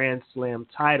win a Grand Slam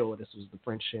title. This was the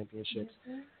French Championships.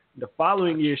 Mm-hmm. The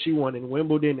following year, she won in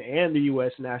Wimbledon and the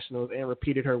U.S. Nationals and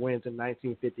repeated her wins in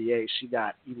 1958. She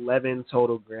got 11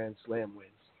 total Grand Slam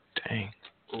wins. Dang.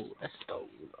 Oh, that's dope.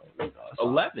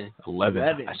 11.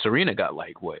 Serena got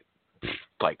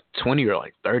 20 or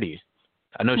 30.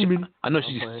 I know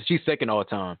she's second all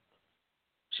time.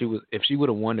 If she would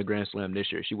have won the Grand Slam this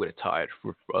year, she would have tied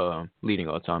for leading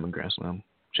all time in Grand Slam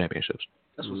championships.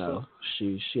 No,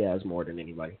 she has more than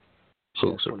anybody. She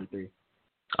has 23.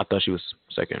 I thought she was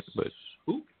second, but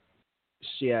who?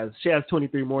 She has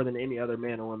 23 more than any other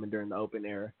man or woman during the Open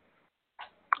era.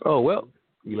 Oh well,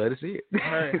 you let us see it.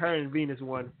 her and Venus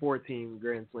won 14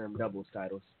 Grand Slam doubles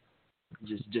titles.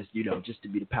 Just to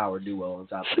be the power duo on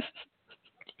top of it.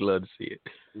 Love to see it.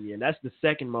 Yeah, that's the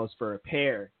second most for a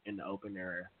pair in the open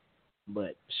era,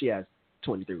 but she has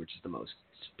 23, which is the most.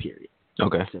 Period.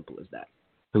 Okay. Simple as that.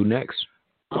 Who next?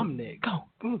 I'm next. Go.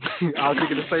 I was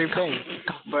thinking the same thing.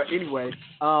 But anyway,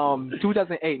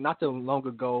 2008, not too long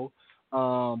ago,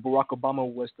 Barack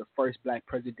Obama was the first black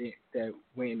president that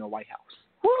went in the White House.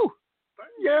 Woo!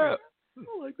 Yeah.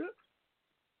 I like that.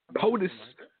 POTUS.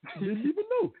 Didn't even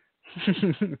know.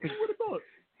 What about?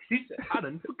 He said, I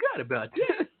done forgot about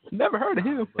that. Never heard of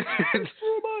him.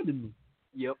 Reminded me.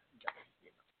 Yep.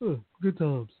 Good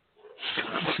times.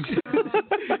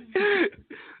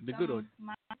 The good one.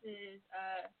 Mine is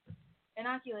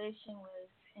inoculation was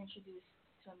introduced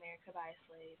to America by a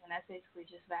slave, and that's basically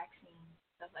just vaccines,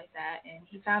 stuff like that. And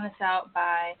he found this out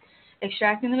by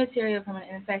extracting the material from an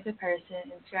infected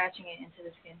person and scratching it into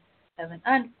the skin of an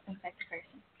uninfected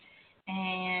person.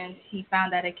 And he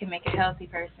found that it can make a healthy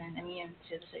person immune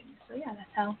to the sickness. So yeah,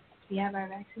 that's how we have our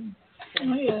vaccine.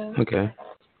 Oh, yeah. Okay.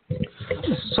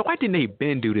 So why didn't they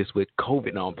been do this with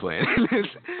COVID? No, I'm playing.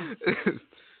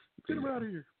 Get him out of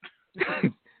here.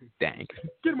 Dang.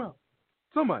 Get him out.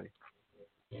 Somebody.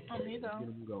 Oh, me though. Get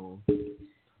him going.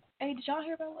 Hey, did y'all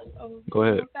hear about Go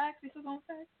ahead. facts? This is on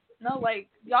facts? No, like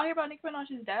y'all hear about Nicki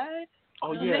Minaj's dad?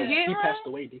 Oh Did yeah, they hit he him? passed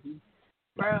away, did he?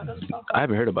 Bro, that's so I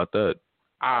haven't heard about that.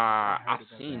 I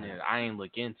seen it. I ain't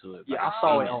look into it. Yeah, but I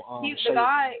saw it on the Shade.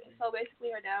 guy. So basically,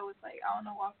 her dad was like, I don't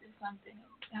know, walked or something.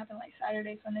 It happened like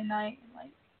Saturday, Sunday night, and like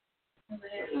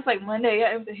it was like Monday.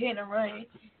 Yeah, it was a hit and run,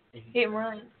 hit and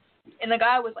run. And the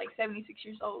guy was like 76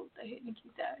 years old that hit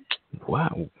Nicki's dad.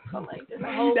 Wow. So like, there's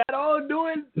a whole. That all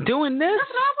doing this? That's what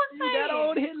I was saying. That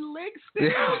old hitting licks.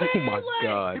 Oh my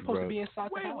God, You're supposed bro. to be inside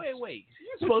the house. Wait.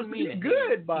 You're supposed to be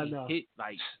good by now. Hit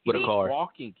like With a he car.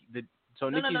 Walking. So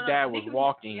No, Nicki's no, dad was Nicki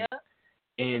walking, Yeah.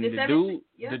 and The the 76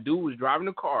 yeah. dude was driving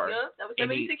the car. Yep, that was and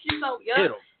 76 years old. Hit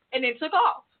Yep. him. And then took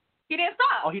off. He didn't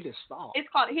stop. Oh, he didn't stop. It's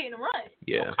called a hit and run.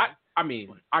 Yeah. I mean,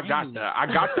 I got the No,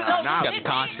 analogy. Got the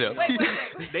concept.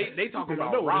 Wait. They talking I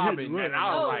about know what a hit robbing, and run and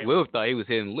I was like, Will thought he was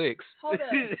hitting licks. Hold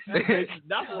up.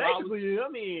 That's basically, I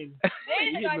mean,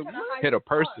 Then the guy trying to hide Hit a his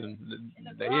car. person. In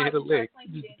the They garage, hit a he tried lick. to claim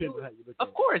he just didn't depends do on it. how you look of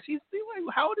at course, he's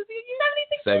like, how old is he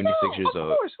again? 76 years Of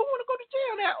old. course, who want to go to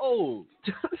jail that old?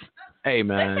 Hey, They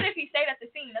man. said if he stayed at the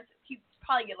scene, he'd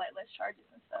probably get like less charges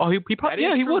and stuff. Oh, he probably,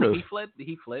 yeah, he would have. He fled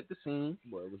the scene.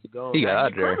 Where was it going? He got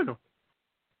out there. Criminal.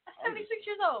 That's 76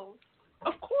 years old.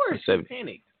 Of course, he 70.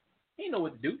 panicked. He didn't know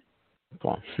what to do.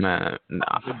 Come on, man,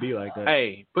 nah. It should be like that.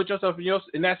 Hey, put yourself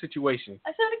in that situation,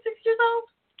 At 76 years old?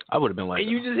 I would have been like, and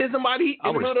you just hit somebody I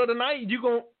in the would've- middle of the night. You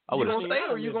gonna would've- stay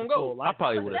or you gonna go? I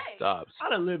probably would have stopped. I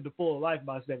done lived a full life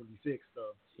by 76,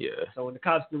 though. Yeah. So when the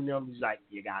cops threw me, I'm just like,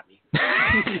 you got me.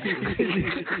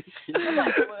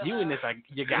 You in this like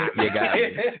you got me. You got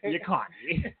me. You caught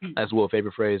me. That's Will's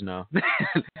favorite phrase now.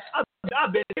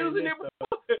 I've been using it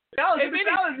before. I was using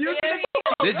it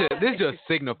before. This just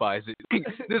signifies it.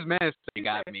 This man said, you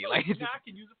got me. Like, I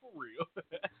can use it for real.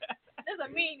 There's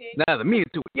a meaning. now the meaning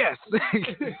to it. Yes.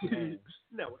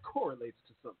 No, it correlates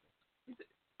to something.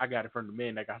 I got it from the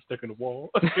man that got stuck in the wall.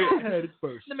 I had it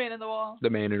first. The man in the wall. The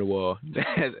man in the wall.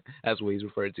 That's what he's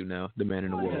referred to now. The man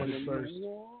in the I wall. had it first.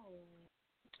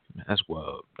 That's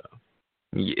wild,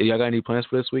 though. Y'all got any plans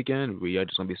for this weekend? Or y'all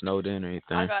just gonna be snowed in or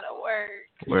anything? I gotta work.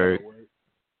 Work.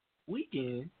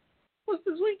 Weekend? What's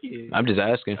this weekend? I'm just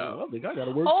asking. I think I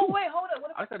gotta work Oh, too. wait, hold up.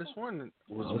 What I could have sworn it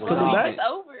was It's coming back. It's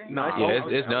over. Yeah,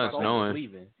 it's done snowing.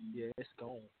 Leaving. Yeah, it's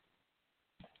gone.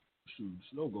 Shoot,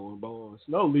 snow going bon.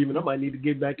 Snow leaving. I might need to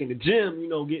get back in the gym.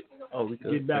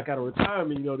 Get back out of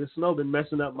retirement. This snow been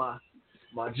messing up my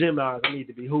gym hours. I need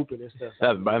to be hooping and stuff. I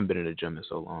haven't been in the gym in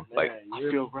so long. Like, Man,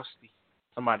 I feel rusty.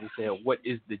 Somebody said, "What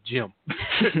is the gym?"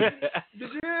 the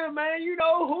gym, man.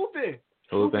 Hooping.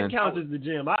 Hooping counts as the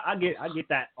gym. I get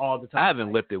that all the time. I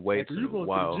haven't lifted weights Are in you a going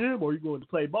while. to the gym or you going to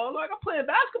play ball? I'm like, I'm playing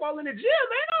basketball in the gym,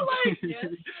 man. I'm like,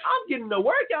 I'm getting the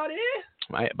workout in.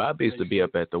 I used to be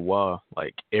up at the wall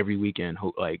like every weekend,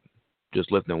 like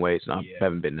just lifting weights. And I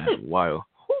haven't been there in a while.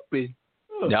 Hooping.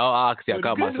 No, I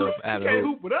caught myself having can't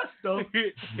hoop. hoop with us though.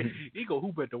 He go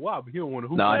hoop at the wall, but he don't want to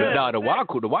hoop. No, the wall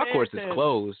course is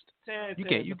closed. You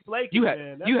can't.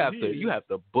 You have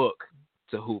to book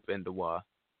to hoop in the wall.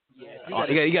 Yeah,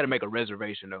 You got to make a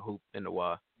reservation to hoop in the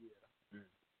wall.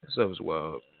 So it was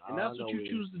wild. And that's what you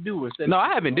choose to do instead. No,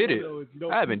 I haven't did it.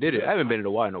 I haven't did it. I haven't been in a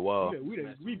while. We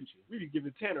didn't give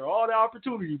Tanner all the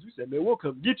opportunities. We said, man, we'll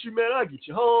come get you, man. I'll get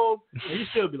you home. And he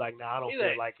still be like, nah, I don't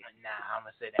feel like it. Nah, I'm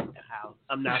gonna sit at the house.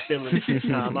 I'm not feeling it this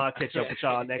time. I'll catch up with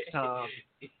y'all next time.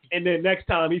 And then next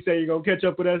time he say you're gonna catch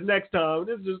up with us next time.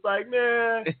 It's just like,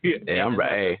 man. Yeah, I'm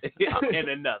right. And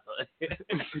another.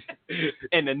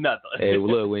 And another. Hey,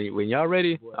 look, when y'all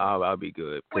ready, I'll be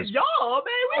good. With y'all,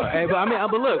 man. Hey, but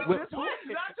but look,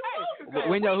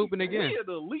 when y'all hooping again? We had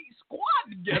the elite squad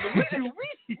together. What you mean?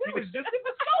 We was just in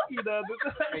Muskogee the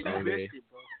other day.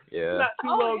 Yeah. Not too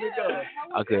long ago.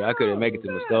 I couldn't make it to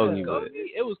Muskogee, but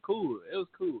it was cool.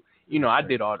 You know, I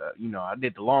did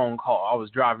the long haul. I was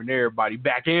driving everybody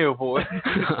back and forth.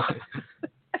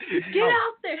 Get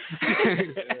out there.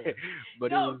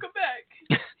 But no, come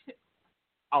back.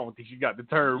 I don't think you got the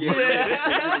term. Yeah. You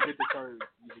didn't get the term.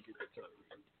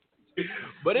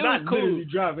 But it Not was cool. literally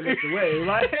driving us away,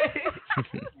 right?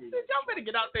 Y'all better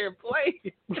get out there and play.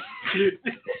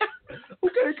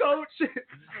 Okay, Coach.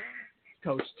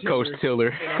 Coach Tiller.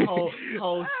 In a whole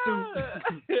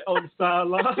suit on the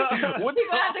sideline. He gonna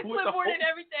have the clipboard and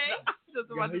everything. He's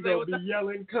gonna be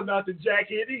yelling, come out the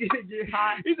jacket. He gonna get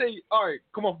hot. He say, all right,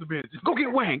 come off the bench. Go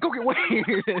get Wayne. Go get Wayne.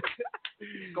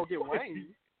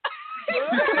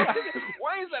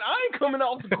 Wayne said, I ain't coming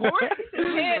off the court.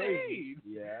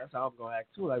 Yeah, that's how I'm gonna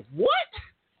act too. Like, what?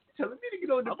 Telling me to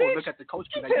get on the bench. Look at the coach.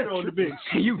 Get Tanner on the bench.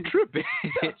 You tripping?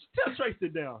 Tell Trace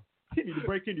sit down. He need to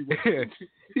break anyway.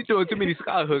 He throwing too many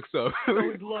sky hooks up.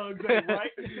 His lungs ain't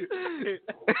right.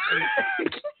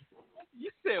 You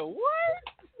said what?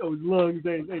 Those lungs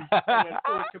ain't at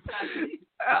full capacity.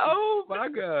 Oh my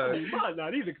God! Mine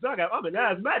not either, because I'm an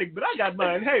asthmatic, but I got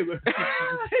my inhaler.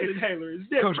 His inhaler is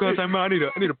different. Coach,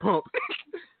 I need a pump.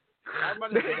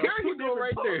 There you go,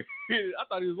 right there. I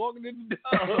thought he was walking in the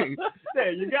door.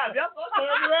 There you got me. I'm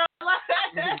turning around like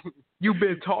that. You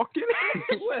been talking?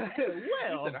 Well.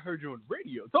 I heard you on the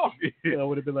radio talking. I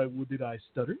would have been like, well, did I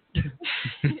stutter?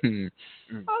 I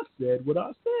said what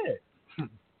I said.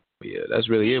 Yeah, that's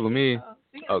really it with me.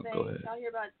 Go ahead. Y'all hear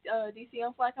about DC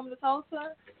Young Fly coming to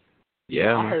Tulsa?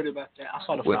 Yeah, I heard about that. I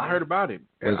saw the. I heard about it.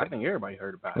 I think everybody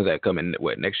heard about it. Is that coming?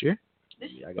 What, next year?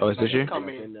 It's this year. It's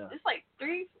like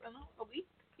a week.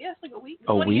 Yeah, it's like a week.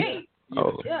 A week? 28.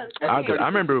 Oh, yeah. I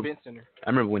remember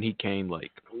when he came.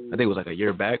 Like, I think it was like a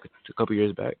year back, a couple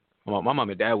years back. My mom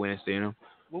and dad went and seen him.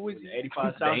 What was it?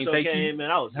 85 South Show came, man.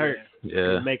 I was hurt. Yeah.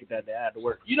 Didn't make it that day. I had to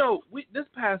work. You know, this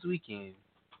past weekend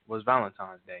was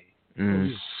Valentine's Day.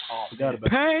 Oh, forgot about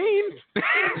pain.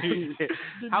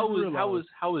 How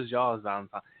was y'all's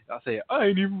Valentine's? I said I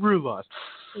ain't even realized.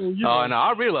 Oh no,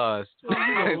 I realized.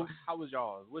 How was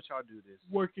y'all's? What y'all do this?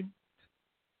 Working,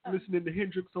 listening to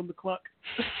Hendrix on the clock.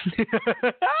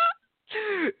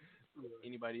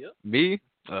 Anybody else? Me?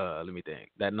 Let me think.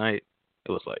 That night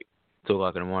it was like 2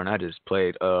 o'clock in the morning. I just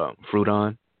played Fruit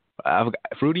On. I forgot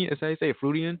Fruitian. Is that how you say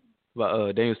Fruitian?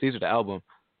 By Daniel Caesar, the album.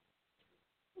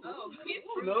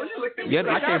 Yeah,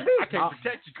 I can't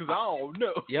protect you because I don't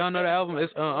know. Y'all know the album?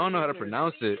 It's I don't know how to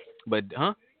pronounce it, but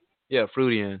yeah,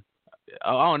 Fruitian.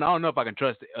 I don't know if I can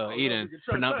trust Eden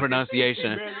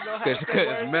pronunciation,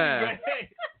 because man,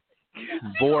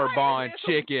 Bourbon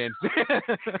chicken.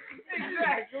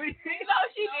 Exactly. No,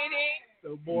 she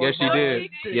didn't. Yes, she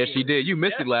did. Yes, she did. You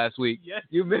missed it last week. Yes.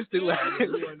 You missed it last week.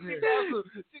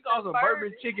 She calls some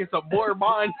bourbon chicken some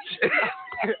Bourbon. I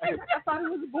thought it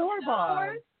was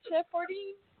Bourbon. Chef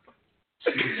 14.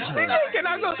 Can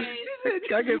I go?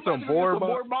 Can I get some Bourbon?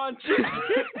 Bourbon chicken.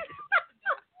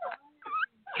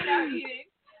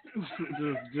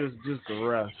 Just the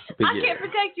rest. I can't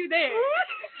protect you there.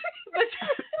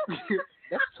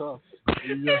 That's tough.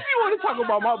 If you want to talk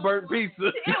about my burnt pizza,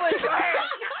 it was burnt.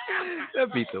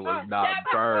 That pizza was not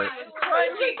burnt.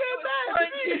 Crunchy.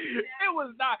 It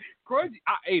was not crunchy.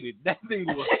 I ate it. That thing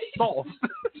was soft.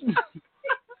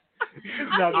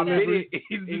 I bit it.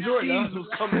 The cheese was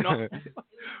coming off. I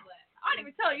didn't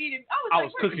even tell you. I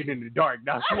was cooking in the dark.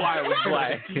 That's why it was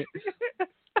black.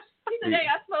 Today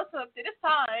I smelled something. It's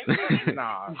time.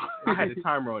 Nah, I had the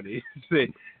timer on it.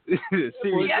 You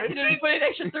accidentally put an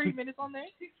extra 3 minutes on there.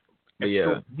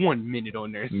 Yeah. 1 minute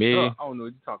on there. Me, I don't know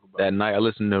what you're talking about. that night I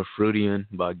listened to Fruitian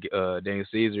by Daniel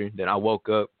Caesar. Then I woke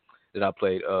up. Then I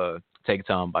played Take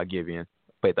Time by Giveon.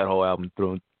 Played that whole album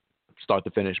through start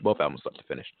to finish. Both albums start to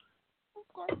finish.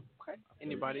 Okay.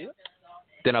 Anybody else?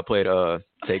 Then I played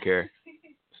Take Care.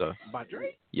 So. By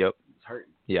Drake? Yep. It's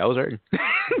hurting. Yeah, I was hurting.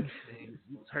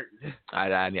 It's hurting.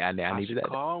 I needed that.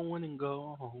 Call one and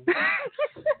go home.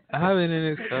 I've been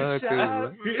in this car too. Boy,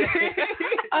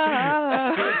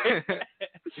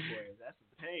 that's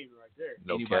some pain right there.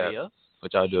 No Anybody cap. else?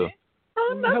 What y'all do?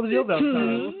 Oh How was your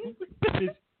Valentine's?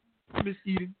 Miss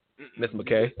Eden. Miss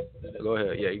McKay. Go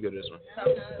ahead. Yeah, you go to this one.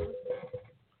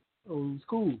 Oh, it was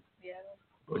cool. Yeah.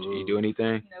 Would you do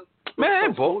anything? Nope.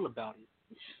 Man, cool about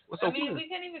it. What's I so mean, cool? we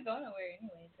can't even go nowhere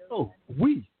anyway. So Oh,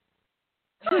 we.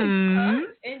 in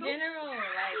general,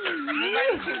 like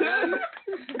nobody can go.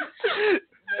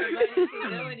 Nobody can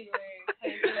go anywhere.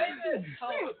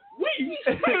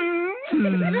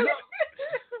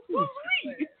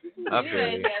 I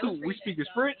feel you. We speaking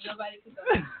French. Nobody can go.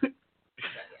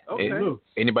 Okay.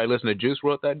 Anybody listen to Juice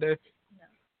WRLD that day?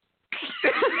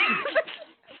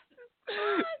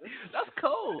 That's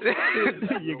cold.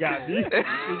 You got me. You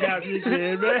got me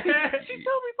again, man. She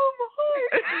told me put my heart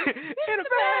in a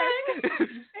bag.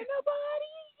 Ain't nobody.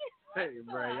 Hey,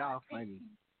 bro, y'all funny.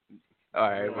 All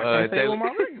right,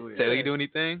 Taylor, you do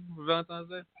anything for Valentine's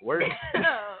Day? Work?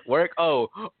 Work? Oh.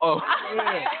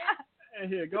 Hey,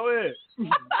 here, go ahead.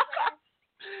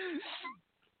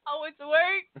 I went to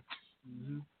work.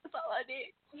 That's all I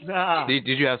did. Nah. Did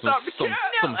you have some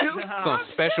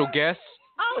special guests?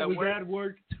 I was at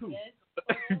work too. Yes.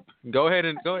 Go ahead.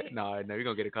 No, you're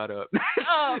gonna get it caught up.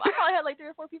 I probably had like 3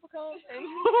 or 4 people come.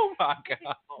 Oh my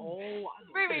god.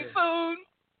 Bring me food,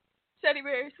 teddy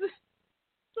bears.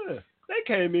 They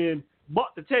came in,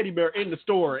 bought the teddy bear in the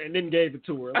store, and then gave it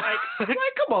to her. Like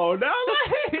come on now.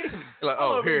 Like,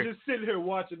 here. Just sitting here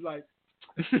watching, like,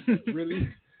 really?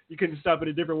 You couldn't stop at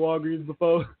a different Walgreens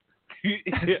before?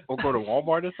 Or go to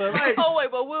Walmart or something? Like, Oh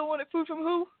wait, but Will wanted food from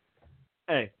who?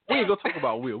 hey, we ain't gonna talk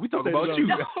about Will. We talk about you.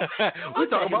 We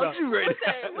talk about you right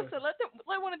now. What's that?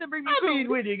 Let one of them bring me I food. mean,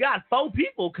 when you got 4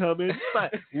 people coming,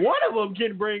 like, one of them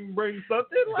can bring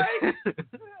something. Like,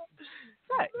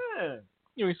 yeah.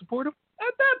 You ain't support him?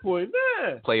 At that point,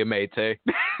 yeah. Play your mate, Tay.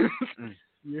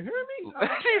 You hear me?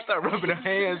 She start rubbing her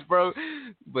hands, bro.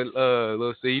 But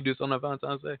let's see, you do something on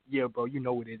Valentine's Day? Yeah, bro, you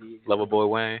know what it is. Lover boy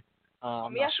Wayne.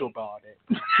 I'm not sure about all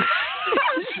that.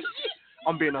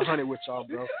 I'm being 100 with y'all,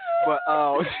 bro. But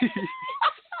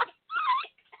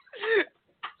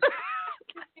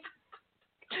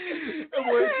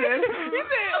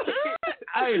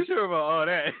I ain't sure about all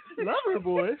that. Lover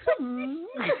boy.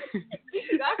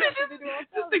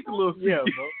 Just take a little yeah,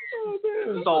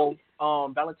 bro.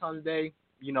 So, Valentine's Day,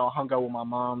 you know, hung out with my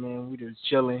mom and we just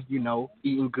chilling, you know,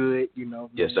 eating good, you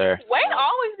know. Yes, sir. Wayne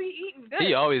always be eating good.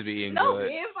 He always be eating no good.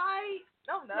 invite,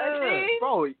 no nothing.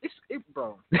 Bro,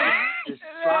 bro. Just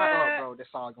slide up, bro. That's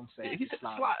all I'm gonna say.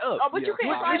 Slide up. up. Oh, but you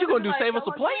can't. What you gonna do? Save us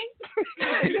a plate?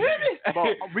 Bro,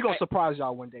 we gonna surprise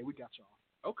y'all one day. We got y'all.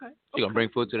 Okay. You gonna bring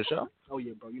food to the show? Oh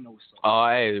yeah, bro. You know what's up. Oh,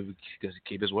 hey, just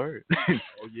keep his word.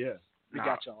 Oh yeah. We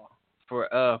got y'all.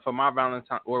 For my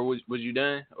Valentine, or was you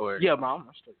done? Or yeah, man,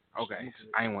 I'm straight. Okay,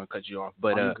 I ain't want to cut you off,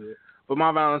 but I'm good. for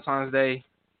my Valentine's Day,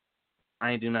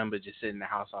 I ain't do nothing but just sit in the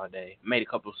house all day. Made a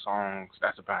couple songs.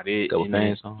 That's about it. Couple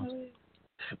pain songs.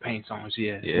 Pain songs,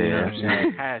 yeah. Yeah. You know what I'm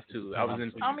saying? Had to. I was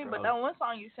in. I mean, but that one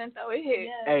song you sent though, it hit.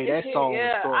 Hey, that hit, song.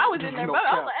 Yeah, was I was in there, no but I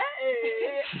cap. was like,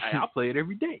 hey. Hey, I play it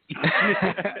every day.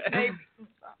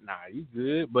 Nah, you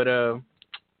good, but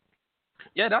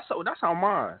yeah, that's how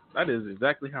mine. That is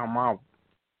exactly how mine.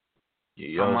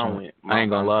 Yeah, mine went. I ain't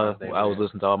gonna lie. I was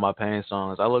listening to all my pain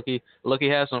songs. I lucky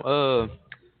had some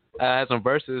I had some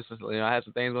verses. You know, I had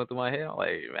some things going through my head. I'm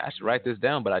like, man, I should write this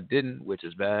down, but I didn't, which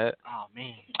is bad. Oh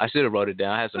man. I should have wrote it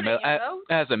down. I had some I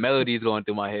had some melodies going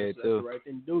through my head too. Right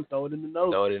thing to do, throw it in the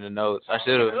notes. Throw it in the notes. I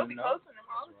should have. We'll be posting them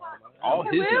all the time. All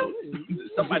his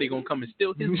notes. Somebody gonna come and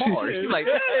steal his bars. He's like,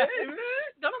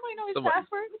 don't nobody know his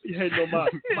password? You hating on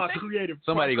my creative.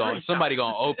 Somebody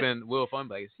gonna open Will Fun,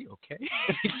 like, is he okay?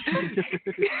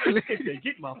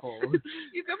 Get my phone.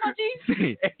 You good, my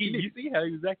G? Hey, you see how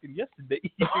he was acting yesterday?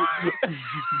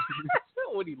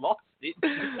 When he lost it.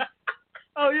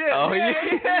 Oh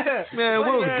yeah. Man,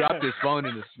 Will dropped his phone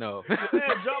in the snow. Man,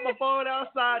 dropped my phone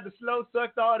outside. The snow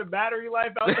sucked all the battery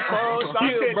life out the phone.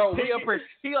 So Bro,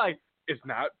 he like, it's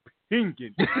not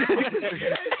pinging.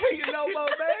 You know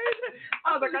what, man?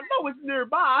 I was like, I know it's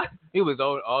nearby. He was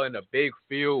all in a big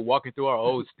field, walking through our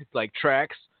old like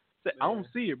tracks. I don't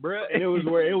see it, bro. And it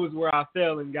was where I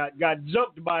fell and got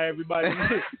jumped by everybody.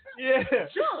 Yeah.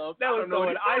 Jump? That was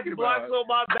throwing ice blocks on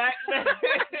my back.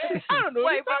 I don't know.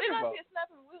 Wait, what but you're did I talking see a snap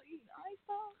of Will eating ice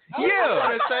though?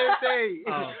 Yeah, the same thing.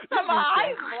 Talking about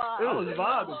ice blocks. It was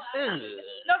vibing.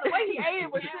 No, the way he ate it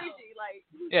was crazy. Like,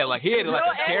 yeah, like he ate it like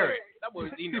a carrot. That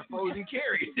was eating a frozen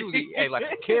carrot. He ate like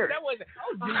a carrot. That wasn't.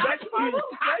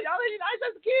 y'all eating ice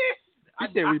as a kid? I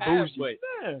said we bougie.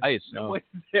 I ate snow. No ice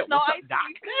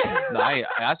cream. No,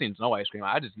 I seen snow ice cream.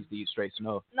 I just used to eat straight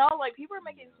snow. No, like people are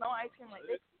making snow ice cream like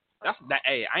this.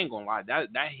 Hey, I ain't gonna lie. That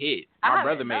hit. My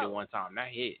brother made it one time. That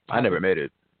hit. I never made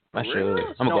it. I should. I'm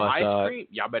gonna Snow go ice outside. cream.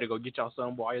 Y'all better go get y'all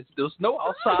some while it's still snow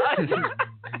outside.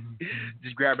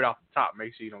 Just grab it off the top.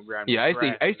 Make sure you don't grab. Yeah, I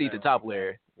grass used to eat the and top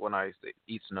layer when I used to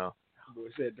eat snow. Boy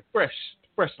said the fresh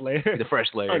layer. The fresh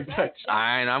layer. Untouched.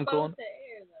 I'm cool.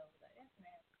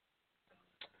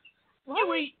 You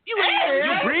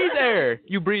breathe air.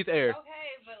 You breathe air. Okay,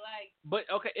 but like. But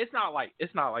okay, it's not like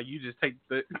you just take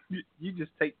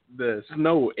the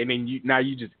snow and then you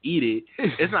just eat it.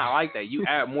 It's not like that. You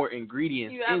add more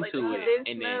ingredients You add, like, into the it,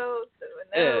 and then milk, the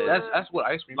Yeah, vanilla, that's what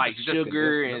ice cream like is. Just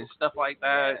sugar condensed and stuff like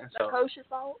that. And the so kosher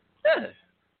salt.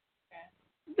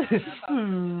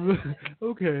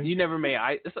 Okay. you never made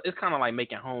ice. It's kind of like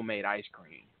making homemade ice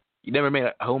cream. You never made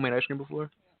a homemade ice cream before?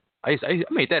 I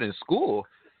made that in school.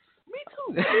 Me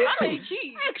too. I made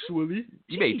cheese. Actually,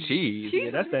 You made cheese. yeah,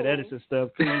 that's that Edison stuff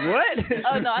too. What?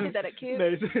 Oh no, I did that at kids.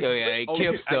 Oh yeah, Oh,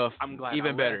 Kip yeah, stuff. I'm glad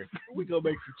even I better. We gonna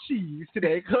make some cheese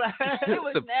today, class. It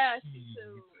was nasty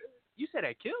too. You said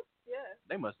that, Kip? Yeah.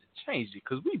 They must have changed it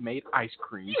because we made ice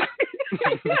cream.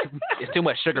 It's too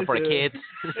much sugar for the kids.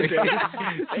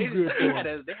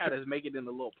 They had us make it in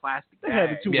a little plastic They had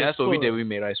bag. it too Yeah, much that's what we fun. did. We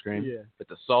made ice cream. Yeah. With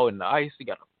the salt and the ice, you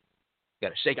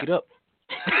gotta shake it up.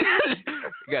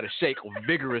 You gotta shake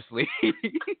vigorously.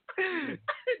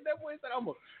 That boy said, "I'm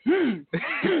a."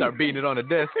 Start beating it on the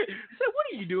desk. Said, "What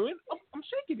are you doing?" I'm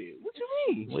shaking it. What you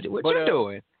mean? What you But,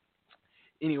 doing?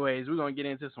 Anyways, we're gonna get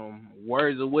into some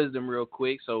words of wisdom real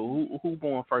quick. So who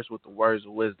going first with the words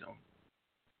of wisdom?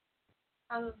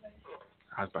 I was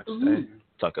about to say.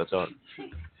 Talk.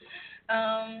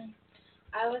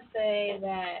 I would say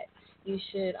that you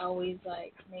should always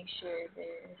like make sure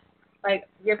there's like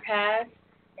your path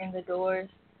and the doors,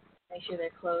 make sure they're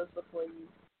closed before you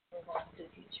move on to the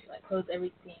future. Like close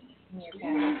everything in your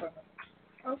path before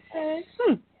moving.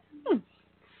 Okay.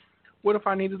 What if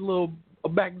I needed a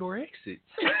backdoor exit?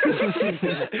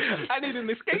 I need an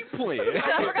escape plan.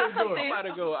 I'm about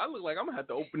to go. I look like I'm gonna have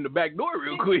to open the back door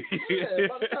real quick. Yeah,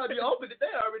 by the time you open it,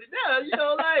 they're already down. You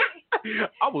know, like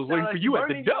I was waiting for you at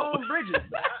the door. Bridges.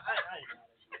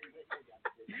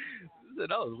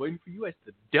 I was waiting for you at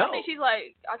the I door. think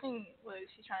I think what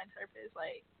she's trying to surface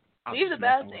like I'm leave the just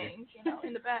bad messing with things, you know,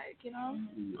 in the back, you know.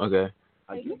 Okay.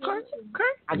 Like,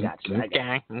 I got you.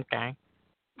 Okay.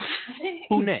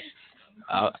 Who next?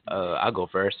 I'll go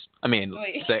first. I mean,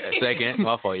 second.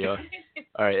 My fault, y'all.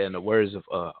 All right. In the words of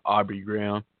Aubrey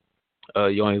Graham,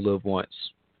 you only live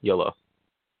once. YOLO.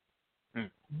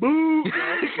 Boo!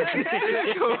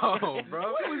 Come on,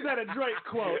 bro. What was that a Drake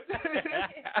quote?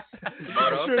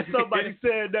 I'm sure somebody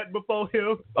said that before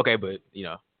him. Okay, but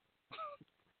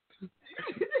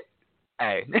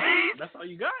hey, That's all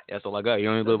you got? that's all I got. You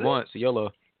only live once.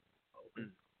 YOLO.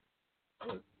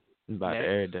 About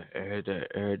every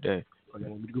day.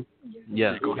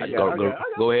 Yeah, go ahead.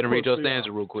 Go ahead and read your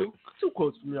stanza real quick. Two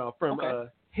quotes from y'all from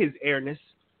His Airness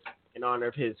in honor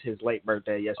of his late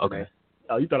birthday yesterday. Okay.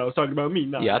 Oh, you thought I was talking about me?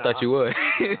 No. Yeah, I thought you would.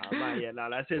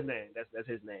 That's his name. That's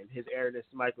his name. His Airness,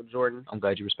 Michael Jordan. I'm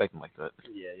glad you respect him like that.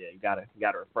 Yeah, you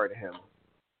gotta refer to him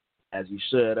as you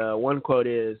should. One quote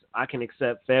is, "I can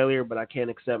accept failure, but I can't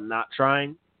accept not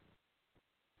trying."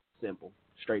 Simple,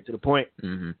 straight to the point.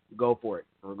 Mm-hmm. Go for it,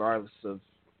 regardless of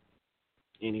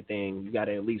anything. You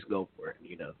gotta at least go for it,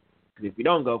 Because if you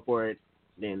don't go for it,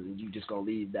 then you just gonna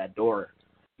leave that door.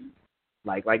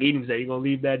 Like Eden said, you're gonna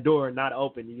leave that door not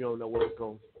open. You don't know where it's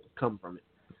gonna come from it.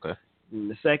 Okay.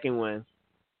 And the second one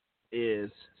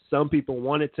is, some people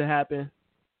want it to happen,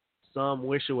 some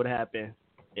wish it would happen,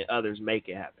 and others make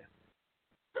it happen.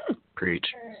 Preach.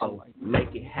 So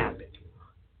make it happen.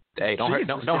 Hey, don't hurt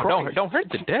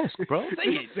the desk, bro.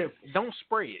 Don't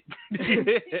spray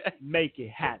it. Make it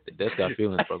happen. The desk got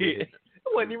feelings, bro.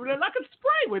 It wasn't even like a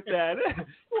spray with that. There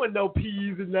wasn't no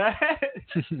peas in that.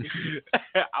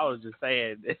 I was just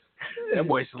saying that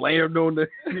boy slammed on the.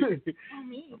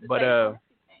 But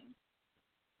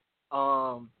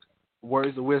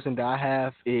words of wisdom that I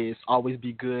have is always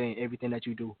be good in everything that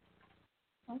you do.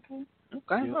 Okay.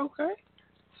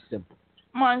 Simple.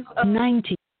 Mine's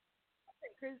 90.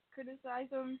 criticize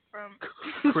them from.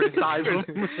 Criticize them.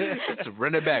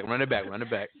 Run it back.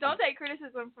 Don't take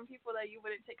criticism from people that you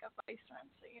wouldn't take advice from.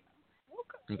 So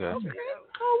Okay. I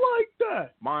like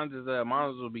that. Mine's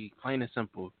will be plain and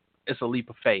simple. It's a leap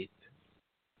of faith.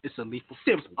 It's a leap of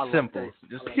simple.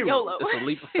 Just YOLO. It's a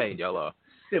leap of faith. YOLO.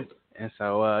 Simple. And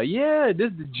so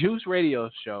this is the Juice Radio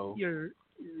Show.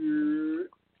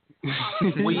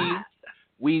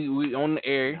 We on the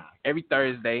air every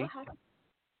Thursday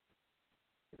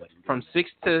from 6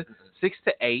 to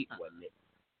 8,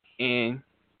 and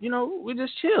we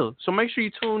just chill. So make sure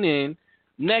you tune in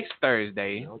next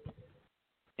Thursday.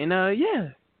 And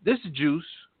this is Juice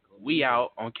We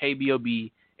out on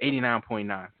KBOB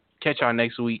 89.9. Catch y'all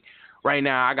next week. Right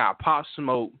now, I got Pop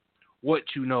Smoke. What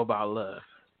you know about love?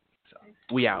 So,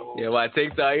 we out. Yeah, well, it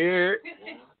takes out here.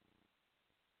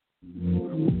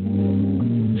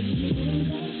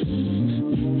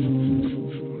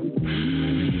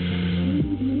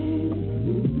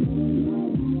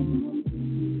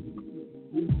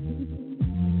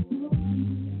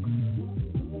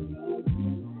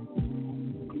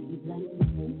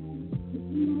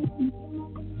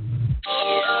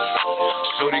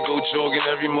 Shorty go jogging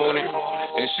every morning,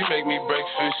 and she make me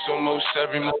breakfast almost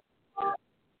every morning.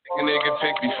 A nigga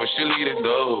pick before she leave the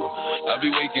door. I be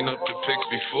waking up the pics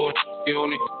before she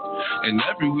on it. And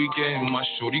every weekend my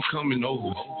shorty coming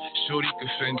over. Shorty can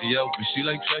Fendi out, but she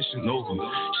like Fashion Nova.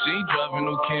 She ain't driving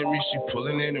no Camry, she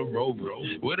pulling in a Rover.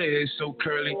 With her hair so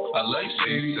curly, I like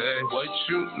she said, what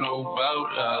you know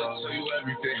about her? I'll tell you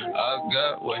everything. I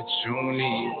got what you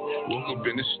need. Woke up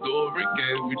in the store and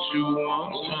get what you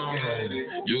want.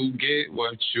 You get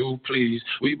what you please.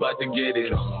 We bout to get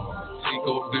it on. Take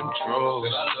off them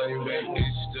drawers.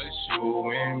 It's just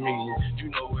you and me. You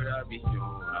know what I be doing.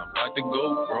 I'm about to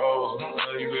go wrong.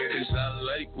 I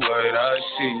like what I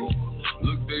see.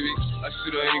 Look, baby, I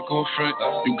said I ain't gon' front.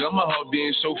 You got my heart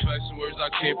beating so fast, some words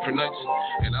I can't pronounce.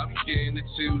 And I be getting the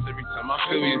chills every time I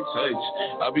feel your touch.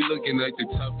 I be looking at the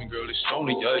top, and girl, it's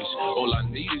only ice. All I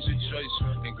need is a choice.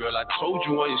 And girl, I told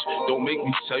you once, don't make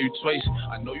me tell you twice.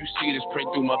 I know you see this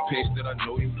print through my pants that I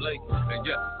know you like. And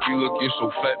yeah, you looking so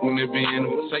fat when it be in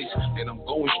them tights. And I'm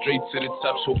going straight to the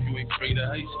top, so you ain't afraid of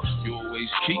heights. You always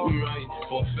keep me right,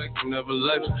 for a fact you never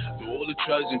left. Through all the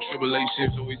trials and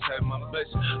tribulations, always had my best.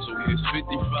 So here's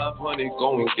 5,500,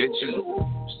 go and get you.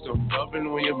 Still rubbing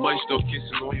on your butt, still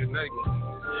kissing on your neck.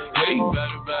 Hey,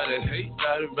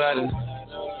 better.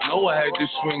 Know I had to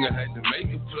swing, I had to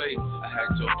make a play. I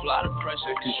had to apply the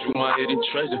pressure, cause you my hidden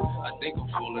treasure. I think I'm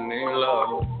falling in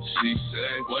love. She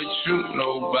said, what you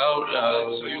know about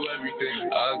love? Tell you everything,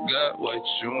 I got what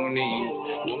you need.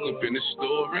 Woke up in the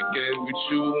store and get what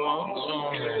you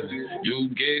want. You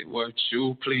get what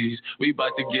you please. We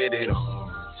bout to get it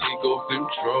on. Take off them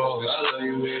drawers.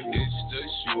 It's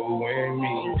just you and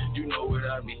me. You know what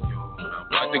I be doing. I'm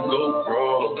about to go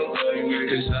wrong,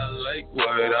 cause I like what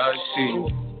I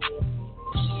see.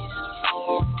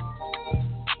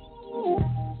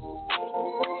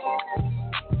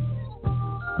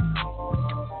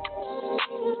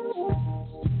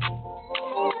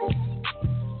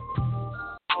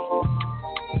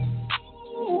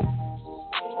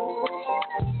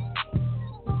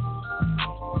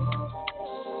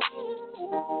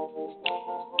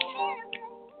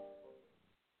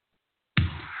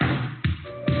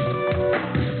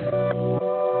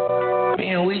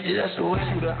 That's the way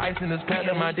through the ice in this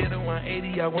platinum. I did a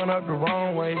 180, I went up the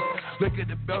wrong way. Look at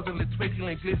the bells and the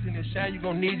twinkling, glisten and shine. You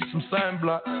gon' need you some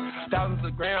sunblock. Thousands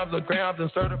of grams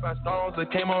and certified stones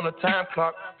that came on a time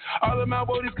clock. All of my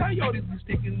woodies, coyotes, we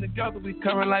sticking together. We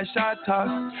coming like shot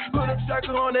toss. Put a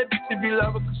shackle on that bitch to be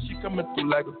lover, cause she coming through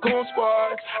like a goon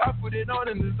squad. I put it on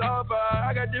and it's over.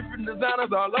 I got different designers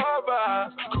all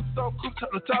over. Coops on coops,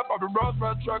 the top of the Rolls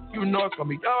Royce truck. You know it's gonna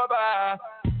be over.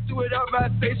 Do it up, I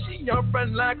say she on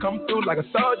front line, come through like a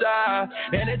soldier.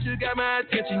 And that you got my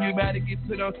attention, you better get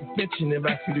put on suspension if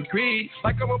I see the greed.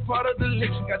 Like I'm a part of the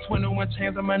lynching, got 21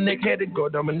 chains on my neck, had to go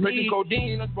down my knee. Drinking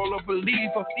codeine, let's roll up a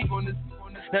leaf, I sleep on this.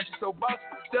 Now she so bossy,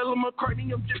 Stella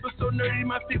McCartney, I'm dripping so nerdy,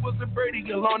 my feet was a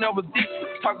birdie, alone that was deep.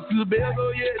 Talking to the bells,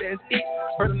 oh yeah, that's it.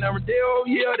 Heard an Amadeo, oh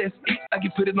yeah, that's it. I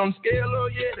can put it on the scale, oh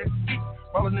yeah, that's it.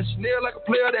 Rolling the Chanel like a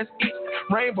player, that's it.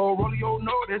 Rainbow, Rolio,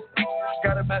 no, that's it.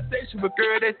 Got a bad station, but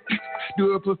girl, that's it.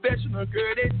 Do a professional,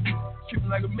 girl, that's it. Tripping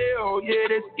like a male, yeah,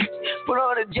 that's it. Put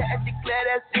on a jacket, declare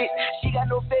that's it. She got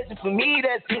no fashion for me,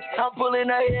 that's it. I'm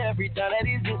pulling her hair every time that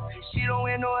is it. She don't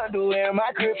wear no underwear in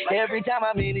my crib. Every time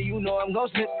I'm in it, you know I'm gon'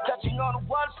 slip. Touching on the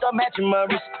water, start matching my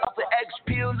wrist. Off the X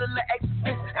pills, a little extra.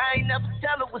 I ain't never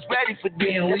tell her was ready for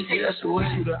this. We just away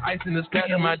through the ice in this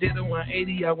platinum. I did a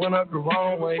 180, I went up the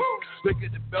wrong way. Look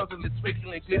at the bells and the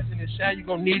twinkling, glisten and shine. You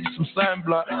gon' need you some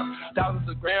sunblock. Thousands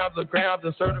of grams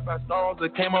and certified stones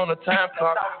that came on a time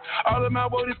clock. All of my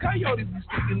woodies, coyotes, we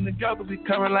sticking together. We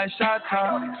coming like shot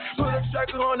toss. Put a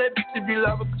shackle on that bitch to be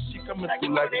lover, cause she coming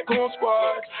through like a goon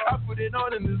squad. I put it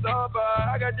on and it's over.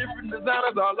 I got different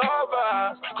designers all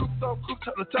over. Coops on coops,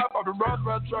 on the top of the Rolls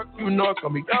Royce truck. You know it's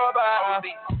gonna be over.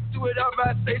 Do it up,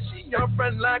 I say she young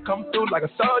front line, come through like a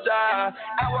soldier. I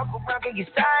walk around and get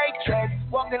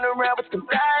sidetracked, walking around with some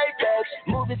side bags,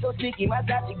 moving so sneaky, my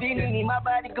Dutch beanie, my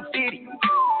body graffiti.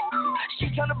 She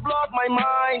tryna block my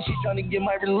mind, she tryna get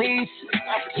my release.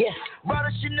 Yeah, brought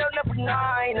a Chanel number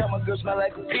 9, now my girl smell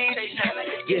like a peach.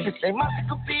 Yeah, this ain't my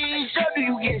coffee, so do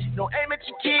you get it? Don't aim at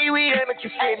your key, we aim at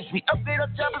your face. We upgrade our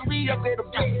choppers, we upgrade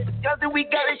our days. The guns that we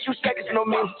got is shoot seconds, no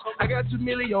minutes. I got 2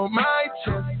 million on my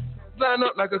chest, line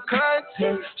up like a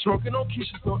contest. Smoking on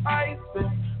Keisha, so I spit.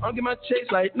 I'm get my chase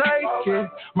like Nike.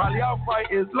 Molly off white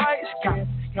is light sky.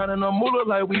 Counting on moolah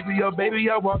like we be your baby.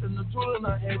 I walked in the tool and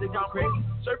I had to go crazy.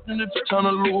 Surfing the bitch on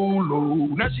a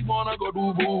Lulu. Now she wanna go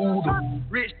do voodoo.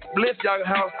 Rich Balenciaga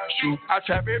house shoe. I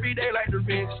trap every day like the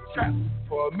rich trap.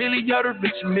 For $1 million,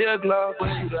 bitch, meal glove.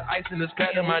 When you the ice in the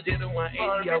platinum, I did a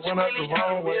 180. I went up the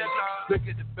wrong way. Look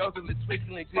at the bells and the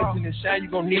twinkling and glistening and shine. You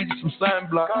gon' need you some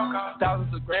sunblock.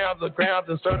 Thousands of grams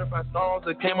and certified stones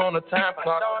that came on the time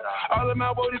clock. All of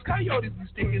my woodies, coyotes, we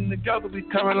sticking together. We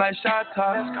coming like shot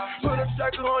tops. Put a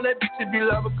shackle on that bitch and be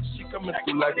lover, cause she coming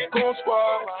through like a goon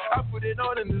squad. I put it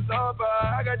on in the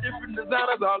Zaba. I got different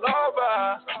designers all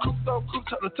over.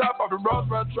 Cooped up the top of the Rolls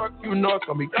Royce truck. You know it's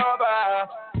gonna be over.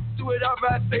 Do it up,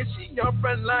 I say she young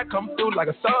front line, come through like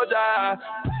a soldier.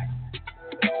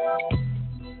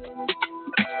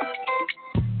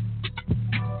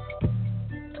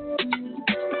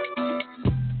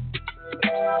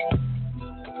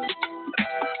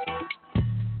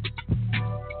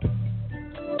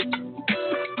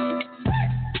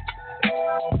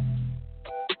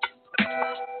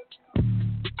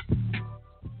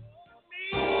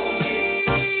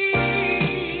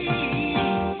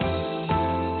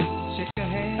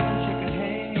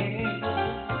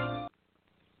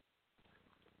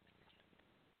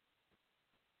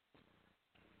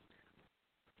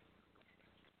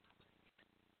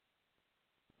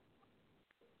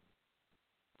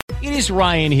 It is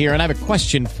Ryan here, and I have a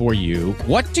question for you.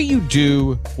 What do you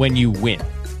do when you win?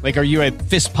 Like, are you a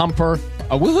fist pumper,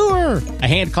 a woo-hooer, a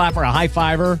hand clapper, a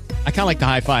high-fiver? I kind of like the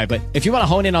high-five, but if you want to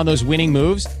hone in on those winning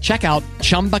moves, check out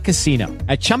Chumba Casino.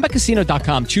 At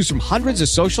ChumbaCasino.com, choose from hundreds of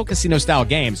social casino-style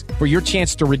games for your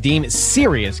chance to redeem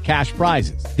serious cash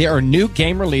prizes. There are new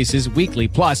game releases weekly,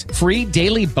 plus free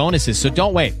daily bonuses, so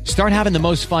don't wait. Start having the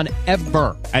most fun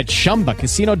ever at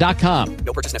ChumbaCasino.com.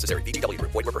 No purchase necessary. VGW.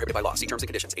 Void where prohibited by law. See terms and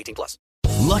conditions. 18+.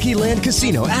 Lucky Land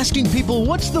Casino, asking people,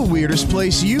 what's the weirdest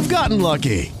place you've gotten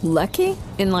lucky? Lucky?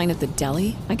 In line at the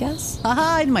deli, I guess?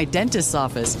 Aha, in my dentist's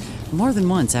office. More than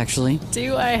once, actually.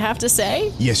 Do I have to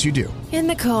say? Yes, you do. In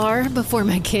the car before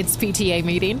my kids' PTA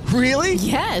meeting. Really?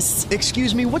 Yes.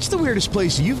 Excuse me, what's the weirdest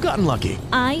place you've gotten lucky?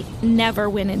 I never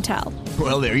win and tell.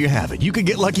 Well, there you have it. You can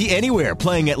get lucky anywhere,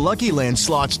 playing at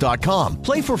LuckyLandSlots.com.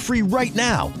 Play for free right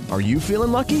now. Are you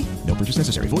feeling lucky? No purchase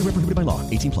necessary. Void where prohibited by law.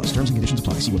 18+. Terms and conditions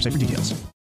apply. See website for details.